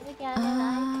 We got it.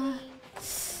 I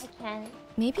think I can.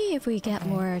 Maybe if we get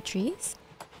more trees.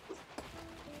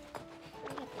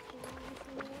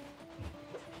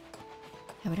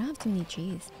 Yeah, we don't have too many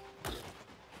trees.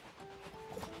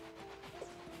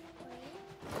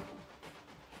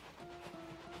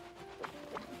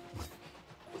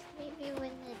 Maybe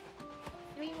when the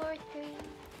 3 more trees.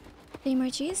 3 more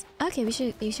trees? Okay, you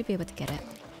should be able to get it.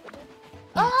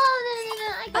 Oh no!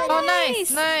 I got Oh, it.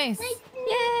 nice, nice.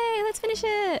 Yay! Let's finish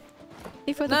it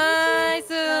before the Nice.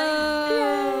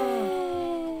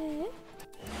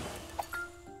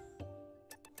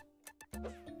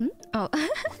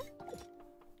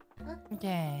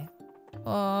 Yay!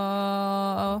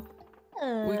 Oh.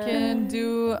 Okay. We can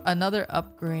do another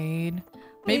upgrade.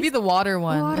 Maybe the water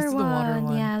one. Let's do the water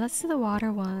one. Yeah, let's do the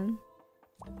water one.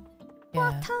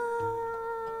 Yeah.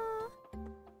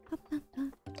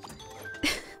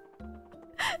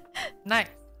 Nice.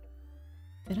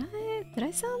 Did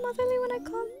I sound motherly when I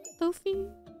called Luffy?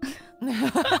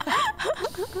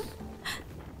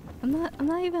 I'm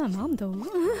not even a mom though.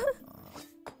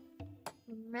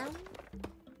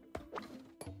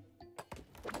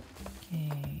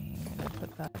 Okay, gonna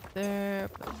put that there,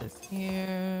 put this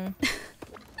here.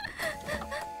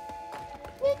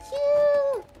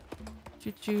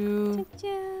 Choo-choo! Choo-choo.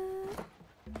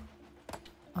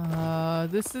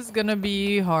 This is gonna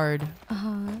be hard.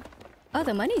 Oh,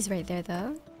 the money's right there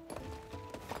though.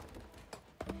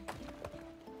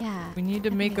 Yeah. We need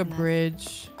to make a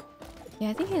bridge. Yeah,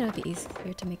 I think it'll be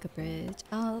easier to make a bridge.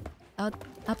 I'll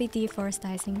be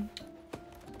deforesting.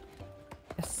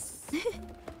 Yes.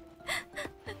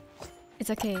 It's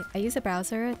okay. I use a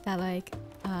browser that like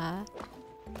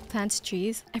plants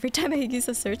trees every time I use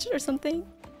a search or something.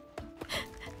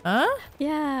 Huh?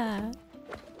 Yeah.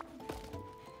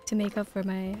 To make up for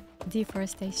my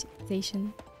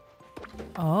deforestation.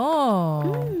 Oh.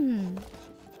 Mm.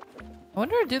 I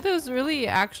wonder, do those really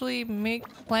actually make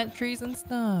plant trees and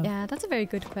stuff? Yeah, that's a very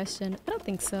good question. I don't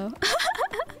think so.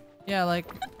 Yeah, like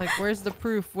where's the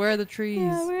proof? Where are the trees?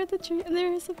 Yeah, where are the trees?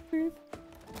 There is a proof.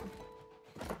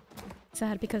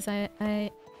 Sad because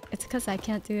it's because I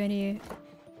can't do any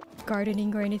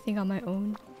gardening or anything on my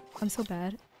own. I'm so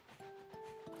bad.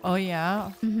 Oh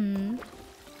yeah. Mm-hmm.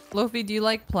 Lofi, do you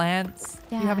like plants?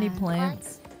 Do you have any Yeah.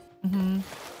 plants? Mm-hmm.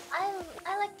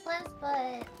 I like plants,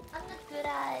 but I'm not good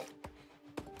at.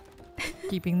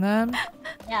 Keeping them?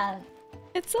 Yeah,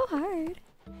 It's so hard.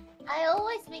 I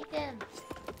always make them.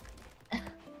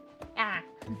 Ah.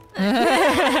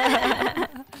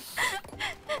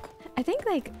 I think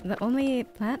like the only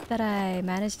plant that I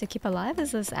managed to keep alive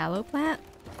is this aloe plant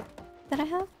that I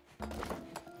have.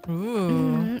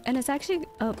 Ooh. And it's actually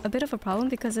a bit of a problem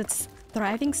because it's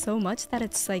thriving so much that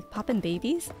it's like popping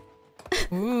babies.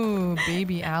 Ooh,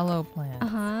 baby aloe plant.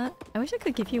 Uh-huh. I wish I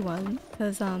could give you one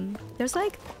because there's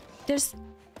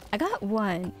I got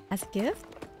one as a gift.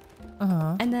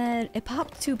 Uh-huh. And then it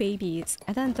popped 2 babies.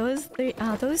 And then those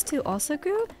 2 also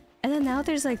grew. And then now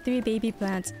there's like 3 baby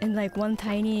plants in like one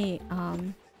tiny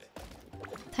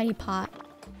pot.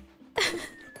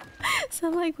 So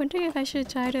I'm like wondering if I should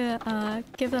try to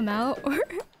give them out or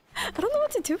I don't know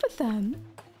what to do with them.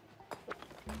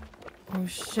 Oh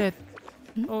shit.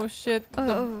 Oh shit.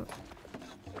 Oh.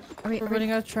 We're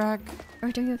running out of track. Are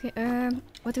we doing okay?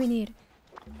 What do we need?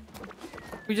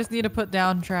 We just need to put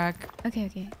down track.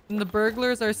 Okay. And the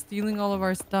burglars are stealing all of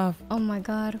our stuff. Oh my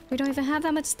god. We don't even have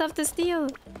that much stuff to steal.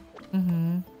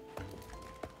 Mm-hmm.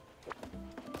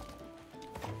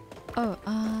 Oh,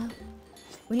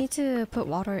 we need to put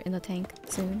water in the tank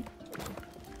soon.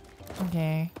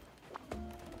 Okay.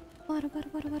 Water.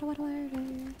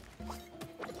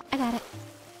 I got it.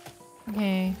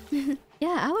 Okay.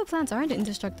 Yeah, aloe plants aren't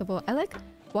indestructible. I like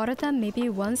water them maybe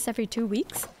once every 2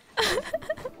 weeks.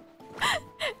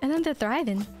 And then they're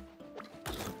thriving.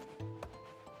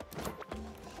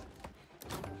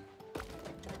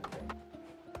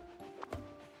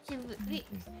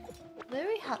 Where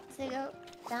we have to go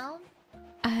down?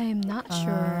 I'm not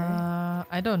sure.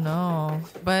 I don't know.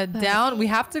 But down, we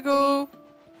have to go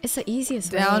It's the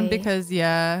easiest down way. because,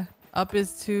 yeah, up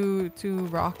is too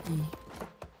rocky.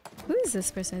 Who is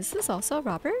this person? Is this also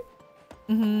Robert?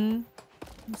 Mm-hmm.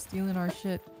 I'm stealing our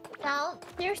shit. Down?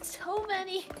 There's so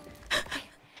many.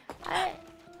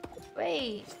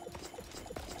 Wait.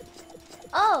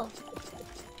 Oh!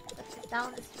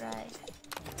 Down is right.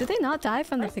 Do they not die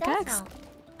from Where's the that pickaxe? sound?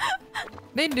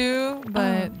 They do,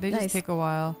 but they nice. just take a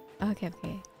while. Okay.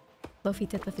 Lofi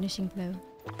did the finishing blow.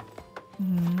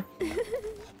 Mm-hmm.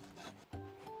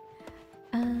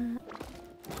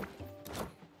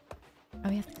 Oh,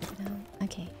 we have to put it down.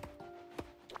 Okay.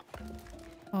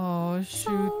 Oh, shoot.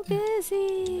 So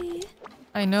busy.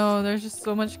 I know, there's just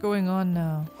so much going on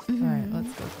now. Alright,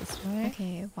 let's go this way.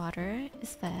 Okay, water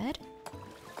is fed.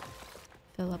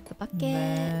 Fill up the bucket.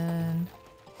 Then...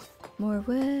 More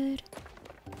wood.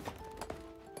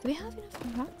 Do we have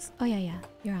enough rocks? Oh yeah,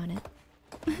 you're on it.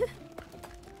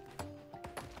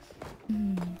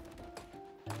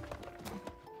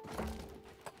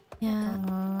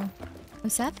 Yeah. I'm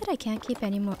sad that I can't keep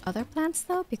any more other plants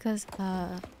though because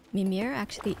Mimir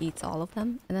actually eats all of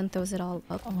them and then throws it all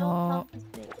up. Oh,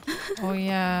 oh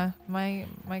yeah, my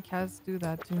cats do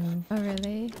that too. Oh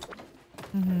really?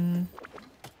 Mm-hmm.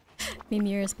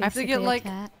 Mimir is I have to basically get, like, a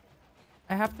cat.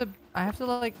 I have to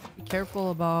like be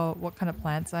careful about what kind of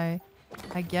plants I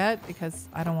I get because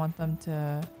I don't want them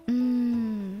to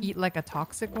Mm. eat like a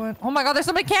toxic one. Oh my god, there's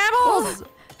so many camels!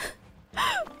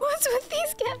 What's with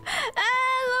these cats?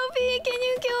 Ah, Lofi, can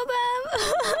you kill them?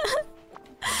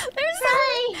 They're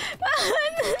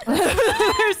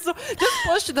so... Just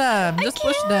push them. Just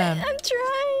push them. I'm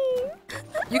trying.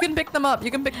 You can pick them up.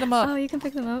 You can pick them up. Oh, you can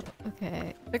pick them up?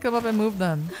 Okay. Pick them up and move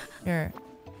them. Here.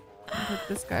 Put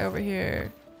this guy over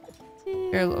here.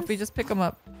 Here, Jeez. if we just pick them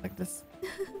up like this.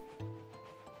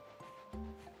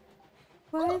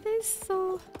 Why are they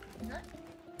so...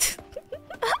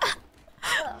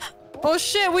 Oh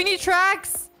shit, we need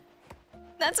tracks!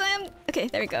 That's why I'm... Okay,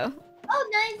 there we go. Oh,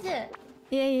 nice.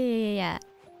 Yeah.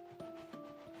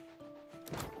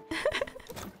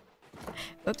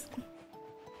 Oops.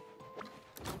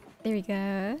 There we go.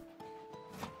 I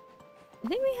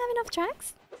think we have enough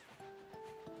tracks.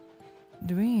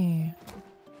 Do we?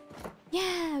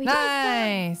 Yeah, we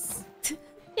Nice! do.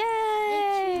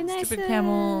 Yay! Nice. Stupid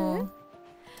camel.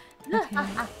 Okay.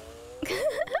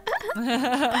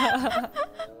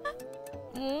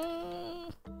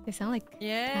 They sound like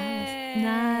Yay!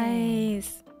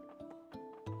 nice.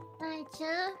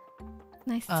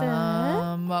 Nice.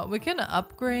 We can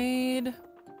upgrade.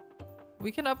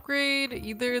 We can upgrade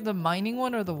either the mining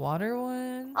one or the water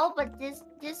one. Oh, but this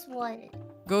one.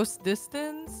 Ghost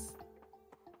distance.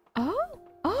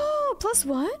 Oh,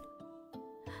 +1?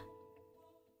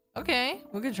 Okay,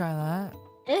 we could try that.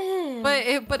 Ew.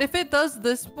 But if it does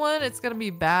this one, it's gonna be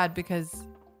bad because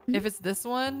if it's this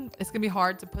one, it's gonna be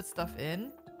hard to put stuff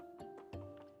in.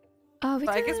 Oh, But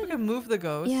I guess we can move the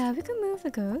ghost. Yeah, we can move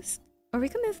the ghost. Or we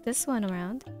can move this one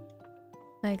around.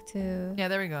 Like to... Yeah,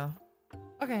 there we go.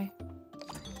 Okay.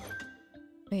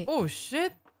 Wait. Oh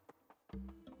shit!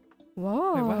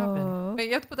 Whoa. Wait, what happened? Wait,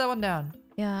 you have to put that one down.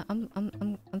 Yeah, I'm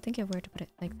thinking of where to put it.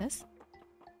 Like this?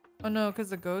 Oh no, because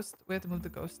the ghost. We have to move the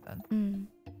ghost then.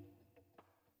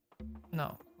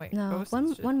 No, wait. No, ghost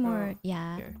one should more. go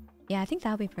Yeah. here. Yeah, I think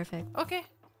that'll be perfect. Okay.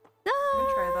 Nice. We can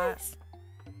try that.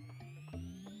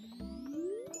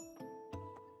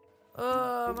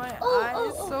 Oh, my eye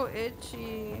is so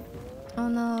itchy. Oh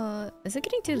no. Is it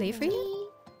getting too late for you?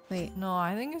 Wait. No,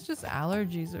 I think it's just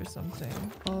allergies or something.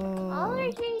 Oh.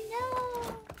 Allergy,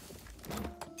 no.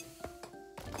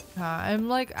 I'm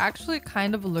like actually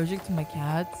kind of allergic to my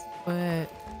cats, but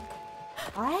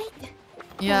What?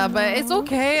 yeah, but it's no.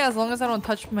 okay as long as I don't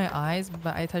touch my eyes.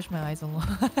 But I touch my eyes a lot.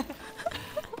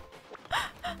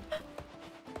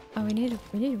 Oh, we need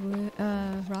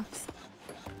rocks.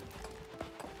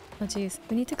 Oh jeez,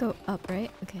 we need to go up,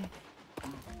 right? Okay.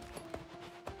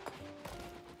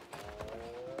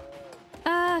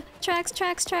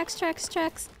 Tracks.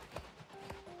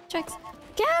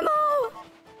 Camel!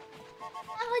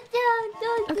 Oh,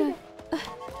 don't Okay.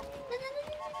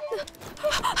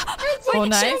 Oh,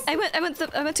 nice. I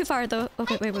went too far though.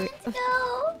 Okay, wait. Okay.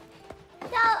 No.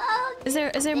 No. Is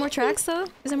there more tracks though?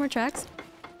 Is there more tracks?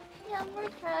 Yeah, more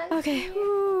tracks. Okay.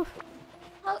 Woo.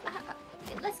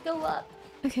 Let's go up.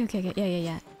 Okay.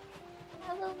 Yeah.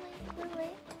 Hello, my way.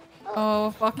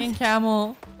 Oh, fucking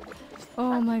camel.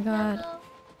 Oh my god. Hello.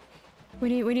 We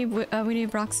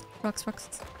need rocks.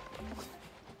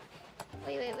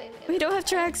 Wait. We don't have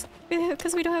tracks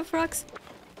because we don't have rocks.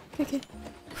 Okay.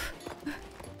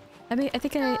 I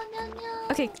think I. No.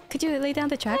 Okay, could you lay down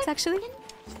the tracks actually?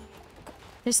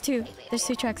 There's two. There's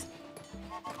two tracks.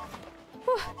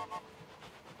 Whew.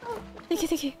 Thank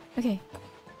you. Okay.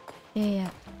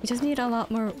 Yeah. We just need a lot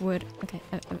more wood. Okay,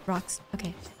 rocks.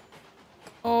 Okay.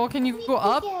 Oh, can you go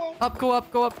up? Go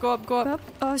up. Go up.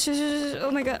 Oh, shh.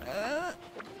 Oh my god.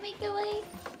 Make the way.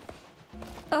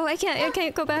 Oh, I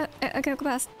can't go back. I can't go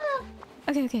past.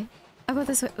 Okay. I'll go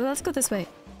this way. Let's go this way.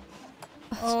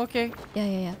 Oh, okay.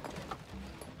 Yeah.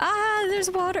 Ah, there's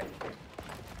water.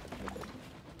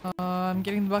 I'm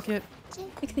getting the bucket.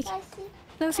 Thank you.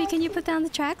 Lofi, can you put down the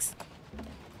tracks?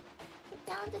 Put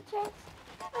down the tracks.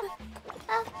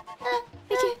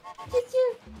 Thank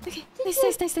you. Okay. Nice.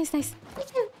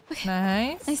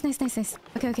 Nice. Nice.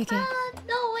 Okay.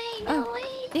 No way.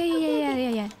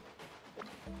 Yeah.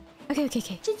 Okay.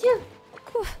 Choo-choo.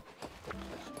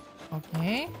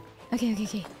 Okay. Okay.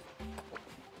 Choo-choo.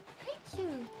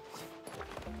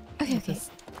 Okay. This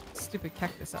stupid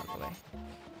cactus out of the way.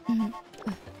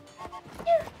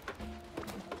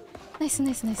 Nice.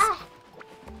 Ah.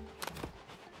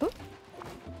 Oh.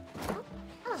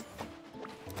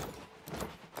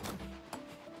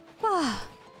 Wow.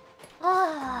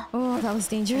 Ah. Oh, that was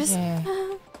dangerous. Okay.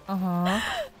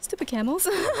 Stupid camels.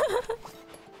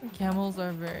 Camels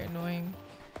are very annoying.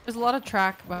 There's a lot of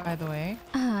track, by the way.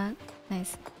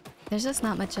 Nice. There's just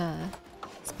not much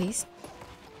space.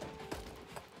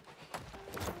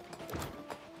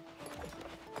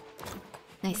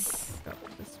 Nice. Got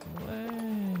this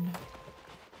one.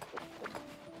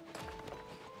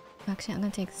 Actually, I'm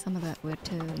gonna take some of that wood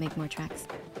to make more tracks.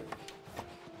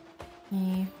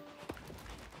 Yeah.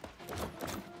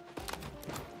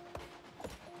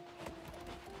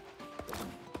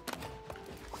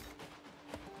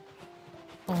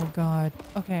 Oh god.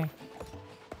 Okay.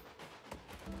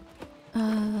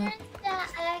 Where's the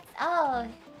axe? Oh.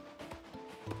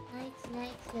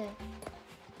 Nice.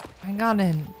 I got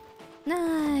in.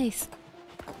 Nice.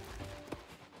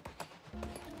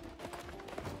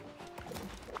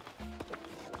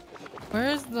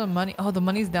 Where's the money? Oh, the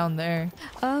money's down there.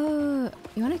 Oh,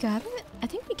 you wanna grab it? I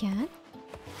think we can.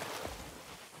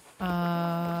 We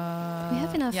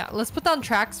have enough. Yeah, let's put down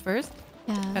tracks first,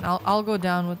 Yeah. and I'll go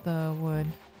down with the wood.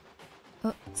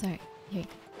 Oh, sorry. Here you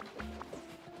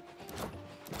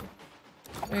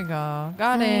There you go. go.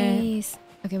 Got it. Nice.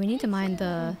 Okay, we need to mine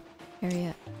the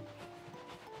area.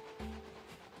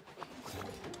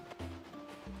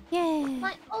 Yay!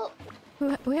 My, oh,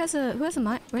 Who has a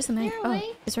mine? Where's the mine? There, Oh,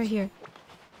 wait. it's right here.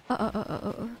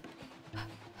 Oh.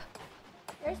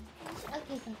 where's...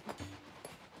 Okay.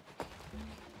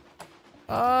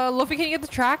 Luffy, can you get the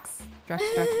tracks? Tracks.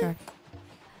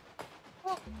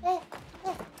 Oh, eh.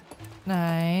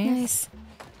 Nice. Nice.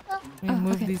 We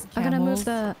move okay. these I'm camels.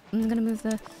 gonna move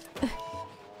the.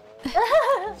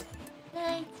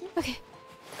 Nice. Okay.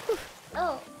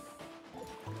 Oh.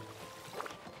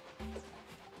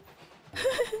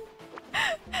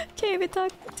 Can't even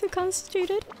talk too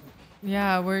concentrated.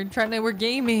 Yeah, we're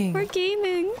gaming. We're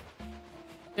gaming.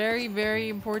 Very, very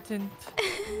important.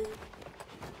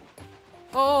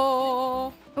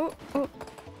 Oh. Oh.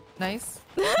 Nice.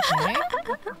 Okay.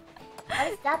 What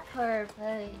is that for?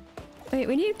 Wait,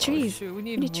 we need trees. Oh, shoot, we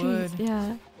need wood. trees.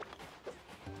 Yeah.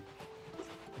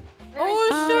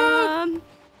 Oh shit!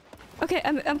 Okay,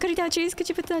 I'm cutting down trees. Could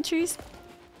you put down trees?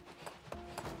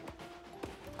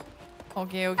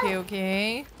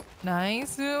 Okay.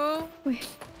 Nice. Wait.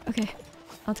 Okay.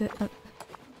 I'll do it.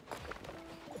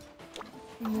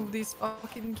 Move these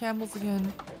fucking camels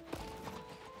again.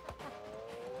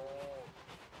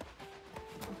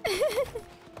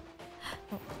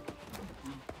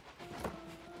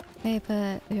 Wait,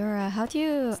 but Yura, how do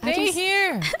you Stay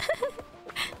here.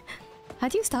 how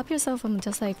do you stop yourself from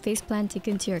just like face planting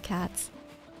into your cats?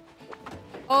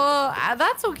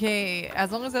 That's okay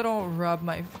as long as I don't rub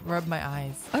my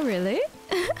eyes. Oh really?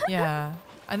 Yeah,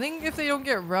 I think if they don't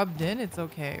get rubbed in, it's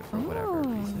okay for whatever Oh.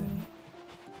 reason.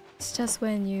 It's just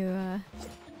when you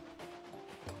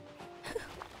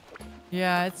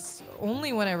Yeah, it's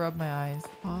only when I rub my eyes.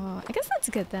 Oh, I guess that's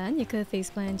good then. You could face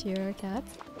plant your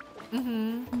cats.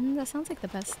 That sounds like the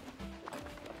best.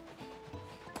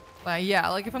 Yeah,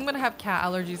 like if I'm gonna have cat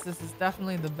allergies, this is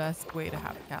definitely the best way to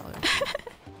have a cat allergy.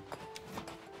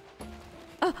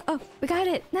 Oh, we got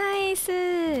it. Nice.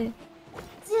 Yeah.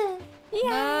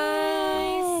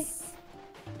 Nice.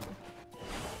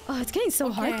 Oh, it's getting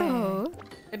so hard Okay. though.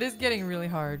 It is getting really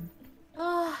hard.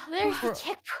 Oh, there's the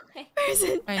checkpoint. Where is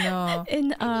it? I know.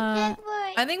 In Checkpoint.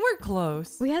 I think we're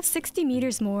close. we have 60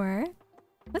 meters more.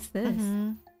 What's this?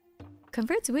 Mhm.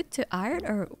 Converts wood to iron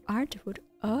or iron to wood.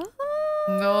 Oh.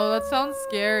 No, that sounds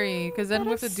scary. Because then That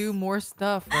we have to is- do more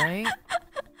stuff, right?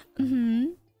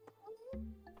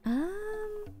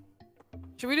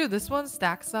 Should we do this one?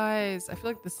 Stack size? I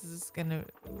feel like this is gonna,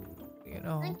 you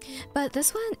know. But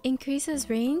this one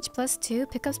increases range +2,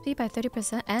 pickup speed by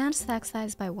 30%, and stack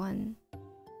size by 1.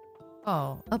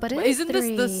 Oh. Oh, but it But is isn't this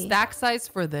the 3. stack size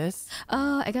for this?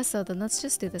 Oh, I guess so. Then let's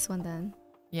just do this one then.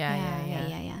 Yeah.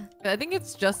 I think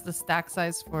it's just the stack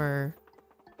size for...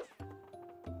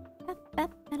 I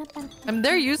mean,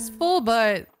 they're useful,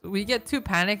 but we get too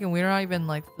panicked and we're not even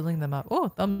like filling them up. Oh,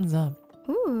 thumbs up.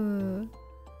 Ooh.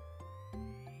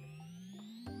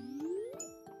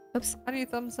 Oops. How do you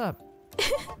thumbs up?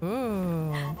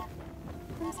 Ooh.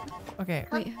 Okay,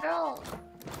 Wait. Control.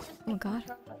 Oh god.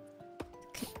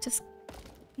 Okay, just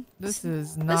this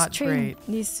is this not train great.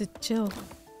 needs to chill.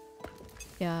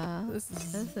 Yeah. This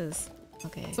is... This is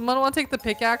okay. Someone want to take the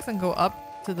pickaxe and go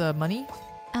up to the money?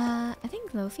 I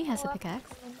think Lofi has a pickaxe.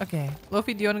 Okay.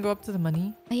 Lofi, do you want to go up to the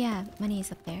money? Oh yeah, money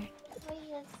is up there. Oh,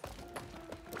 yes.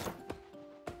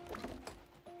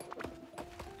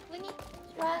 We need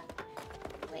track.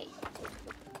 Wait.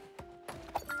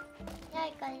 Yeah,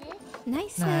 I got it.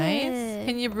 Nice. Nice.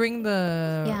 Can you bring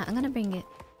the... Yeah, I'm gonna bring it.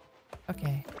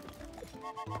 Okay.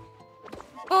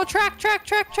 Oh, track! We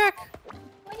need track.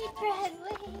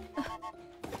 Wait.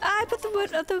 I put the wood,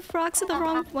 the rocks in the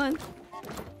wrong one.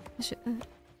 I should,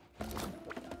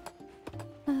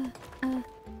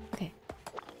 okay.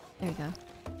 There we go.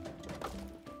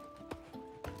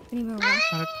 We need more rocks.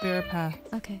 Gotta clear a path.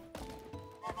 Okay.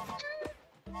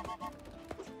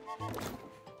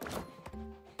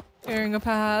 Clearing a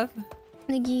path.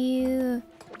 Thank you.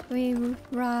 Wait,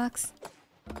 rocks.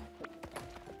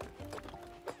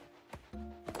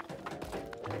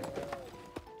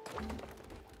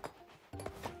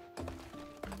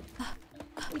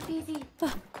 Busy.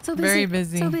 Oh, so busy. Very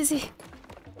busy. So busy.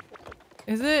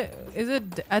 Is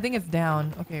it? I think it's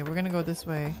down. Okay, we're gonna go this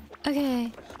way.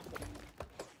 Okay.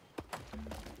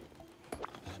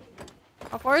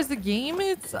 How far is the game?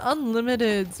 It's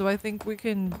unlimited, so I think we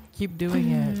can keep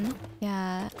doing it.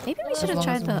 Yeah. Maybe we As should have long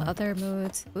tried as we the want. other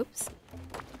modes. Oops.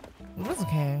 That's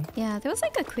okay. Yeah, there was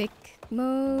like a quick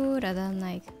mode and then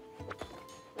like...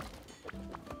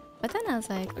 But then I was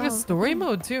like, Like a story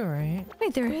mode too, right?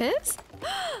 Wait, there is?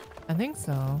 I think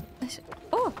so.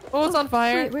 Oh! Oh, it's on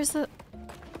fire. Wait,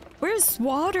 where's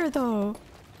water though?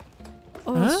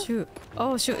 Oh Huh? shoot.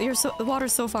 Oh shoot, the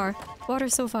water's so far.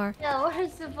 Water's so far. Yeah,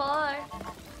 water's so far.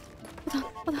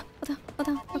 Hold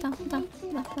on.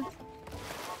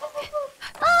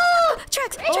 Oh!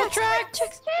 Tracks! Oh, Tracks!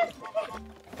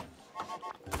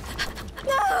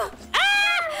 No!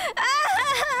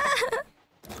 Ah!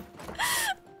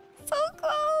 So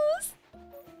close!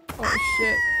 Oh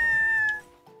shit.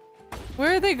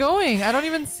 Where are they going? I don't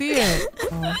even see it.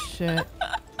 Oh shit.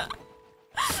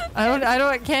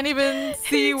 I can't even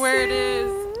see where it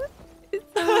is.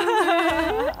 It's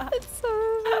over. It's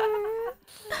over.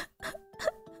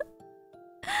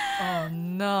 Oh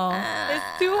no.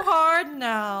 It's too hard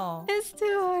now. It's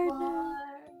too hard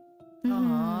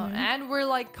now. And we're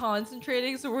like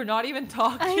concentrating, so we're not even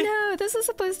talking. I know. This is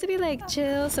supposed to be like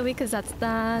chill, so we could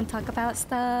zatsudan, talk about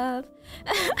stuff.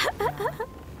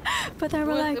 But then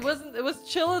we're like, it was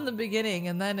chill in the beginning,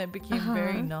 and then it became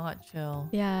very not chill.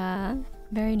 yeah,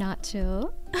 very not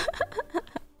chill.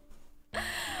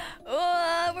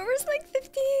 Oh, we were like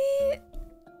 50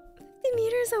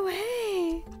 meters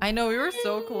away. I know, we were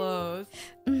so close.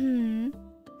 Mm-hmm.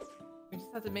 We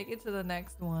just have to make it to the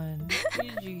next one.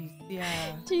 GG's,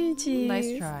 yeah. GG.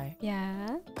 Nice try.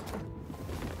 Yeah.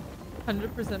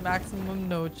 100% maximum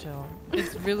no chill.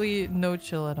 It's really no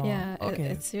chill at all. Yeah. Okay.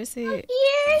 It's seriously.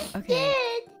 Here's Okay.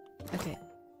 it. Okay.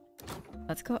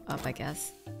 Let's go up, I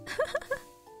guess.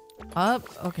 Up?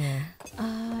 Okay.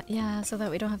 Yeah, so that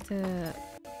we don't have to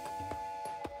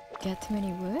get too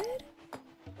many wood.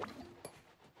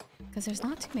 Because there's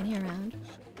not too many around,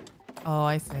 Oh,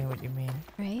 I see what you mean.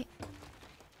 right?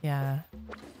 Yeah.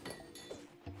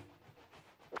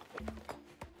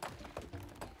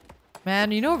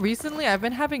 Man, you know, recently I've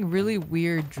been having really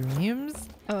weird dreams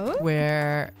Oh?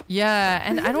 where, yeah,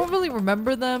 and I don't really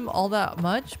remember them all that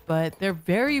much, but I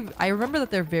remember that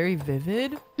they're very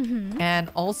vivid. Mm-hmm. And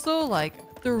also, like,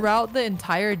 throughout the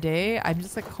entire day, I'm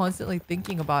just like constantly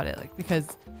thinking about it, like,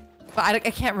 but I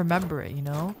can't remember it, you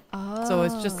know? Oh. So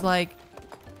it's just like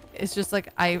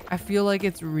I feel like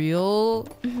it's real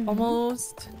Mhm.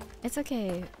 almost. It's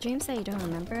okay. Dreams that you don't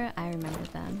remember, I remember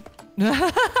them.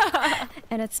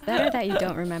 And it's better that you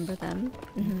don't remember them.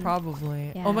 Mhm.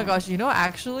 Probably. Oh my Yeah. gosh, you know,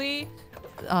 actually,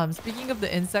 speaking of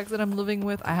the insects that I'm living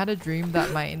with, I had a dream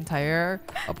that my entire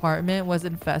apartment was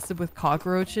infested with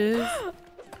cockroaches.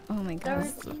 Oh my god.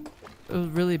 It was a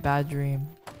really bad dream.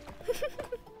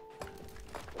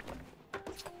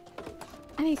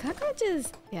 I mean,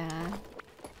 cockroaches, yeah.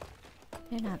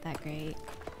 They're not that great.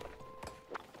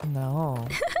 No.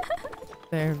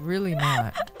 They're really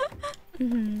not.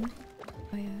 Mm-hmm.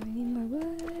 Oh yeah, we need more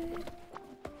wood.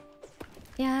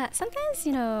 Yeah, sometimes,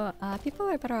 you know, people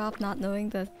are better off not knowing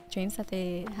the dreams that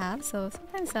they have, so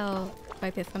sometimes I'll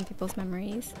wipe it from people's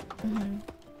memories. Mm-hmm.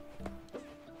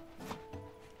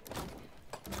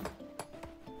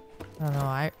 I don't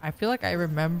know. I feel like I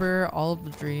remember all of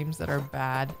the dreams that are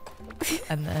bad.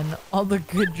 And then all the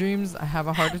good dreams I have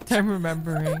a harder time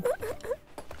remembering.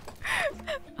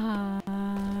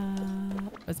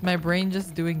 It's my brain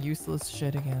just doing useless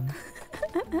shit again.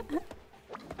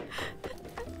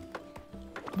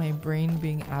 My brain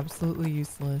being absolutely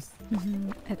useless.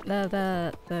 Mm-hmm.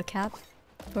 The cap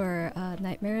for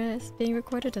nightmares being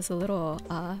recorded is a little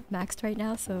maxed right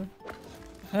now, so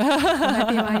that might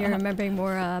be why you're remembering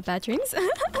more bad dreams.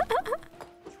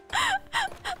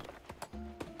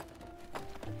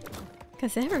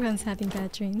 Because everyone's having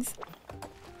bad dreams.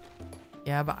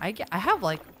 Yeah, but I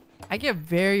get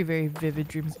very, very vivid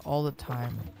dreams all the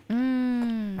time.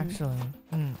 Actually.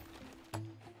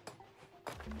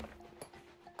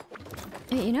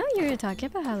 Hey, you know, you were talking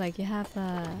about how like you have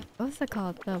what's it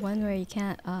called? The one where you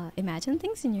can't imagine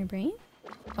things in your brain?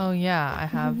 Oh yeah, I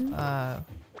have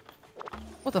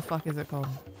what the fuck is it called?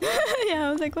 Yeah,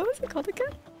 I was like, what was it called again?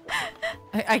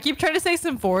 I keep trying to say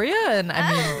Symphoria, and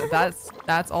I mean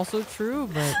that's also true,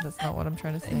 but that's not what I'm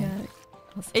trying to say. Yeah.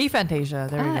 Aphantasia.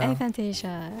 There we go.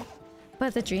 Aphantasia.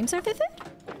 But the dreams are vivid?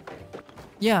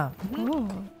 Yeah. Oh,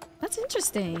 that's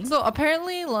interesting. So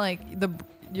apparently, like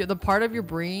the part of your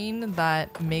brain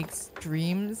that makes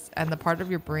dreams and the part of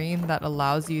your brain that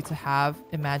allows you to have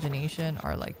imagination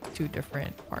are like two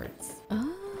different parts. Oh.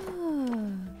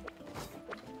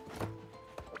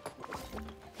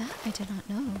 That I did not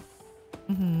know.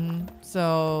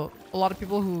 So a lot of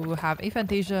people who have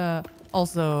aphantasia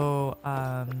also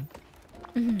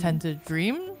tend to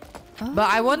dream. But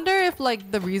I wonder if like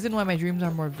the reason why my dreams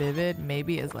are more vivid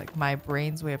maybe is like my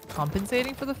brain's way of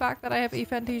compensating for the fact that I have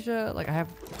aphantasia. Like I have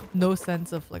no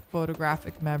sense of like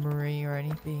photographic memory or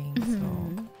anything.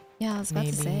 So yeah, I was about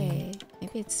to say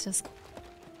maybe it's just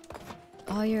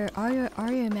all your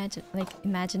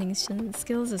imagination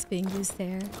skills is being used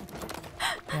there.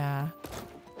 Yeah.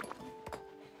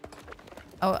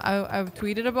 Oh, I've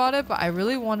tweeted about it, but I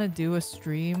really want to do a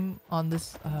stream on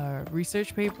this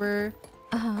research paper.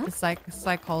 The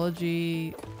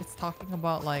psychology. It's talking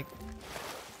about like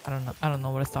I don't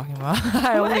know what it's talking about.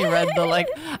 I only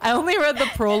read the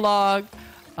prologue,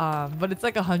 but it's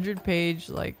like 100-page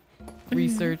like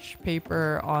research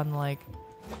paper on like.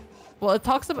 Well, it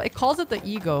calls it the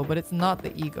ego, but it's not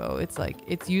the ego. It's like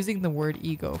it's using the word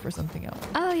ego for something else.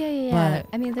 Oh yeah. But,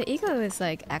 I mean, the ego is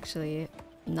like actually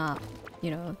not,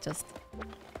 just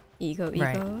ego.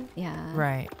 Right. Yeah.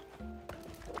 Right.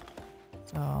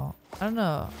 So I don't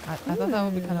know. I thought that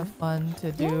would be kind of fun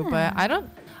to do, but I don't.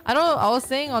 I was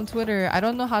saying on Twitter, I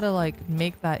don't know how to like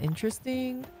make that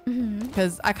interesting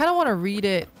because I kind of want to read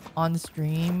it on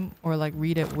stream or like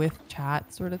read it with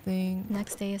chat sort of thing.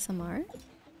 Next ASMR.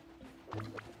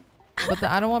 But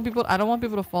I don't want people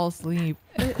to fall asleep.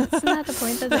 It's not the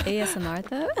point of the ASMR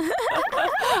though.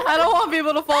 I don't want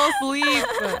people to fall asleep.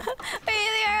 Hey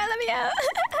there, let me out.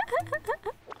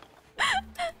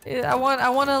 I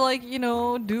want to like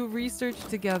do research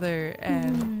together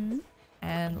and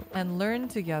learn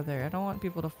together. I don't want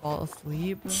people to fall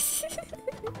asleep.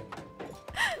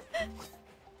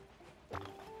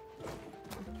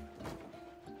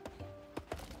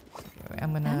 Okay,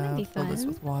 I'm gonna fill this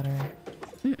with water.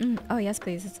 Oh yes,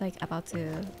 please. It's like about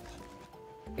to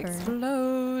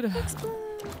explode.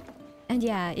 And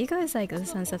yeah, ego is like a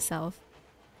sense of self.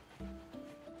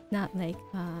 Not like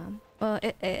well,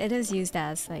 it is used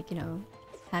as like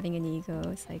having an ego.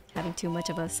 It's like having too much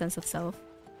of a sense of self.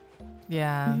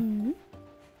 Yeah. Are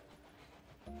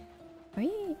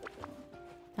we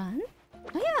done?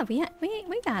 Oh yeah,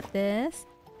 we got this.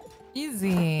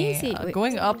 Easy.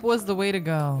 Going up was the way to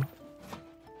go.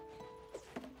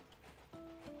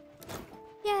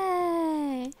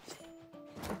 Yay!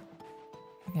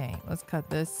 Okay, let's cut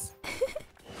this.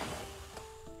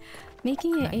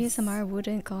 Making an ASMR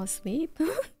wouldn't cause sleep.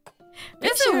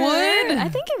 Yes, it would. I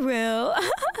think it will.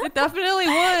 It definitely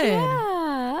would.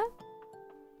 Yeah.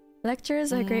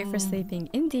 Lectures are great for sleeping,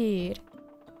 indeed.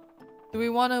 Do we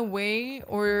want to weigh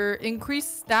or increase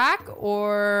stack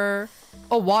or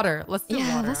water? Let's do water.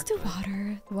 Yeah, let's do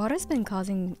water. Water's been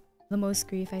causing the most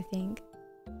grief, I think.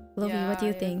 Lovey, what do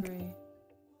you think?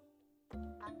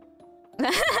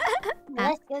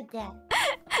 Let's go there.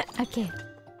 Okay.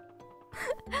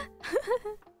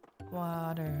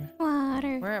 Water.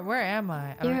 Water. Where am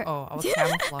I? I was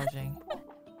camouflaging.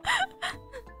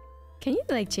 Can you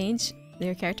like change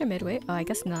your character midway? Oh, I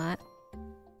guess not.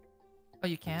 Oh,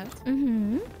 you can't? I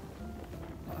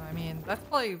mean, that's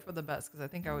probably for the best because I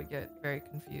think I would get very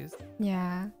confused.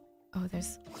 Yeah. Oh,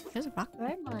 there's a rock. Where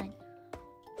am I?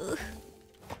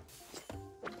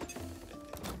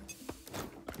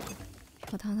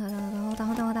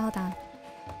 Hold on.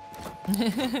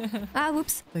 Ah,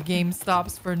 whoops. The game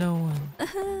stops for no one.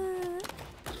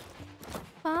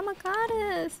 I'm a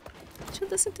goddess.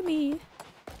 Should listen to me.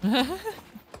 There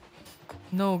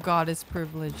No goddess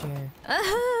privilege here.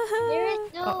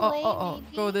 is no way.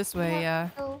 Maybe. Go this way, yeah.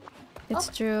 It's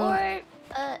true. Or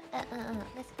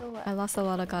let's go up. I lost a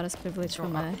lot of goddess privilege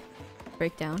from my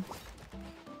breakdown.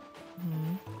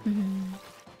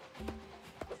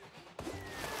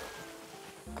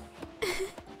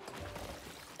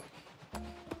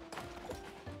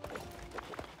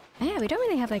 Yeah, we don't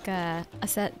really have like a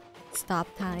set stop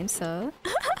time, so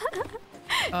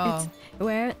it's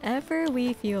wherever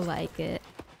we feel like it.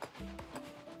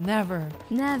 Never.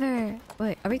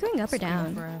 Wait, are we going up or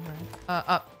down? Forever.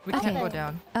 Up. We can't go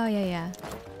down. Oh yeah.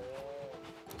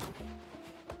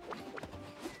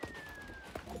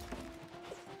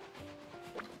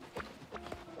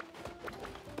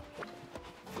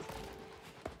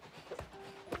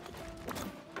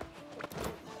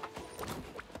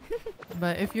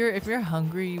 But if you're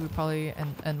hungry, we probably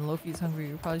and Lofi's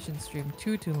hungry, we probably shouldn't stream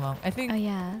too long. I think Oh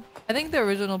yeah. I think the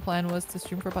original plan was to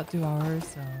stream for about 2 hours.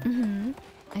 So.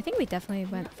 I think we definitely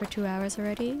went for 2 hours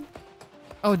already.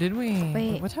 Oh, did we?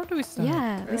 Wait. What time do we start?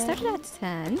 Yeah, we started at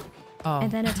 10. Oh.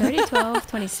 And then it's already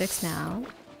 12:26 now.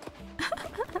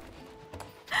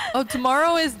 Oh,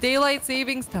 tomorrow is daylight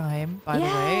savings time. By the way,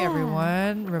 Yeah.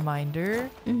 everyone, reminder.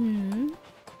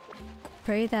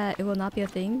 Pray that it will not be a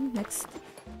thing next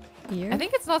year. I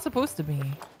think it's not supposed to be.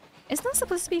 It's not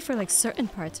supposed to be for like certain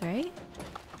parts, right?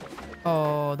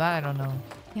 Oh, that I don't know.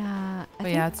 Yeah.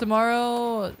 But yeah,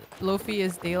 tomorrow Lofi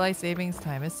is daylight savings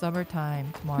time. It's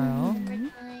summertime tomorrow.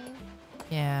 Summertime.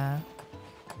 Yeah.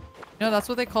 No, that's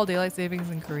what they call daylight savings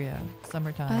in Korea.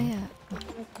 Summertime. Oh yeah.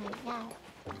 Okay, yeah.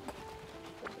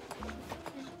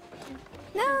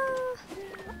 No.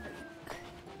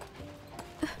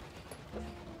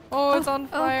 Oh, it's on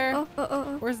fire.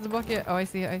 Oh. Where's the bucket? Oh, I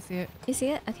see it. I see it. You see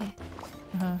it? Okay.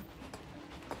 Uh-huh.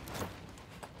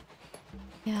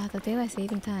 Yeah, the daylight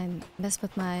saving time messed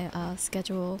with my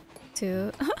schedule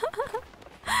too.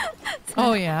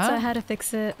 Oh yeah. So I had to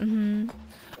fix it.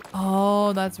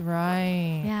 Oh, that's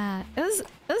right. Yeah, it was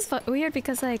weird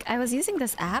because like I was using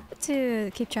this app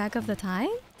to keep track of the time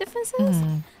differences.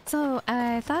 So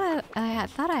I thought I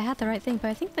had the right thing, but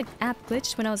I think the app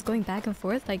glitched when I was going back and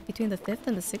forth like between the 5th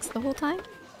and the 6th the whole time.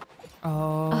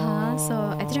 Oh. So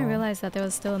I didn't realize that there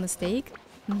was still a mistake.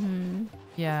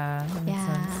 Yeah, that makes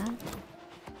sense.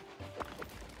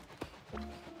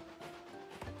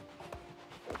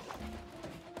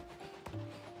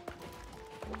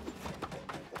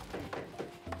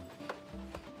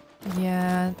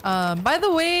 Yeah. By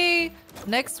the way,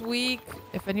 next week,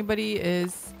 if anybody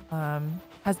is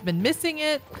has been missing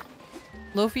it,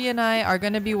 Lofi and I are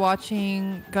gonna be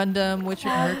watching Gundam Witch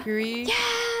of Mercury.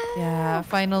 Yeah,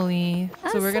 finally.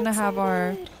 So we're gonna have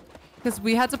our, because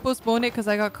we had to postpone it because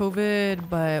I got COVID,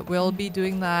 but we'll be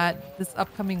doing that this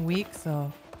upcoming week.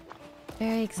 So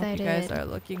very excited. Hope you guys are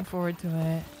looking forward to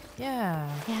it. Yeah.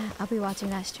 Yeah, I'll be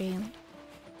watching that stream.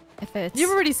 If it's... You've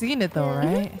already seen it though,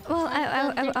 right? Well,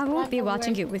 I won't be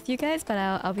watching it with you guys, but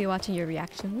I'll be watching your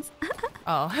reactions.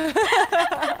 Oh.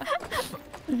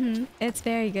 It's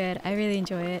very good. I really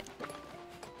enjoy it.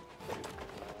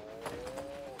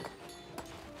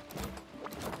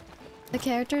 The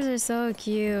characters are so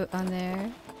cute on there.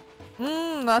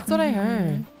 That's what I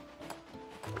heard.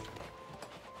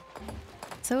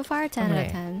 So far, 10 out of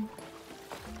Okay. 10.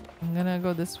 I'm gonna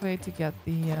go this way to get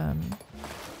the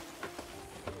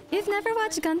You've never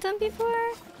watched Gundam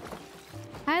before?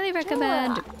 Highly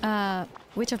recommend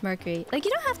Witch of Mercury. Like,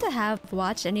 you don't have to have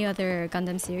watched any other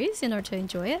Gundam series in order to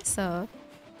enjoy it, so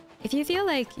if you feel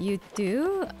like you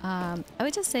do, I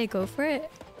would just say go for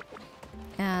it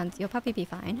and you'll probably be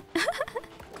fine.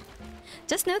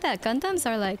 Just know that Gundams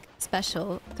are like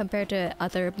special compared to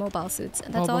other mobile suits.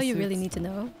 That's all you really need to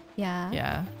know. Yeah.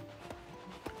 Yeah.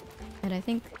 And I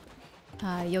think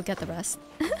you'll get the rest.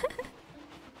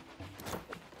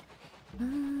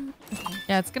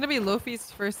 Yeah, it's gonna be Lofi's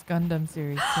first Gundam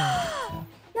series soon. So.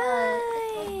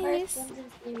 Nice! Gundam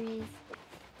series.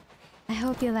 I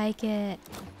hope you like it.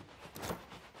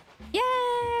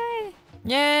 Yay!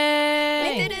 Yay!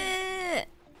 We did it!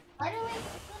 By the way,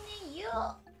 Kokone, you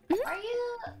are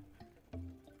you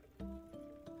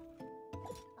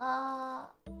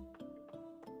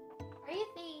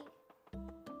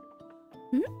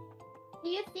do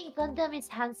you think Gundam is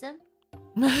handsome?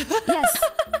 Yes.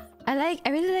 I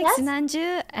really like Yes?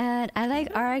 Sinanju and I like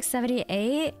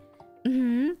RX-78.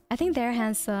 I think they're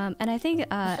handsome. And I think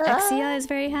Exia is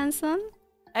very handsome.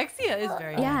 Exia is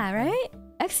very Yeah, handsome. right?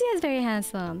 Exia is very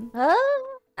handsome. Huh?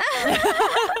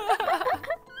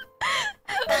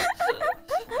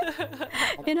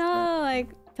 You know, like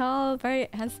tall, very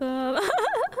handsome.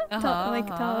 Tall.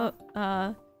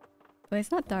 Well,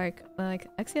 it's not dark. But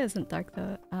like Exia isn't dark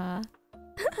though.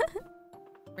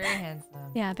 Very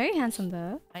handsome. Yeah, very handsome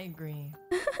though. I agree.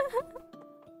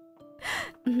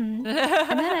 And then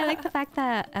I like the fact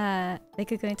that they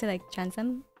could go into like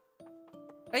Transam.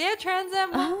 Oh yeah, Trans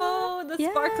Am. Oh, the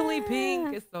sparkly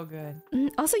pink yeah. is so good.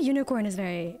 Also, Unicorn is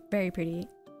very, very pretty.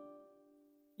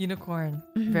 Unicorn,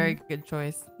 very good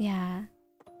choice. Yeah.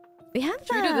 We have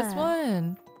Should we do this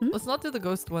one? Hmm? Let's not do the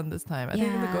ghost one this time. I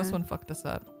think the Yeah. ghost one fucked us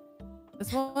up.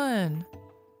 This one.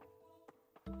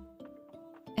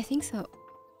 I think so.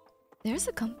 There's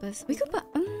a compass. We could put.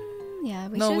 Yeah,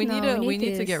 we No, should. we know. need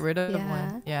to this. get rid of Yeah.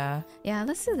 one. Yeah. Yeah,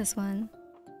 let's do this one.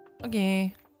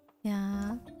 Okay.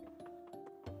 Yeah.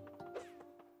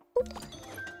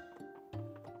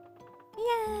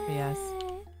 Yeah. Yes.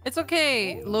 It's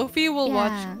okay. Lofi will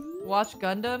Yeah. watch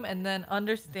Gundam and then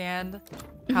understand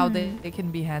how they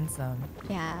can be handsome.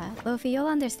 Yeah, Lofi, you'll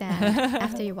understand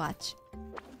after you watch.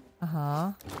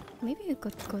 Uh-huh. Maybe you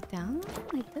could go down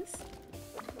like this.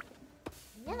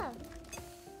 Yeah.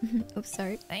 Oops,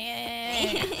 sorry.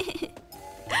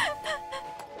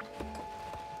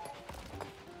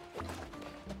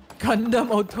 Gundam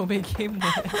Otome game.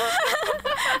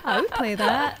 I would play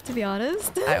that, to be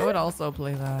honest. I would also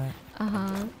play that.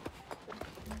 Uh-huh.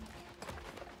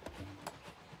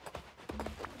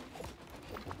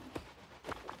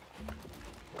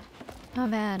 Oh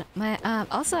man, my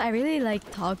also I really like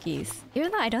Talkies.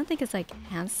 Even though I don't think it's like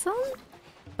handsome,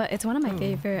 but it's one of my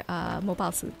favorite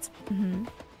mobile suits.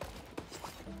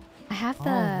 I have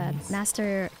the nice.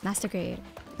 master grade.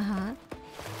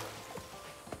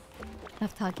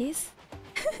 Of Talkies.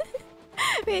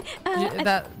 Wait,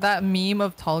 that meme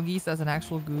of tall geese as an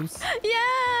actual goose.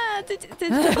 yeah, did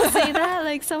people say that?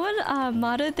 Like someone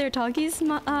modded their Talkies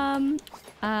model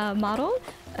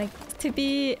like to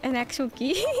be an actual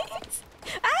geese.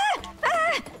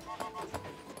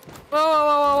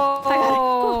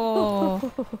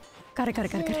 Whoa! Got it.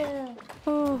 Yeah.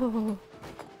 Oh,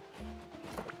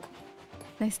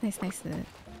 nice.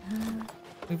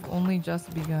 We've only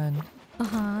just begun.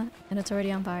 And it's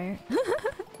already on fire.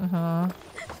 Uh-huh.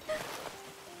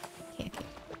 Okay.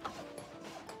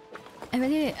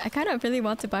 I kind of really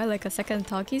want to buy like a second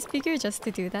talkie speaker just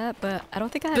to do that, but I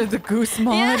don't think I have The goose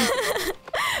mod. Yeah.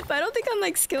 But I don't think I'm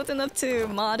like skilled enough to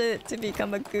mod it to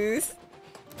become a goose.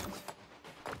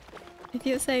 It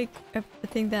feels like a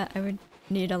thing that I would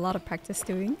need a lot of practice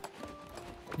doing.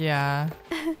 Yeah.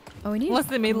 Oh, we need. Unless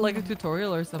they made like a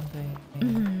tutorial or something.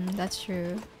 That's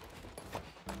true.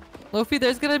 Lofi,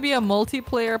 there's gonna be a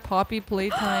multiplayer Poppy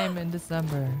playtime in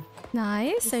December.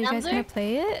 Nice. Are you guys gonna December?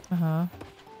 play it? Uh-huh.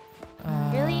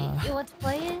 Really? You want to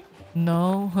play it?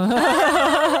 No.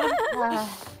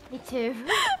 Me too.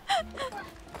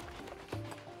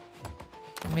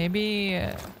 Maybe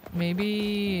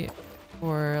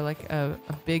for like a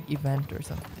big event or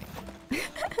something.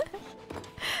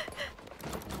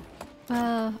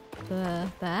 Well, the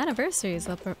anniversary is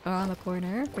up around the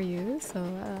corner for you, so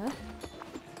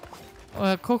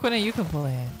Kokone, you can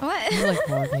play it. What? You like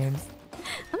horror games.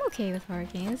 I'm okay with horror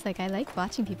games. Like I like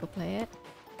watching people play it.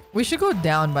 We should go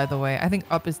down, by the way. I think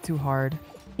up is too hard.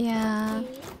 Yeah.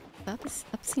 Up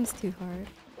seems too hard.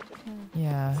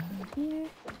 Yeah. Here,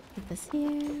 put this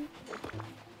here.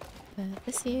 Put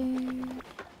this here.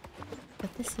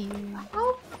 Put this here.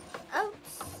 Oh.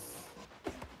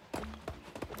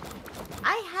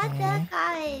 I had that,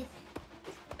 guys.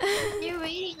 You're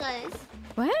reading us.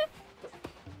 What?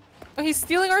 Oh, he's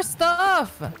stealing our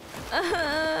stuff!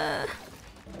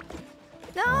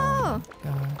 No! Oh,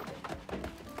 God.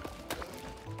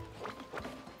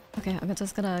 Okay, I'm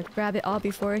just gonna grab it all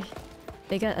before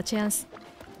they get a chance.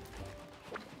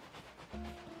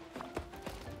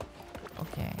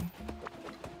 Okay.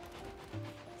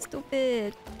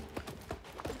 Stupid.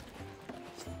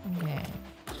 Okay.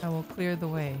 I will clear the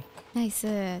way. Nice.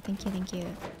 Thank you.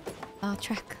 Oh,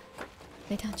 track.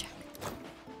 Lay down track.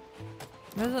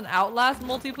 There's an Outlast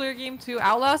multiplayer game too.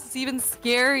 Outlast is even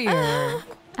scarier.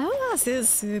 Outlast is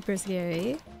super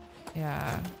scary.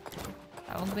 Yeah.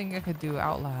 I don't think I could do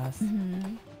Outlast.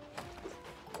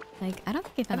 Like, I don't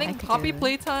think I I think could Poppy do it.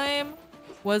 playtime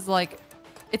was like,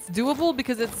 it's doable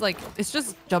because it's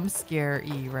just jump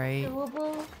scare-y, right?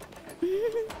 Doable.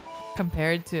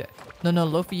 Compared to no,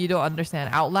 Lofi, you don't understand.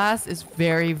 Outlast is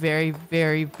very, very,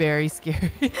 very, very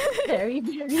scary. Very,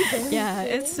 very, very. Yeah,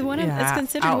 it's it's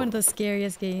considered one of the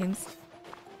scariest games.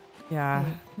 Yeah.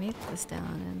 Okay, make this down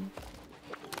and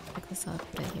pick this up,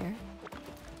 put it here.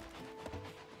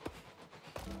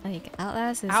 Like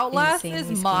Outlast is insanely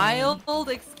scary. mild.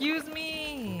 Excuse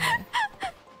me.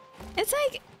 It's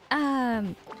like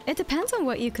it depends on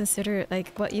what you consider,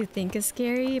 like what you think is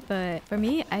scary. But for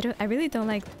me, I really don't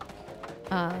like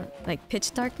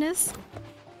pitch darkness.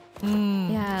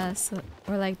 Yeah, so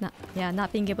or like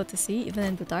not being able to see even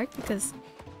in the dark because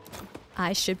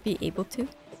I should be able to.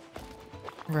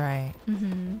 Right.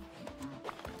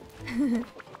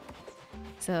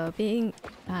 So being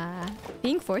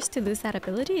forced to lose that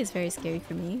ability is very scary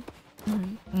for me.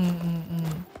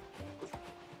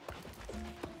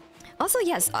 Also,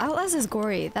 yes, Outlast is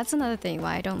gory. That's another thing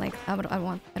why I don't like. I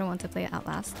don't want to play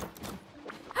Outlast.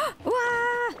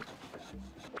 Wah!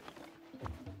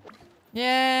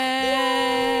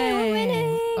 Yay! We're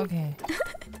winning! Okay.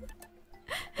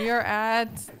 We are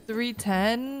at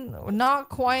 310. We're not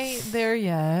quite there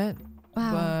yet,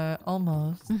 Wow. but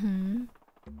almost.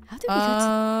 How did we get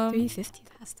to 350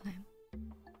 last time?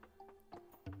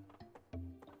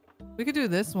 We could do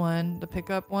this one, the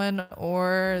pickup one,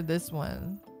 or this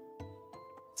one.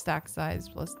 stack size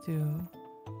plus 2.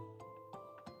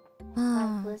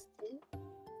 5 plus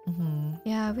 2.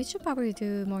 Yeah, we should probably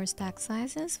do more stack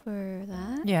sizes for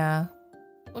that. Yeah.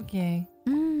 Okay.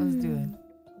 Let's do it.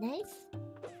 Nice.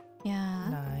 Yeah.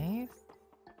 Nice.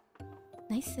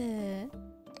 Nice.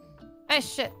 Hey,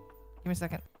 shit. Give me a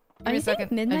second. Give Are me you a second.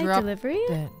 think midnight delivery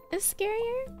it. is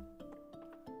scarier?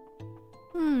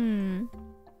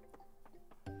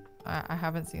 I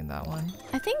haven't seen that one.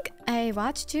 I think I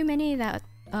watched too many that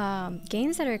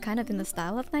games that are kind of in the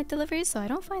style of night delivery, so I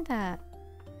don't find that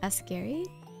as scary.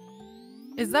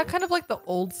 Is that kind of like the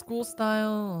old school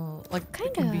style? Like the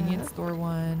Kinda. convenience store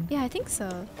one? Yeah, I think so.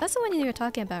 That's the one you were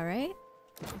talking about, right?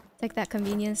 It's like that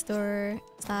convenience store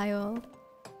style.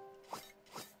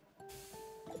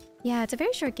 Yeah, it's a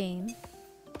very short game.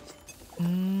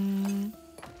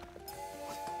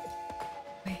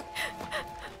 Wait.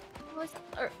 What's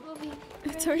our movie?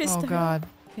 It's already Oh started. god.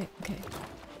 Okay, okay.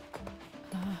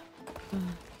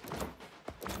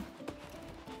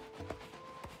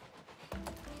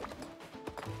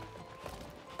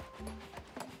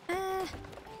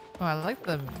 Oh, I like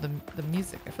the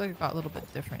music. I feel like it got a little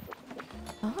bit different.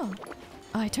 Oh.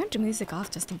 Oh, I turned the music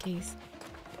off just in case.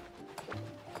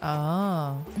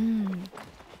 Oh.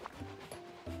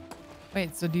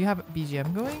 Wait, so do you have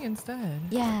BGM going instead?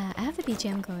 Yeah, I have the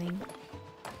BGM going.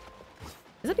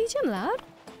 Is the BGM loud?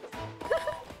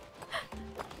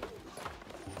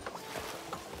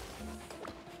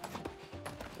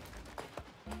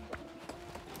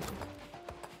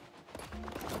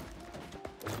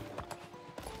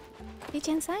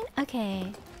 BGM sign?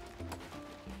 Okay.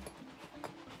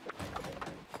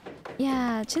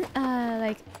 Yeah,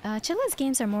 Chilla's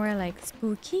games are more like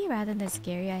spooky rather than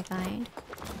scary, I find.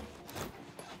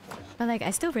 But like,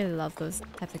 I still really love those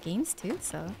types of games too,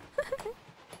 so.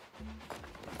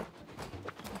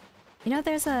 You know,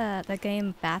 there's the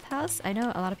game Bathhouse. I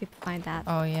know a lot of people find that.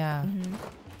 Oh yeah.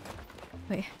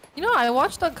 Wait. You know, I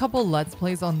watched a couple Let's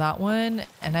Plays on that one,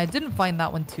 and I didn't find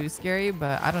that one too scary,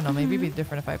 but I don't know, maybe it'd be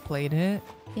different if I played it.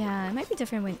 Yeah, it might be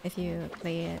different if you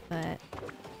play it, but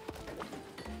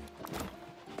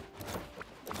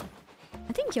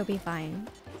I think you'll be fine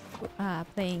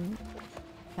playing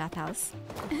Bathhouse.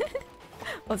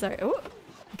 Oh, sorry. Oh,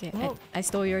 okay. Oh. I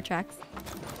stole your tracks.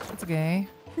 It's okay.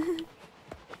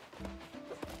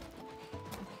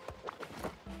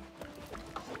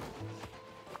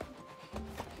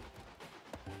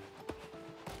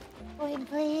 Wait,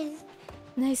 please.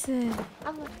 Nice. I'm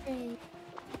afraid.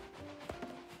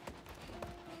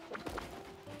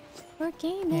 We're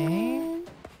gaming.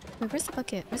 Wait, where's the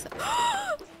bucket? Where's the...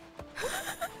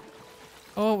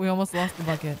 Oh, we almost lost the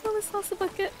bucket. Almost lost the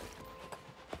bucket.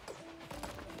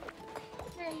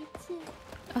 Right.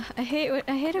 I hate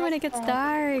it when it gets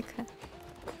dark.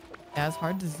 Yeah, it's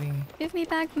hard to see. Give me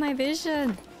back my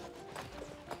vision.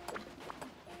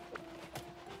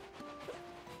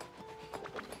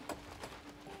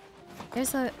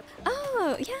 There's a...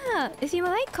 Oh, yeah. If you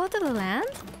like Cult of the Lamb,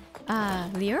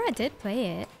 Leora did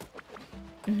play it.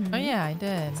 Oh yeah, I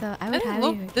did. So I would highly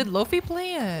recommend. Did Lofi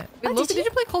play it? Wait, Oh, Lofi, did did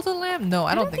you play Cult of the Lamb? No,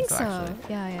 I don't think so, so.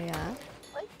 actually. Yeah.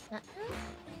 What?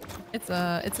 It's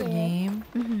a game.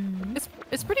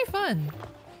 It's pretty fun.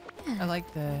 Yeah. I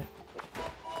liked it.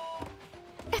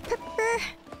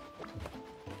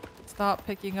 Stop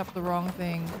picking up the wrong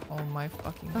thing. Oh my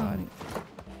fucking god.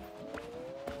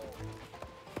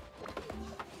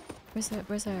 Where's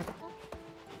our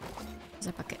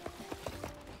bucket?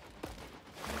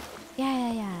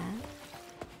 Yeah.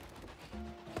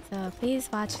 So please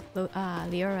watch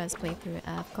Leora's playthrough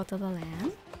of Cult of the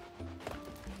Lamb.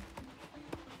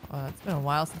 Well, it's been a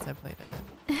while since I played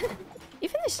it. You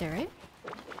finished it, right?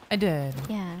 I did.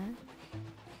 Yeah.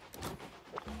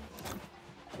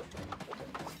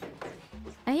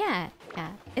 Yeah.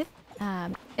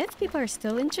 If people are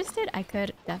still interested, I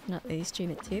could definitely stream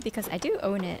it too because I do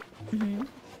own it.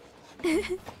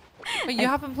 But you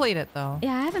haven't played it though.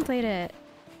 Yeah, I haven't played it.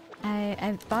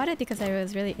 I bought it because I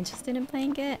was really interested in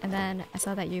playing it, and then I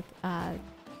saw that you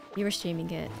were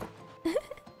streaming it.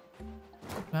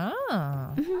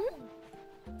 Ah.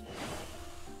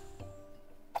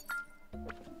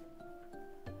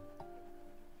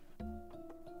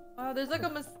 Oh, there's like a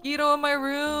mosquito in my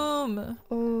room.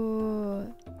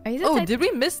 Oh, are you the Oh, type? did we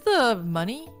miss the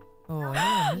money? Oh,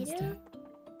 I missed it.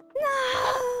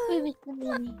 We missed the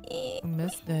money. We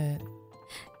missed it.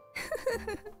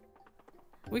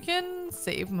 We can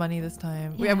save money this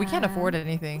time. Yeah, we can't Yeah. afford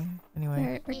anything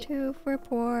anyway. We're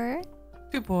poor.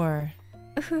 Too poor.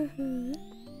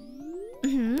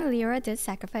 Leora did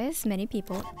sacrifice many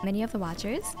people, many of the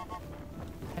watchers.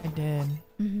 I did.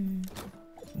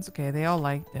 It's okay. They all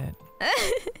liked it.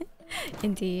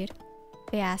 Indeed.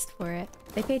 They asked for it.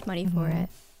 They paid money for it.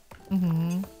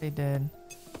 They did.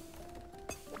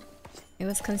 It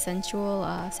was consensual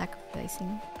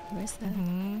sacrificing. Where's that?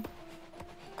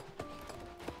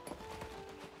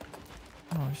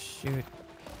 Oh shoot.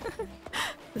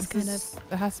 This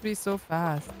it has to be so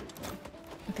fast.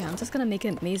 Okay, I'm just gonna make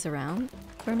it maze around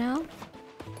for now.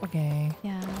 Okay.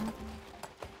 Yeah.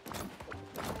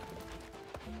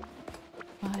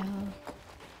 While...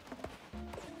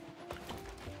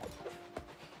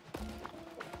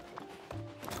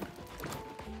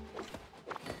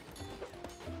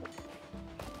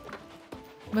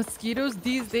 Mosquitoes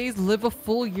these days live a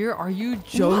full year. Are you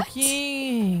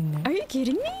joking? Are you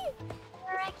kidding me?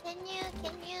 Laura, can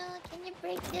you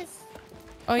break this?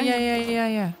 Oh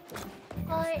yeah.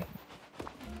 Or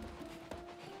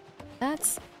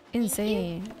That's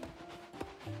insane.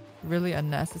 Really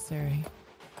unnecessary.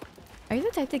 Are you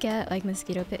the type to get like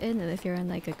mosquito bitten if you're in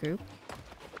like a group?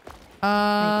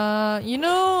 You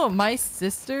know, my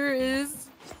sister is.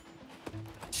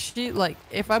 She like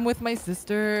if I'm with my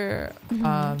sister,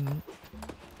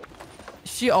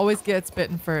 she always gets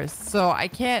bitten first. So I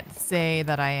can't say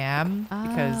that I am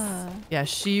because yeah,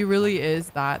 she really is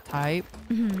that type,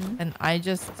 and I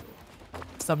just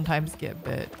sometimes get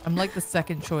bit. I'm like the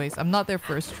second choice. I'm not their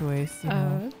first choice. You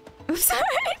know? I'm sorry.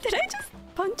 Did I just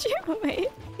punch you? Wait,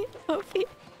 Sophie.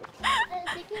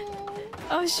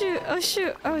 Oh shoot! Oh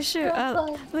shoot! Oh shoot!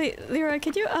 Wait, Lyra,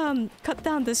 could you cut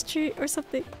down this tree or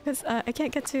something? Because I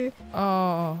can't get to.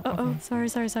 Oh. Oh, sorry.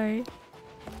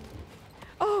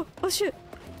 Oh shoot!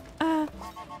 Do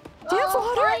you have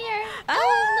water? Fire. No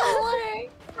water.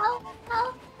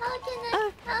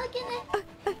 How can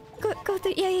I? Go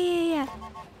through. Yeah.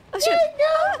 Oh shoot! No,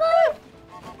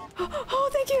 Oh,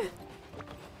 thank you.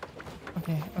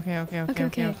 Okay.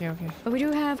 But we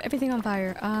do have everything on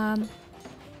fire. fire.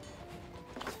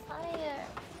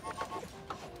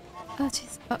 Oh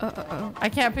jeez. Oh. I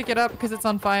can't pick it up because it's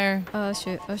on fire. Oh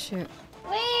shoot. Wait,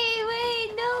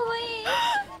 no, wait.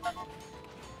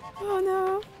 Oh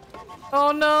no.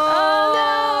 Oh no!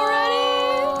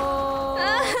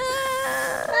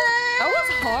 That was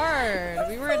hard.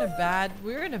 We were in a bad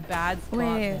spot.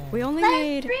 Wait, there. we only Let's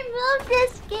made. remove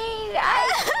this game.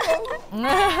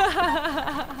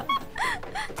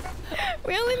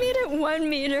 We only made it 1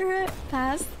 meter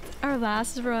past our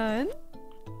last run.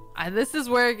 This is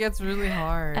where it gets really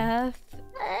hard. F.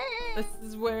 This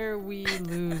is where we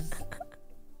lose.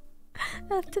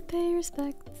 Have to pay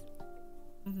respect.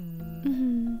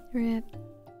 Rip.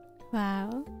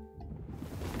 Wow.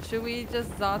 Should we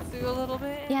just Zatsu a little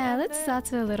bit? Yeah, let's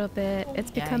Zatsu a little bit.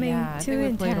 It's becoming I too think we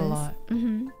intense. played a lot.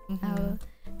 I'll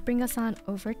bring us on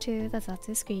over to the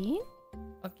Zatsu screen.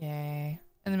 Okay.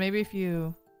 And then maybe if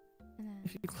you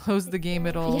close the game,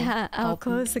 it'll Yeah, I'll help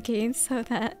you. close the game so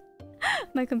that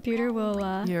my computer will.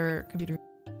 Your computer.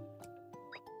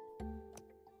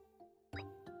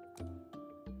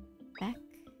 Back.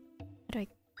 How do I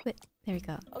quit? There we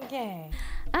go. Okay.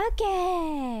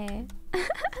 Okay.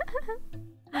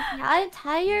 I'm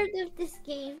tired of this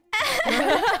game.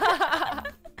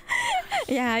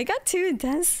 Yeah, I got too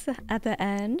intense at the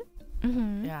end.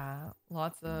 Yeah,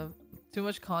 too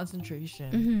much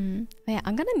concentration. Yeah,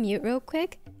 I'm gonna mute real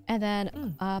quick and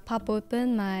then pop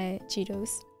open my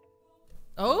Cheetos.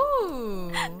 Oh,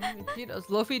 Cheetos.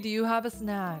 Lofi, do you have a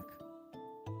snack?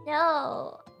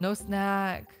 No. No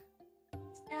snack.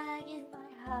 Snack in my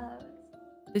house.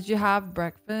 Did you have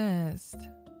breakfast?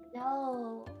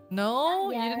 No. No,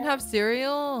 Not you didn't yet. have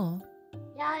cereal.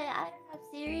 Yeah, I don't have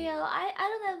cereal. I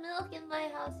don't have milk in my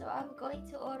house, so I'm going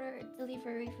to order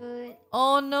delivery food.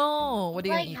 Oh no! What are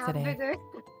you Like gonna eat today? hamburger.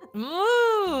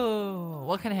 Ooh!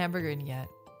 What kind of hamburger did you get?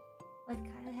 What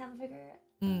kind of hamburger?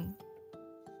 Mm.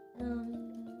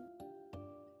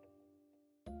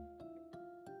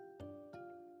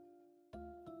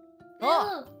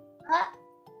 Oh!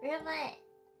 Where am I?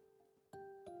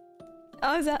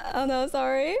 Oh, is that? Oh no,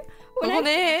 sorry.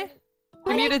 Kokone!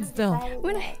 You're muted still.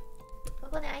 When I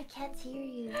Kokone, I can't hear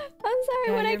you. I'm sorry.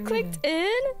 Yeah, when I you're clicked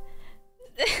in,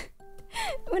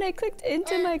 when I clicked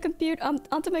into my computer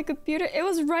onto my computer, it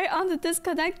was right on the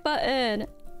disconnect button.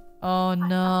 Oh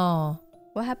no.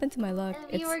 What happened to my luck?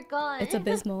 And you were gone. It's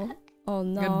abysmal. Oh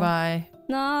no. Goodbye.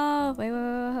 No. Wait.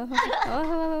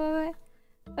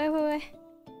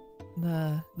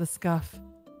 The scuff.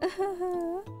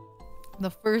 The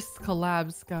first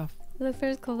collab scuff. The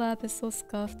first collab is so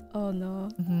scuffed. Oh no.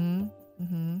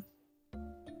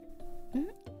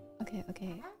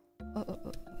 Okay. Oh.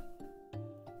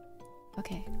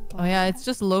 Okay. Oh yeah, it's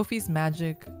just Lofi's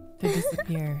magic to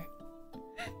disappear.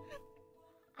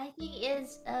 I think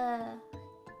it's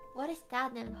What is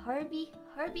that name? Herbie?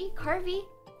 Carvey?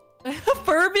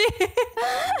 Furby.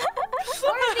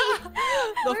 Furby.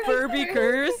 The Furby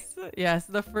curse. Yes,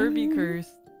 the Furby curse.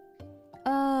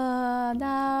 Oh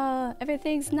no,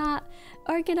 everything's not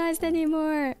organized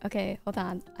anymore. Okay, hold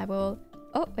on. I will.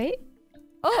 Oh wait.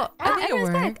 Oh, I think it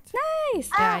everyone's worked. back. Nice.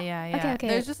 Yeah. Okay, okay.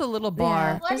 There's just a little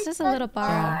bar. Yeah, there's just a little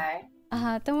bar.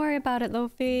 Yeah. Don't worry about it,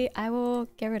 Lofi. I will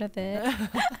get rid of it.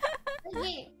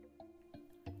 Okay.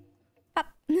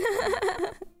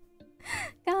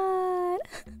 God.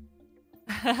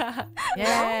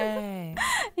 Yay.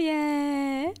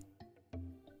 Yay.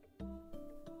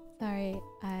 Sorry,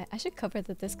 I should cover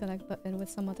the disconnect button with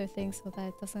some other thing so that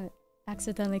it doesn't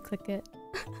accidentally click it.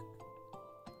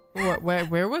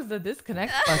 Where was the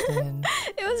disconnect button?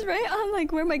 It was right on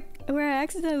like where I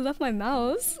accidentally left my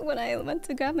mouse when I went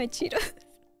to grab my Cheetos.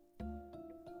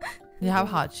 You have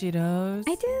hot Cheetos?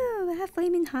 I do. I have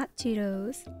flaming hot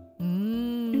Cheetos.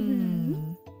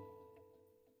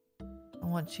 I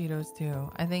want Cheetos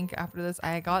too. I think after this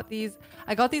I got these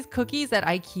cookies at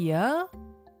IKEA.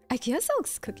 IKEA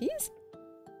sells cookies?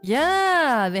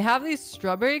 Yeah, they have these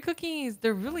strawberry cookies.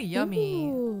 They're really yummy.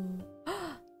 Ooh.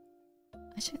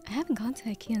 I haven't gone to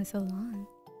IKEA in so long.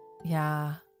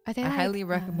 Yeah. Are they I highly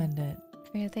recommend it.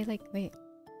 Are they like wait,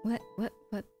 what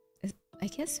is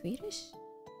IKEA Swedish?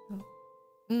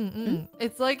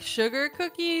 It's like sugar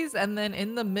cookies, and then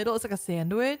in the middle it's like a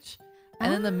sandwich,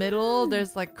 and in the middle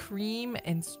there's like cream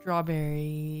and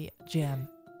strawberry jam.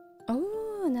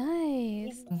 Oh,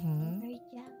 nice.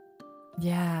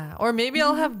 Yeah, or maybe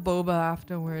I'll have boba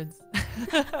afterwards.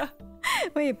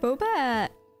 Wait, boba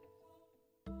at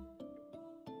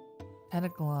 10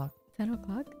 o'clock. 10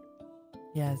 o'clock?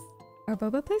 Yes. Are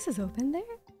boba places open there?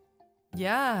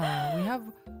 Yeah,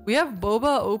 we have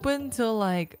boba open till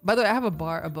like. By the way, I have a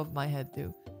bar above my head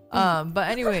too. But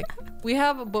anyway, we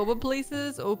have boba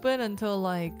places open until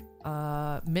like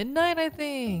midnight, I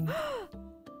think.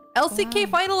 LCK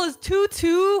final is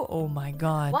 2-2. Oh my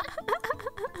god. What?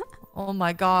 Oh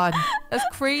my god, that's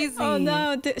crazy. Oh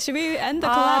no, should we end the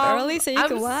collab early so you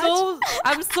can watch?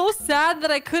 I'm so sad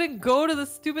that I couldn't go to the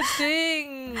stupid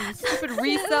thing. Stupid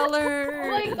reseller.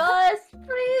 Oh my gosh,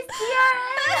 please,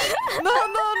 TRA! No,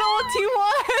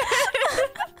 T1.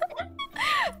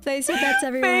 Place your bets,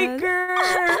 everyone.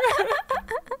 Faker.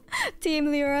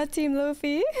 Team Lyra, Team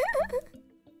Luffy.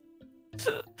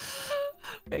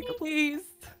 Faker, please.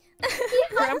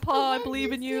 Grandpa, I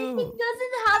believe in you. He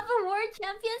doesn't have a world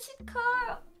championship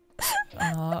card.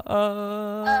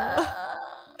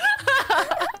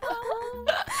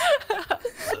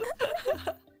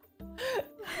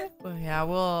 Well, yeah,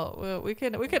 we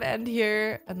can end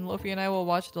here, and Luffy and I will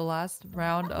watch the last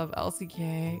round of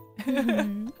LCK.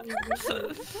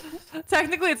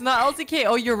 Technically, it's not LCK.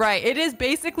 Oh, you're right. It is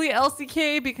basically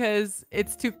LCK because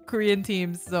it's two Korean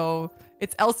teams, so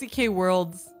it's LCK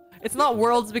Worlds. It's not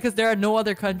Worlds because there are no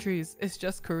other countries. It's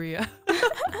just Korea.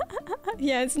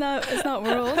 Yeah, it's not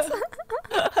Worlds.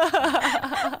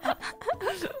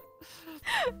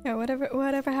 Yeah,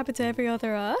 whatever happened to every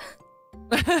other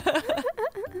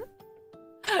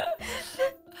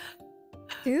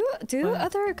Do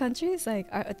other countries like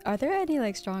are there any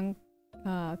like strong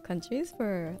countries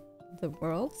for the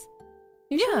Worlds?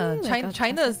 Yeah, like,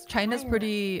 China's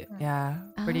pretty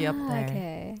pretty up there.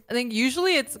 Okay. I think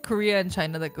usually it's Korea and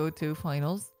China that go to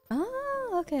finals.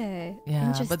 Oh, okay.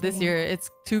 Yeah, but this year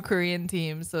it's two Korean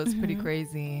teams, so it's pretty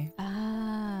crazy.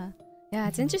 Yeah,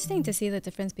 it's interesting to see the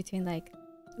difference between like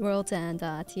Worlds and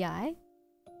TI.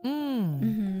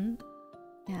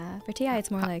 Yeah, for TI it's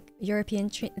more like European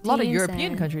teams. A lot of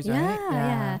European countries, right?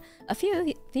 Yeah. A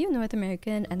few North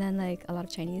American, and then like a lot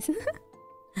of Chinese.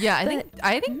 Yeah,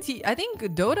 I think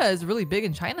Dota is really big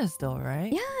in China still,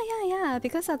 right? Yeah.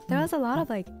 Because there was a lot of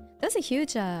like there's a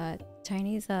huge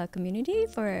Chinese community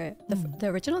for the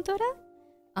original Dota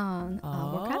on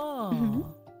Warcraft.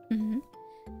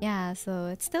 Yeah, so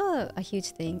it's still a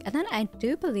huge thing. And then I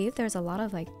do believe there's a lot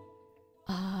of like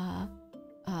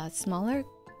smaller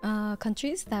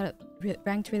countries that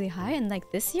ranked really high, and like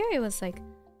this year it was like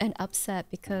an upset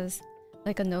because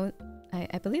like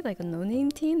I believe like a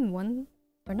no-name team won.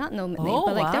 Or not no name,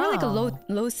 but like they were like a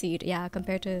low seed,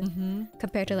 compared to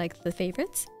like the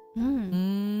favorites.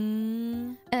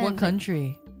 What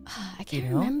country? I can't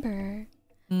remember.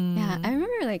 Yeah, I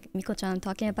remember like Miko-chan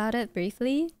talking about it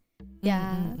briefly.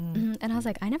 Yeah, and I was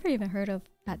like, I never even heard of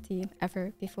that team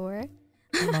ever before.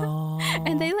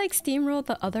 And they like steamrolled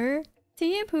the other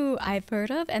team who I've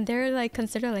heard of, and they're like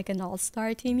considered like an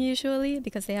all-star team usually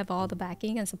because they have all the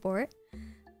backing and support.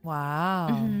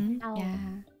 Wow.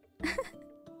 Yeah.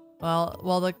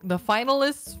 the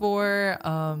finalists for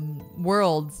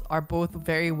Worlds are both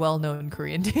very well-known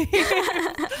Korean teams.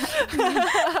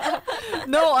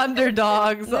 No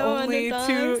underdogs, No only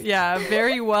underdogs. two, yeah,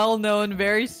 very well-known,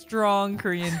 very strong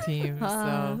Korean teams.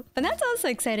 So But that's also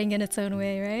exciting in its own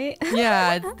way, right?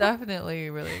 yeah, it's definitely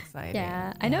really exciting.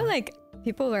 Yeah, I know like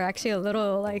people were actually a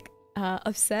little like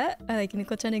upset, like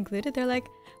Nico-chan included. They're like,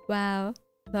 wow,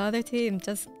 the other team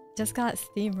just got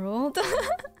steamrolled.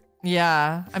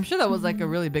 Yeah, I'm sure that was like a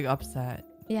really big upset.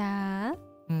 Yeah.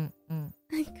 Mm-mm.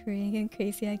 Korean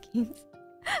crazy at games.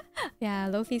 Yeah,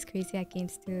 Lofi's crazy at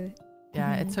games too.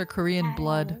 Yeah, it's her Korean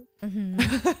blood.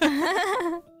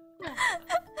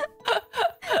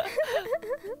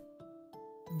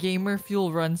 Gamer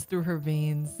fuel runs through her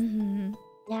veins.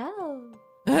 No.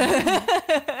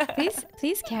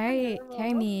 Please carry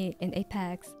me in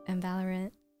Apex and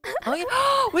Valorant. Oh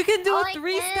yeah, we can do Oh, a I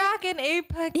 3-stack in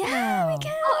Apex Yeah, now. we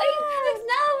can.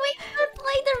 Oh, we can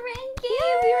play the ranked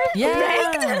game.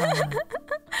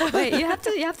 Yeah. Wait, you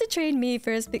have to train me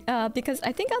first because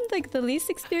I think I'm like the least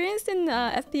experienced in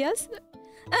FPS.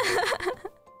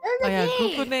 Oh yeah,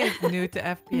 Kokone is new to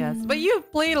FPS, but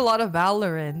you've played a lot of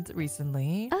Valorant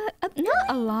recently. Not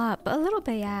a lot, but a little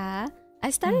bit, yeah. I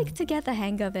started to get the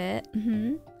hang of it.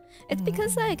 It's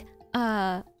because like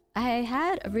I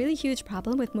had a really huge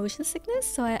problem with motion sickness,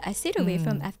 so I stayed away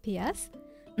from FPS.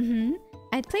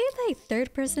 I played like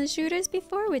third-person shooters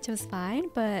before, which was fine,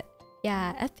 but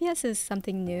yeah, FPS is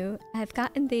something new. I've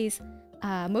gotten these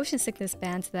motion sickness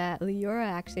bands that Leora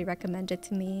actually recommended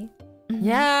to me.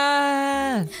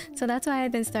 Yes. So that's why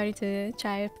I've been starting to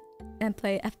try and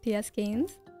play FPS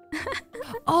games.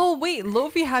 Oh wait,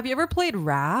 Lofi, have you ever played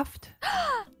Raft?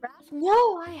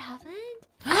 No, I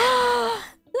haven't.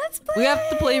 Let's play. We have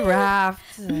to play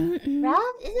Raft.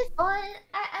 Raft? Is it fun?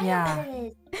 I Yeah. know what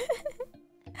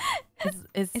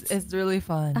it is. It's really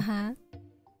fun.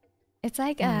 It's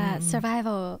like a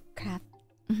survival craft.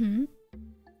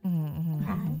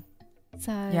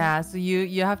 So Yeah, so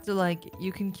you have to like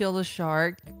you can kill the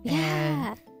shark.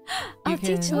 yeah. I'll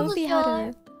teach Lofi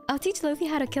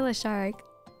how to kill a shark.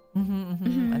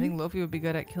 I think Lofi would be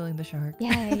good at killing the shark.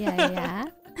 Yeah.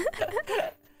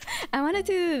 I want to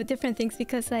do different things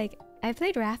because like I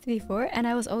played Raft before and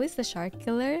I was always the shark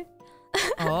killer.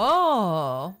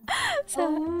 Oh.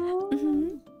 So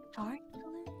Shark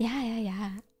killer? yeah.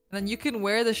 Then you can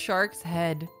wear the shark's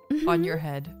head on your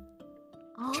head.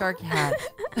 Oh. Shark hat.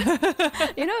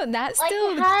 You know that's Like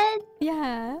still head?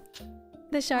 yeah.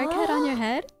 The shark head on your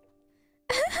head.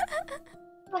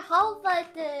 How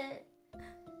about the...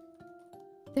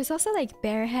 There's also like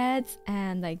bear heads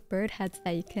and like bird heads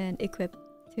that you can equip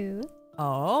too.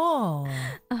 Oh.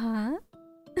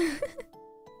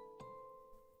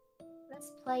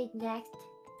 Let's play next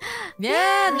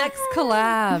Yeah, next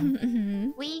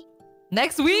collab. week.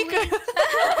 Next week?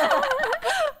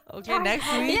 Okay, next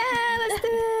week. Yeah, let's do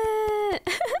it.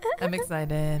 I'm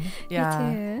excited. Yeah.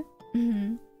 Me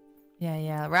too.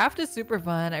 Yeah. Raft is super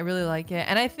fun. I really like it.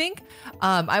 And I think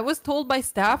I was told by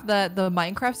staff that the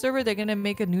Minecraft server, they're going to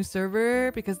make a new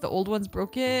server because the old one's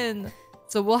broken.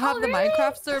 So we'll have the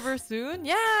Minecraft server soon.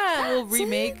 Yeah, we'll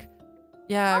remake.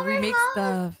 Yeah, remake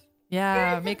stuff.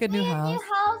 Yeah, make a new house. New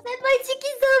house and my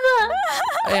chicken sama.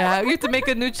 Yeah, we have to make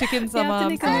a new chicken You have to sama.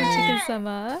 make a new chicken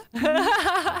sama.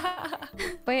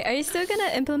 Wait, are you still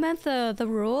gonna implement the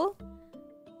rule?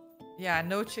 Yeah,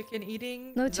 no chicken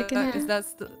eating. No Is chicken that- eating. Is that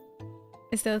still...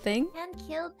 Is that a thing? Can't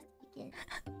kill the chicken.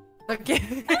 Okay.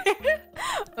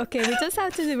 Okay, we just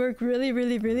have to work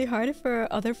really hard for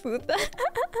other food.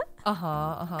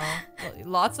 Well,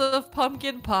 lots of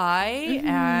pumpkin pie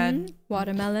and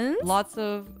watermelons. lots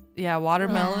of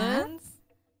watermelons.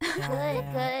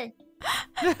 Good.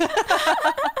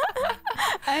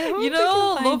 I hope You we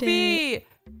know, can find it. Lofi,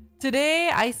 today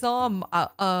I saw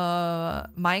a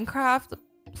Minecraft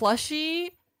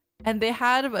plushie and they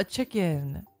had a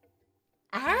chicken.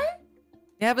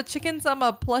 They have a chicken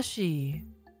sama plushie.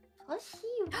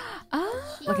 Plushie.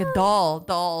 Oh, Like a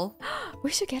doll. we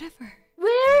should get it for her.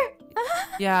 Where?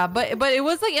 Yeah, but it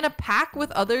was like in a pack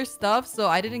with other stuff, so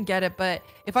I didn't get it. But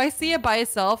if I see it by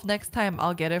itself next time,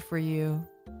 I'll get it for you.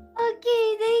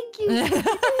 Okay, thank you.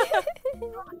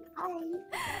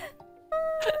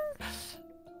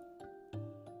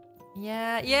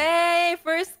 Yeah, yay!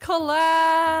 First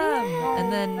collab!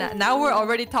 And then now we're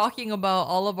already talking about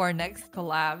all of our next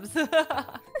collabs.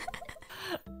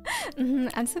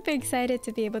 I'm super excited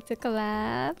to be able to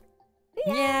collab.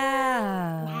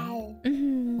 Yeah.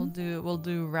 Mhm. We'll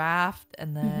do Raft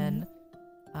and then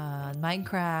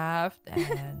Minecraft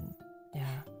and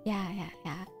yeah.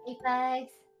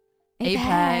 Apex.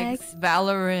 Apex,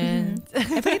 Valorant.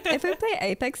 If we play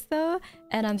Apex though,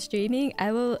 and I'm streaming,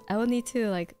 I will need to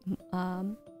like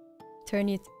turn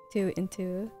it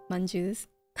into manjus.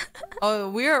 Oh,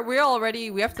 we have to already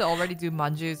do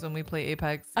manjus when we play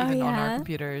Apex, even on our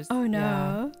computers. Oh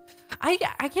no.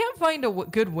 Yeah. I can't find a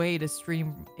good way to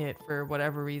stream it for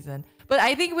whatever reason. But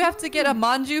I think we have to get a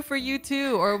manju for you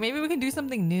too, or maybe we can do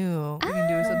something new. We can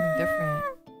do something different.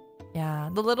 Yeah,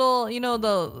 the little,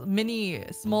 the mini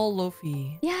small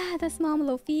lofi. Yeah, the small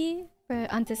lofi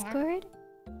on Discord.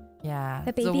 Yeah.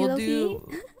 The baby so we'll lofi.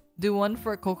 do one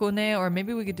for Kokone, or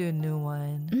maybe we could do a new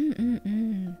one.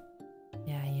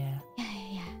 Yeah.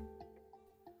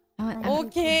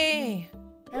 Okay.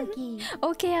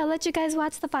 Okay, I'll let you guys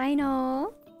watch the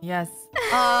final. Yes.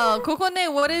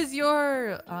 Kokone, what is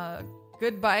your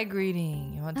goodbye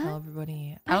greeting? You want to tell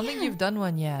everybody? I don't think you've done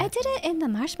one yet. I did it in the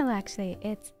marshmallow actually.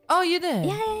 It's Oh, you did?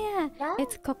 Yeah.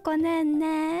 It's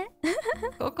Kokone.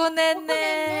 Kokone.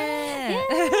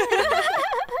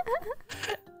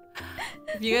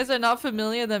 If you guys are not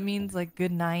familiar, that means like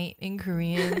good night in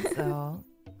Korean. So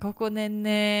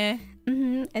Kokone.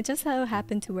 It just so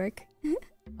happened to work.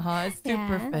 It's too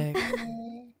perfect.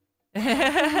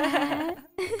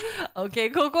 Okay,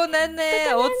 Kokone,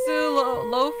 Otsu,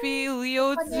 Lofi,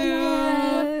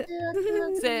 Ryotsu,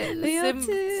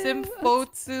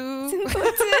 Sympotsu.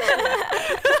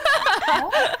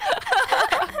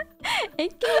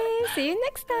 Okay, see you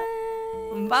next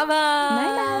time. Bye bye.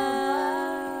 Bye bye.